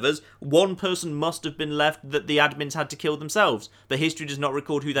PvP servers, one person must have been left that the admins had to kill themselves, but history does not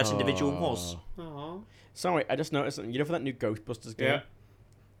record who that individual was. Aww. Sorry, I just noticed something. For that new Ghostbusters game? Yeah.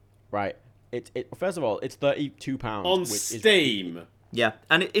 Right. First of all, it's £32. On Steam. Yeah,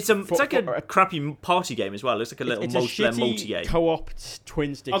 and it's like a crappy party game as well. It's like a little multiplayer multi-game. Co-op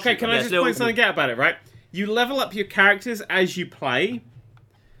twin stick. Okay, can I just point something out about it, right? You level up your characters as you play.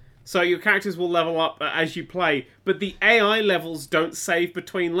 So your characters will level up as you play, but the AI levels don't save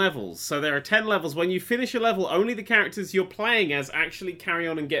between levels. So there are 10 levels. When you finish a level, only the characters you're playing as actually carry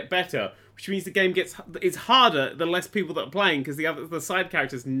on and get better, which means the game it's harder the less people that are playing, because the side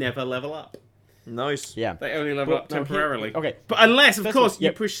characters never level up. Nice. Yeah. They only level up temporarily. Okay. But unless, of course,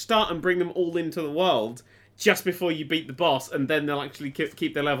 you push start and bring them all into the world just before you beat the boss, and then they'll actually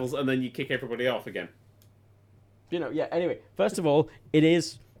keep their levels, and then you kick everybody off again. Anyway, first of all, it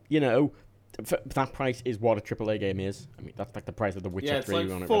is, that price is what a AAA game is. I mean, that's like the price of the Witcher 3. Yeah,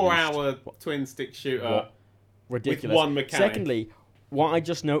 it's like 4-hour twin-stick shooter. Ridiculous. With one mechanic. Secondly, what I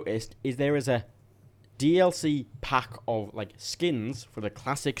just noticed is there is a DLC pack of skins for the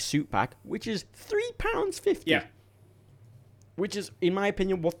classic suit pack, which is £3.50. Yeah. Which is, in my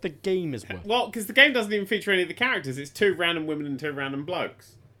opinion, what the game is worth. Well, because the game doesn't even feature any of the characters. It's 2 random women and 2 random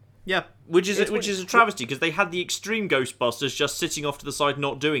blokes. Yeah, which is a travesty, because they had the Extreme Ghostbusters just sitting off to the side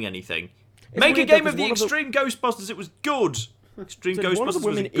not doing anything. Make a game of the Extreme Ghostbusters. It was good. Extreme Ghostbusters one of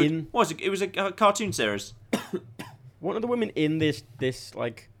the women was good. It was a cartoon series. One of the women in this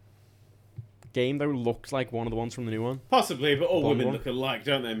game though looks like one of the ones from the new one. Possibly, but all women look alike,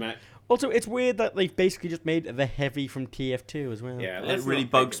 don't they, Matt? Also, it's weird that they've basically just made the Heavy from TF2 as well. Yeah, it really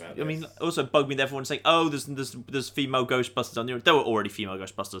bugs. I mean, also bugged me that everyone's saying, "Oh, there's female Ghostbusters on there." There were already female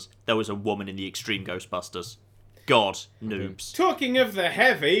Ghostbusters. There was a woman in the Extreme Ghostbusters. God, noobs. Talking of the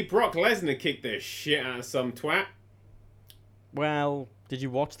Heavy, Brock Lesnar kicked the shit out of some twat. Well, did you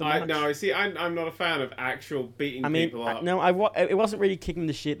watch the match? No, see, I'm not a fan of actual beating people up. No, it wasn't really kicking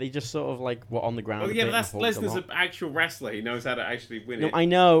the shit. They just sort of were on the ground. Oh, yeah, but that's Lesnar's an actual wrestler. He knows how to actually win it. I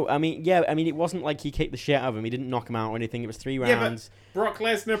know. I mean, it wasn't like he kicked the shit out of him. He didn't knock him out or anything. It was 3 rounds. Yeah, but Brock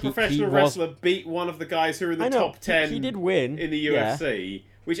Lesnar, professional wrestler, beat one of the guys who are in the top 10. He did win in the UFC. Yeah.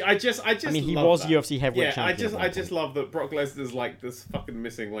 Which I just I mean, he was that. UFC heavyweight champion. I just love that Brock Lesnar's like this fucking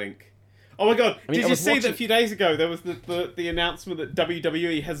missing link. Oh my god! Did you see that a few days ago there was the announcement that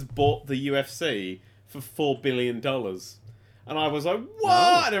WWE has bought the UFC for $4 billion, and I was like, what?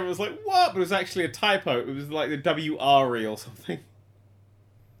 No. And everyone was like, what? But it was actually a typo. It was like the WRE or something,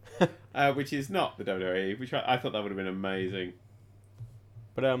 which is not the WWE. Which I thought that would have been amazing.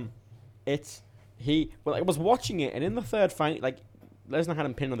 But I was watching it, and in the third fight, Lesnar had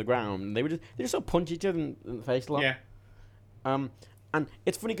him pinned on the ground, and they just sort of punch each other in the face a lot. Yeah. And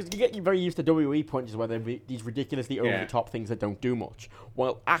it's funny because you get very used to WWE punches where they're these ridiculously over-the-top things that don't do much.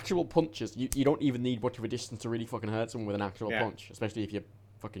 While actual punches, you don't even need much of a distance to really fucking hurt someone with an actual punch, especially if you're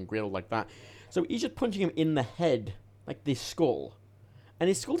fucking grilled like that. So he's just punching him in the head, like this skull. And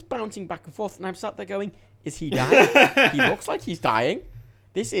his skull's bouncing back and forth, and I'm sat there going, is he dying? He looks like he's dying.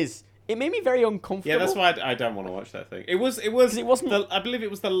 This is It made me very uncomfortable. Yeah, that's why I don't want to watch that thing. It wasn't. I believe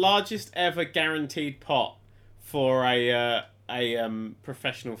it was the largest ever guaranteed pot for a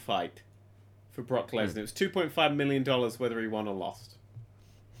professional fight for Brock Lesnar. It was $2.5 million whether he won or lost.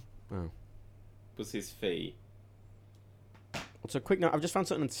 Oh. Was his fee. So quick note, I've just found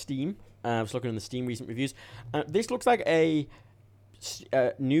something on Steam. I was looking in the Steam recent reviews. This looks like a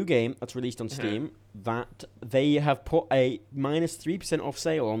new game that's released on Steam that they have put a -3% off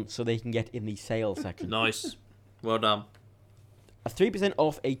sale on so they can get in the sale section. Nice. Well done. A 3%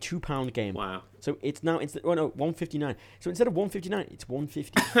 off a £2 game. Wow. So it's now, $159. So instead of $159, it's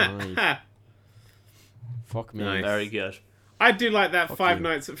 $155. Fuck me. Nice. Very good. I do like that Five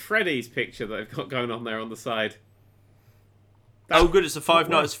Nights at Freddy's picture that they've got going on there on the side. Oh, good. It's a Five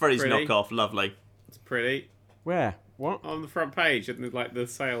Nights at Freddy's knockoff. Lovely. It's pretty. Where? What? On the front page, and like the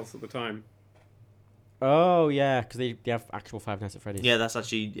sales at the time. Oh yeah, because they have actual Five Nights at Freddy's. Yeah, that's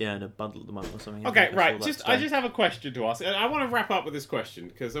actually in a bundle at the moment or something. Okay, right. I just have a question to ask. I want to wrap up with this question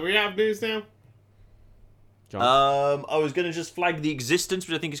because are we out of news now? John? I was going to just flag the existence,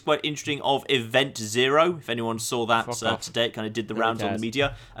 which I think is quite interesting, of Event Zero. If anyone saw that today, it kind of did the rounds on the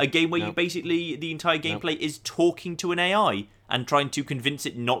media. A game where you basically, the entire gameplay is talking to an AI and trying to convince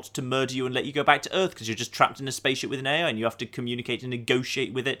it not to murder you and let you go back to Earth because you're just trapped in a spaceship with an AI and you have to communicate and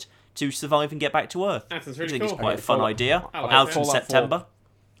negotiate with it to survive and get back to Earth. That sounds really I think cool. it's quite a fun idea. Like Out in September.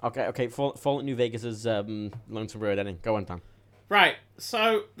 Okay. Fallout New Vegas' Lonesome Road ending. Go on, Dan. Right.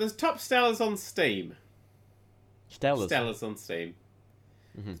 So there's top sellers on Steam. Stellars on Steam.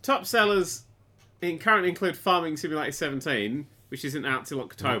 The top sellers currently include Farming Simulator 17, which isn't out till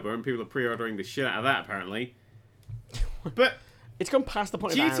October, and people are pre-ordering the shit out of that apparently. But it's gone past the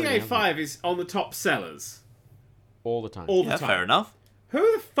point. GTA 5 is on the top sellers all the time. All the time. Fair enough. Who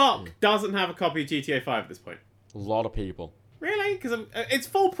the fuck doesn't have a copy of GTA 5 at this point? A lot of people. Really? Because it's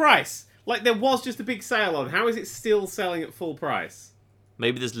full price. Like there was just a big sale on. How is it still selling at full price?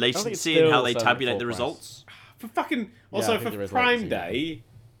 Maybe there's latency in how they tabulate the results. For fucking for Prime Day,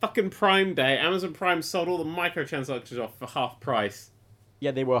 Amazon Prime sold all the microtransactions off for half price. Yeah,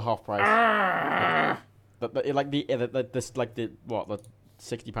 they were half price. But like the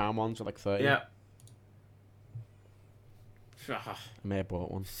 £60 ones were like 30. Yeah. I may have bought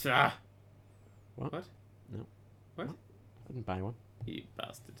one. What? No. What? I didn't buy one. You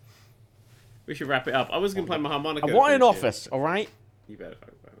bastard. We should wrap it up. I was going to play my harmonica. I want an office, alright? You better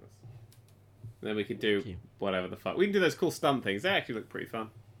fucking play this. Then we can do whatever the fuck. We can do those cool stunt things. They actually look pretty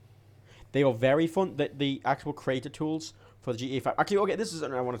fun. They are very fun. The actual creator tools for the GTA 5. Actually, okay, this is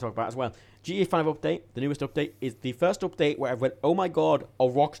something I want to talk about as well. GTA 5 update, the newest update, is the first update where I've went, oh my god, a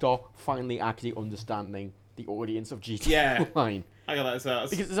Rockstar finally actually understanding the audience of GTA Online. I got that as well.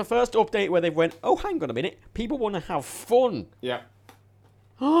 Because it's the first update where they've went, oh, hang on a minute, people want to have fun. Yeah.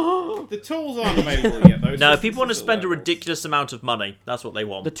 The tools aren't available yet, though. No, people want to spend a ridiculous amount of money. That's what they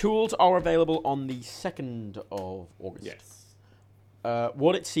want. The tools are available on the 2nd of August. Yes.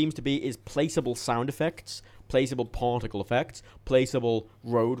 What it seems to be is placeable sound effects, placeable particle effects, placeable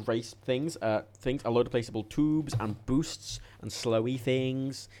road race things, a load of placeable tubes and boosts and slowy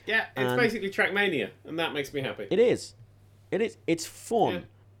things. Yeah, it's basically Trackmania, and that makes me happy. It is. It's fun,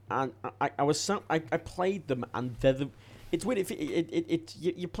 and I played them, and they're it's weird.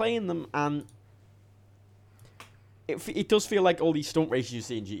 You're playing them, and it does feel like all these stunt races you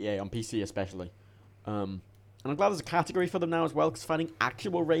see in GTA on PC, especially. And I'm glad there's a category for them now as well, because finding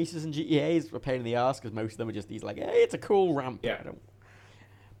actual races in GTA is a pain in the arse, because most of them are just these like, hey, it's a cool ramp. Yeah.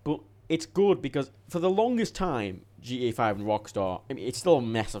 But it's good because for the longest time, GTA 5 and Rockstar, I mean, it's still a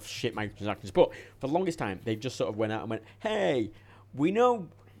mess of shit microtransactions, but for the longest time, they just sort of went out and went, hey, we know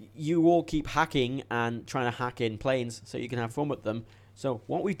you all keep hacking and trying to hack in planes so you can have fun with them. So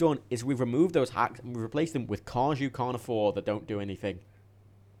what we've done is we've removed those hacks and we've replaced them with cars you can't afford that don't do anything.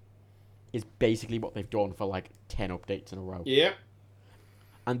 Is basically what they've done for like 10 updates in a row. Yep.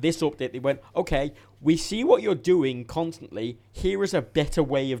 And this update, they went, okay, we see what you're doing constantly. Here is a better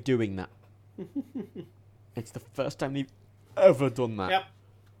way of doing that. It's the first time they've ever done that. Yep.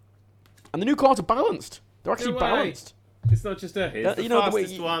 And the new cars are balanced. They're actually balanced. It's not just here's the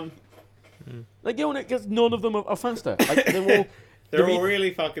fastest one. Like, you know, because none of them are faster. Like, they're all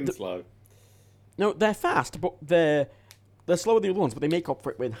really fucking slow. No, they're fast, but they're slower than the other ones, but they make up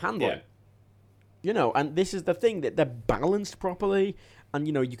for it with handling. Yeah. You know, and this is the thing, that they're balanced properly, and,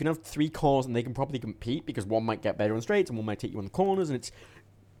 you know, you can have 3 cars and they can properly compete, because one might get better on straights and one might take you on the corners, and it's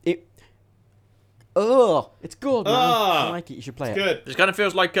good, man. I like it, you should play it. Good. This kind of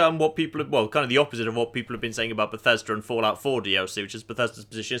feels like what people have, well, kind of the opposite of what people have been saying about Bethesda and Fallout 4 DLC, which is Bethesda's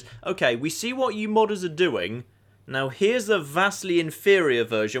position is, okay, we see what you modders are doing, Now here's a vastly inferior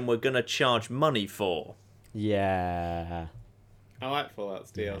version we're going to charge money for. Yeah. I like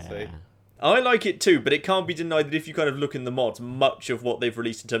Fallout's DLC. Yeah. I like it too, but it can't be denied that if you kind of look in the mods, much of what they've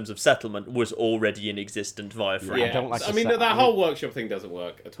released in terms of settlement was already in existence via free. I don't like I mean, the that whole workshop thing doesn't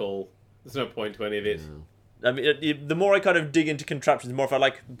work at all. There's no point to any of it. I mean, the more I kind of dig into contraptions, the more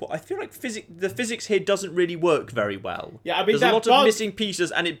I feel like the physics here doesn't really work very well. Yeah, I mean, there's a that lot bug- of missing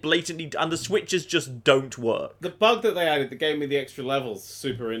pieces, and the switches just don't work. The bug that they added that gave me the extra levels,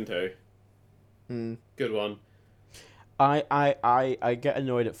 super into. Good one. I get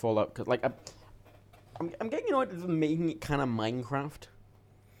annoyed at Fallout because like I'm getting annoyed at them making it kind of Minecraft.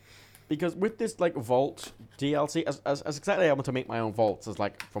 Because with this like Vault DLC, as exactly I want to make my own vaults as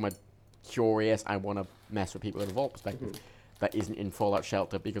like from a curious I want to mess with people in a vault perspective that isn't in Fallout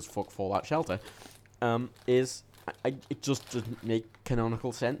Shelter because fuck Fallout Shelter, it just doesn't make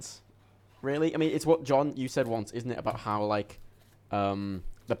canonical sense. Really, I mean it's what John you said once, isn't it, about how like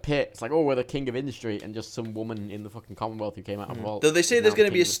the pit, it's like, oh, we're the king of industry, and just some woman in the fucking Commonwealth who came out of Vault. Though they say there's going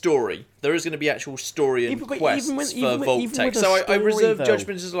to be a story. There is going to be actual story and quests for Vault Tech. So I reserve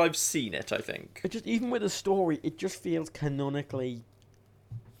judgment until I've seen it, I think. But just even with a story, it just feels canonically...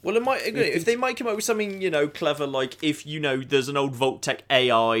 Well, if they might come up with something, clever, like if, there's an old Vault Tech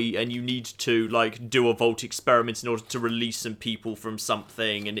AI and you need to, like, do a Vault experiment in order to release some people from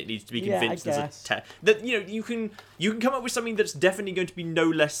something and it needs to be convinced there's a tech. That, you can come up with something that's definitely going to be no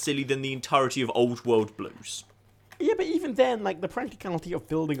less silly than the entirety of Old World Blues. Yeah, but even then, like, the practicality of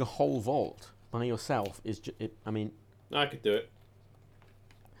building a whole vault by yourself is I could do it.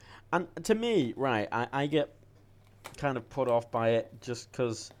 And to me, right, I get kind of put off by it just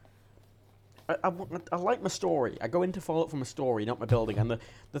because I like my story. I go into Fallout from a story, not my building. And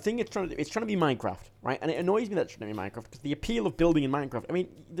the thing it's trying to be Minecraft, right? And it annoys me that it's trying to be Minecraft because the appeal of building in Minecraft, I mean,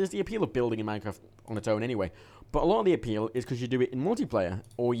 there's the appeal of building in Minecraft on its own anyway. But a lot of the appeal is because you do it in multiplayer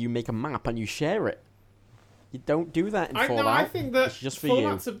or you make a map and you share it. You don't do that in Fallout. I think that it's just for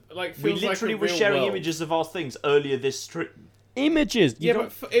Fallout's you. We literally were sharing images of our things earlier this stream. Images.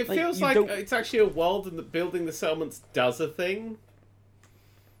 But it feels like it's actually a world and that building the settlements does a thing.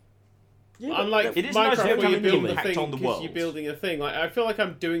 Yeah, unlike it is nice Minecraft, where you build the impact thing on the because world. you're building a thing. Like I feel like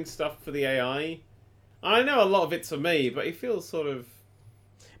I'm doing stuff for the AI. I know a lot of it's for me, but it feels sort of.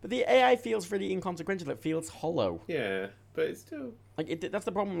 But the AI feels really inconsequential. It feels hollow. Yeah, but it's still. Like that's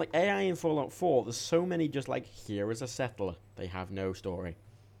the problem. Like AI in Fallout 4, there's so many just like here is a settler. They have no story.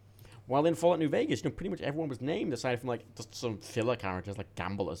 While in Fallout New Vegas, pretty much everyone was named aside from like just some filler characters like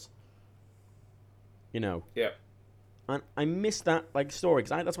gamblers. Yeah. And I miss that like story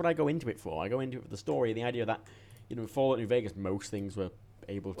because that's what I go into it for. I go into it for the story, the idea that in Fallout New Vegas, most things were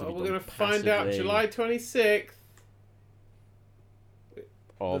able to. Well, be we're done gonna find out July 26th. The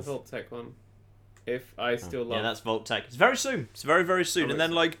Vault Tech one. If I still love. Yeah, that's Vault Tech. It's very soon. It's very, very soon. And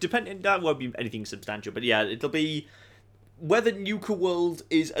then, like, depending, that won't be anything substantial. But yeah, it'll be whether Nuka World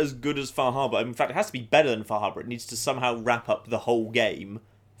is as good as Far Harbor. In fact, it has to be better than Far Harbor. It needs to somehow wrap up the whole game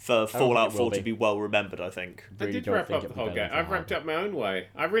for Fallout 4 to be well remembered, I think. I did wrap up the whole game. I've wrapped up my own way.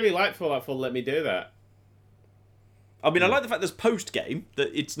 I really like Fallout 4. Let me do that. I mean, I like the fact there's post-game, that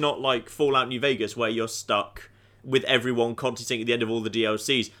it's not like Fallout New Vegas where you're stuck with everyone constantly saying at the end of all the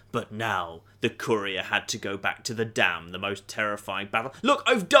DLCs, but now the courier had to go back to the dam, the most terrifying battle. Look,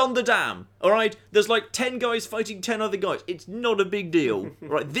 I've done the dam, alright? There's like 10 guys fighting 10 other guys. It's not a big deal,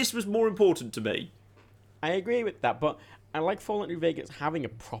 right? This was more important to me. I agree with that, but I like Fallout New Vegas having a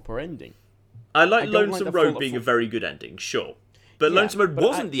proper ending. I like Lonesome Road being a very good ending, sure. But Lonesome Road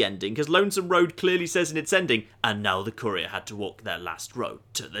wasn't the ending, because Lonesome Road clearly says in its ending, and now the courier had to walk their last road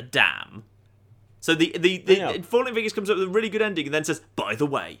to the dam. So the Fallout New Vegas comes up with a really good ending and then says, by the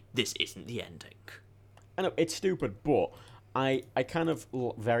way, this isn't the ending. I know, it's stupid, but I kind of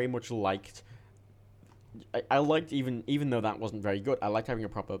very much liked... I liked, even though that wasn't very good, I liked having a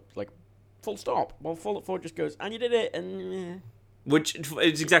proper, like, full stop. Well, Fallout 4 just goes, and you did it, and... Which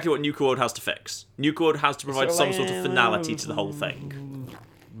is exactly what Nuka World has to fix. Nuka World has to provide some sort of finality to the whole thing.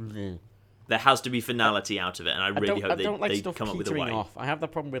 There has to be finality out of it, and I really hope they come up with a way. Off. I have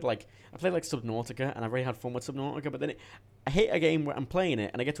that problem with, like, I play like Subnautica, and I've really had fun with Subnautica, but then I hate a game where I'm playing it,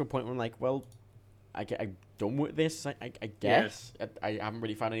 and I get to a point where I'm like, well, I'm done with this, I guess. Yeah. I haven't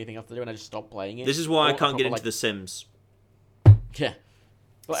really found anything else to do, and I just stop playing it. This is why I can't get into The Sims. Yeah.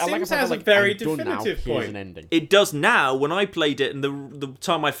 Sims has a very definitive point. It does now. When I played it, and the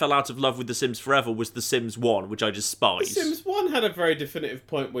time I fell out of love with The Sims Forever was The Sims 1, which I despise. The Sims 1 had a very definitive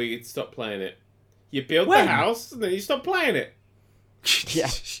point where you'd stop playing it. You build the house, and then you stop playing it. Yeah.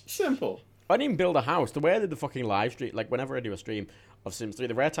 Simple. I didn't even build a house. The way I did the fucking live stream, like whenever I do a stream, of Sims 3.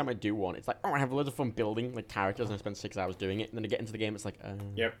 The rare time I do one, it's like, oh, I have loads of fun building like characters, and I spend 6 hours doing it. And then I get into the game, it's like,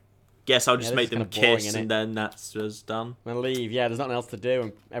 Yep. Guess I'll just this make is them kinda boring, kiss, innit? and then that's just done. I leave. Yeah, there's nothing else to do,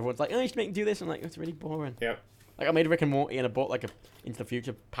 and everyone's like, oh, you should make do this. I'm like, it's really boring. Yep. Like I made Rick and Morty, and I bought like a Into the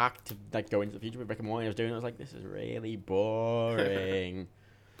Future pack to like go into the future with Rick and Morty. And I was doing it. I was like, this is really boring.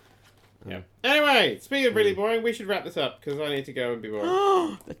 Yep. Anyway, speaking of really boring, we should wrap this up because I need to go and be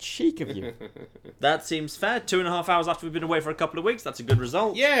boring. The cheek of you. That seems fair. 2.5 hours after we've been away for a couple of weeks. That's a good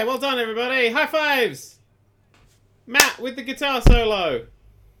result. Yeah, well done, everybody. High fives. Matt with the guitar solo.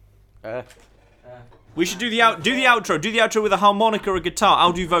 We should do the outro. Do the outro with a harmonica or a guitar.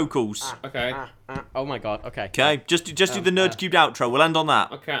 I'll do vocals. Okay. Oh my god. Okay. Okay, just do the Nerd Cubed outro. We'll end on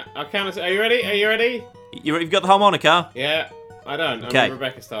that. Okay. I'll count us. Are you ready? Are you ready? You've got the harmonica? Yeah. I don't. Okay. I'm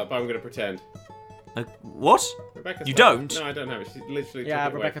Rebecca start, but I'm going to pretend. What? Rebecca You start. don't? No, I don't have it. She literally Yeah,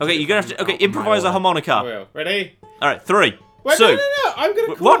 took it away. Rebecca. Okay, you're gonna have to. Okay, improvise a I harmonica. will. Ready? All right, 3. Wait, So, no. I'm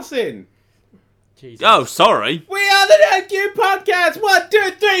going to What? cross in. Jesus. oh, sorry. We are the Nerd Cube Podcast. 1,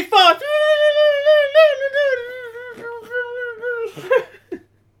 2, 3, 4.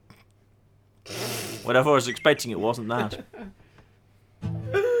 Whatever I was expecting, it wasn't that.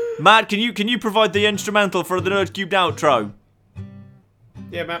 Matt, can you provide the instrumental for the Nerd Cubed outro?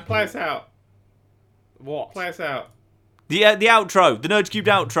 Yeah, Matt, play us out. What? Play us out. The outro, the Nerd Cubed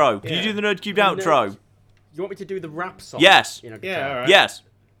outro. Can Yeah. you do the Nerd Cubed The outro? You want me to do the rap song? Yes. You know, Yeah, guitar? alright. Yes.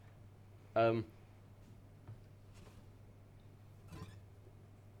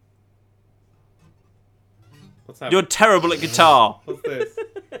 What's happening? You're terrible at guitar. What's this?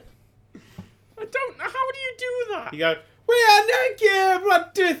 I don't know. How do you do that? You go, we are Nerd Cube. 1,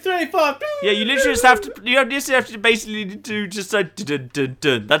 2, 3, 4. Yeah, you literally just have to. You just have to basically do just like dun dun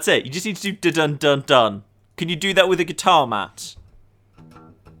dun. That's it. You just need to do dun dun dun. Can you do that with a guitar, Matt?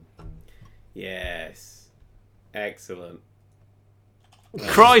 Yes. Excellent.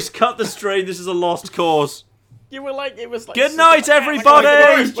 Christ, cut the string. This is a lost cause. You were like, it was like. Good night, everybody.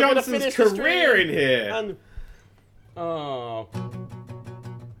 Boris We're gonna Johnson's finish the career stream. in here. And oh.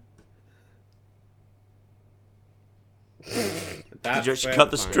 Did you actually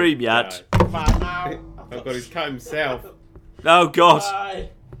cut the stream yet? Goodbye now. Oh god, he's cut himself. Oh God. Goodbye.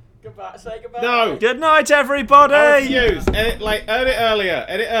 Goodbye. Say goodbye. No. Good night, I everybody. refuse. Edit earlier.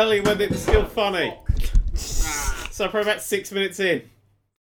 Edit early when it's still funny. So probably about 6 minutes in.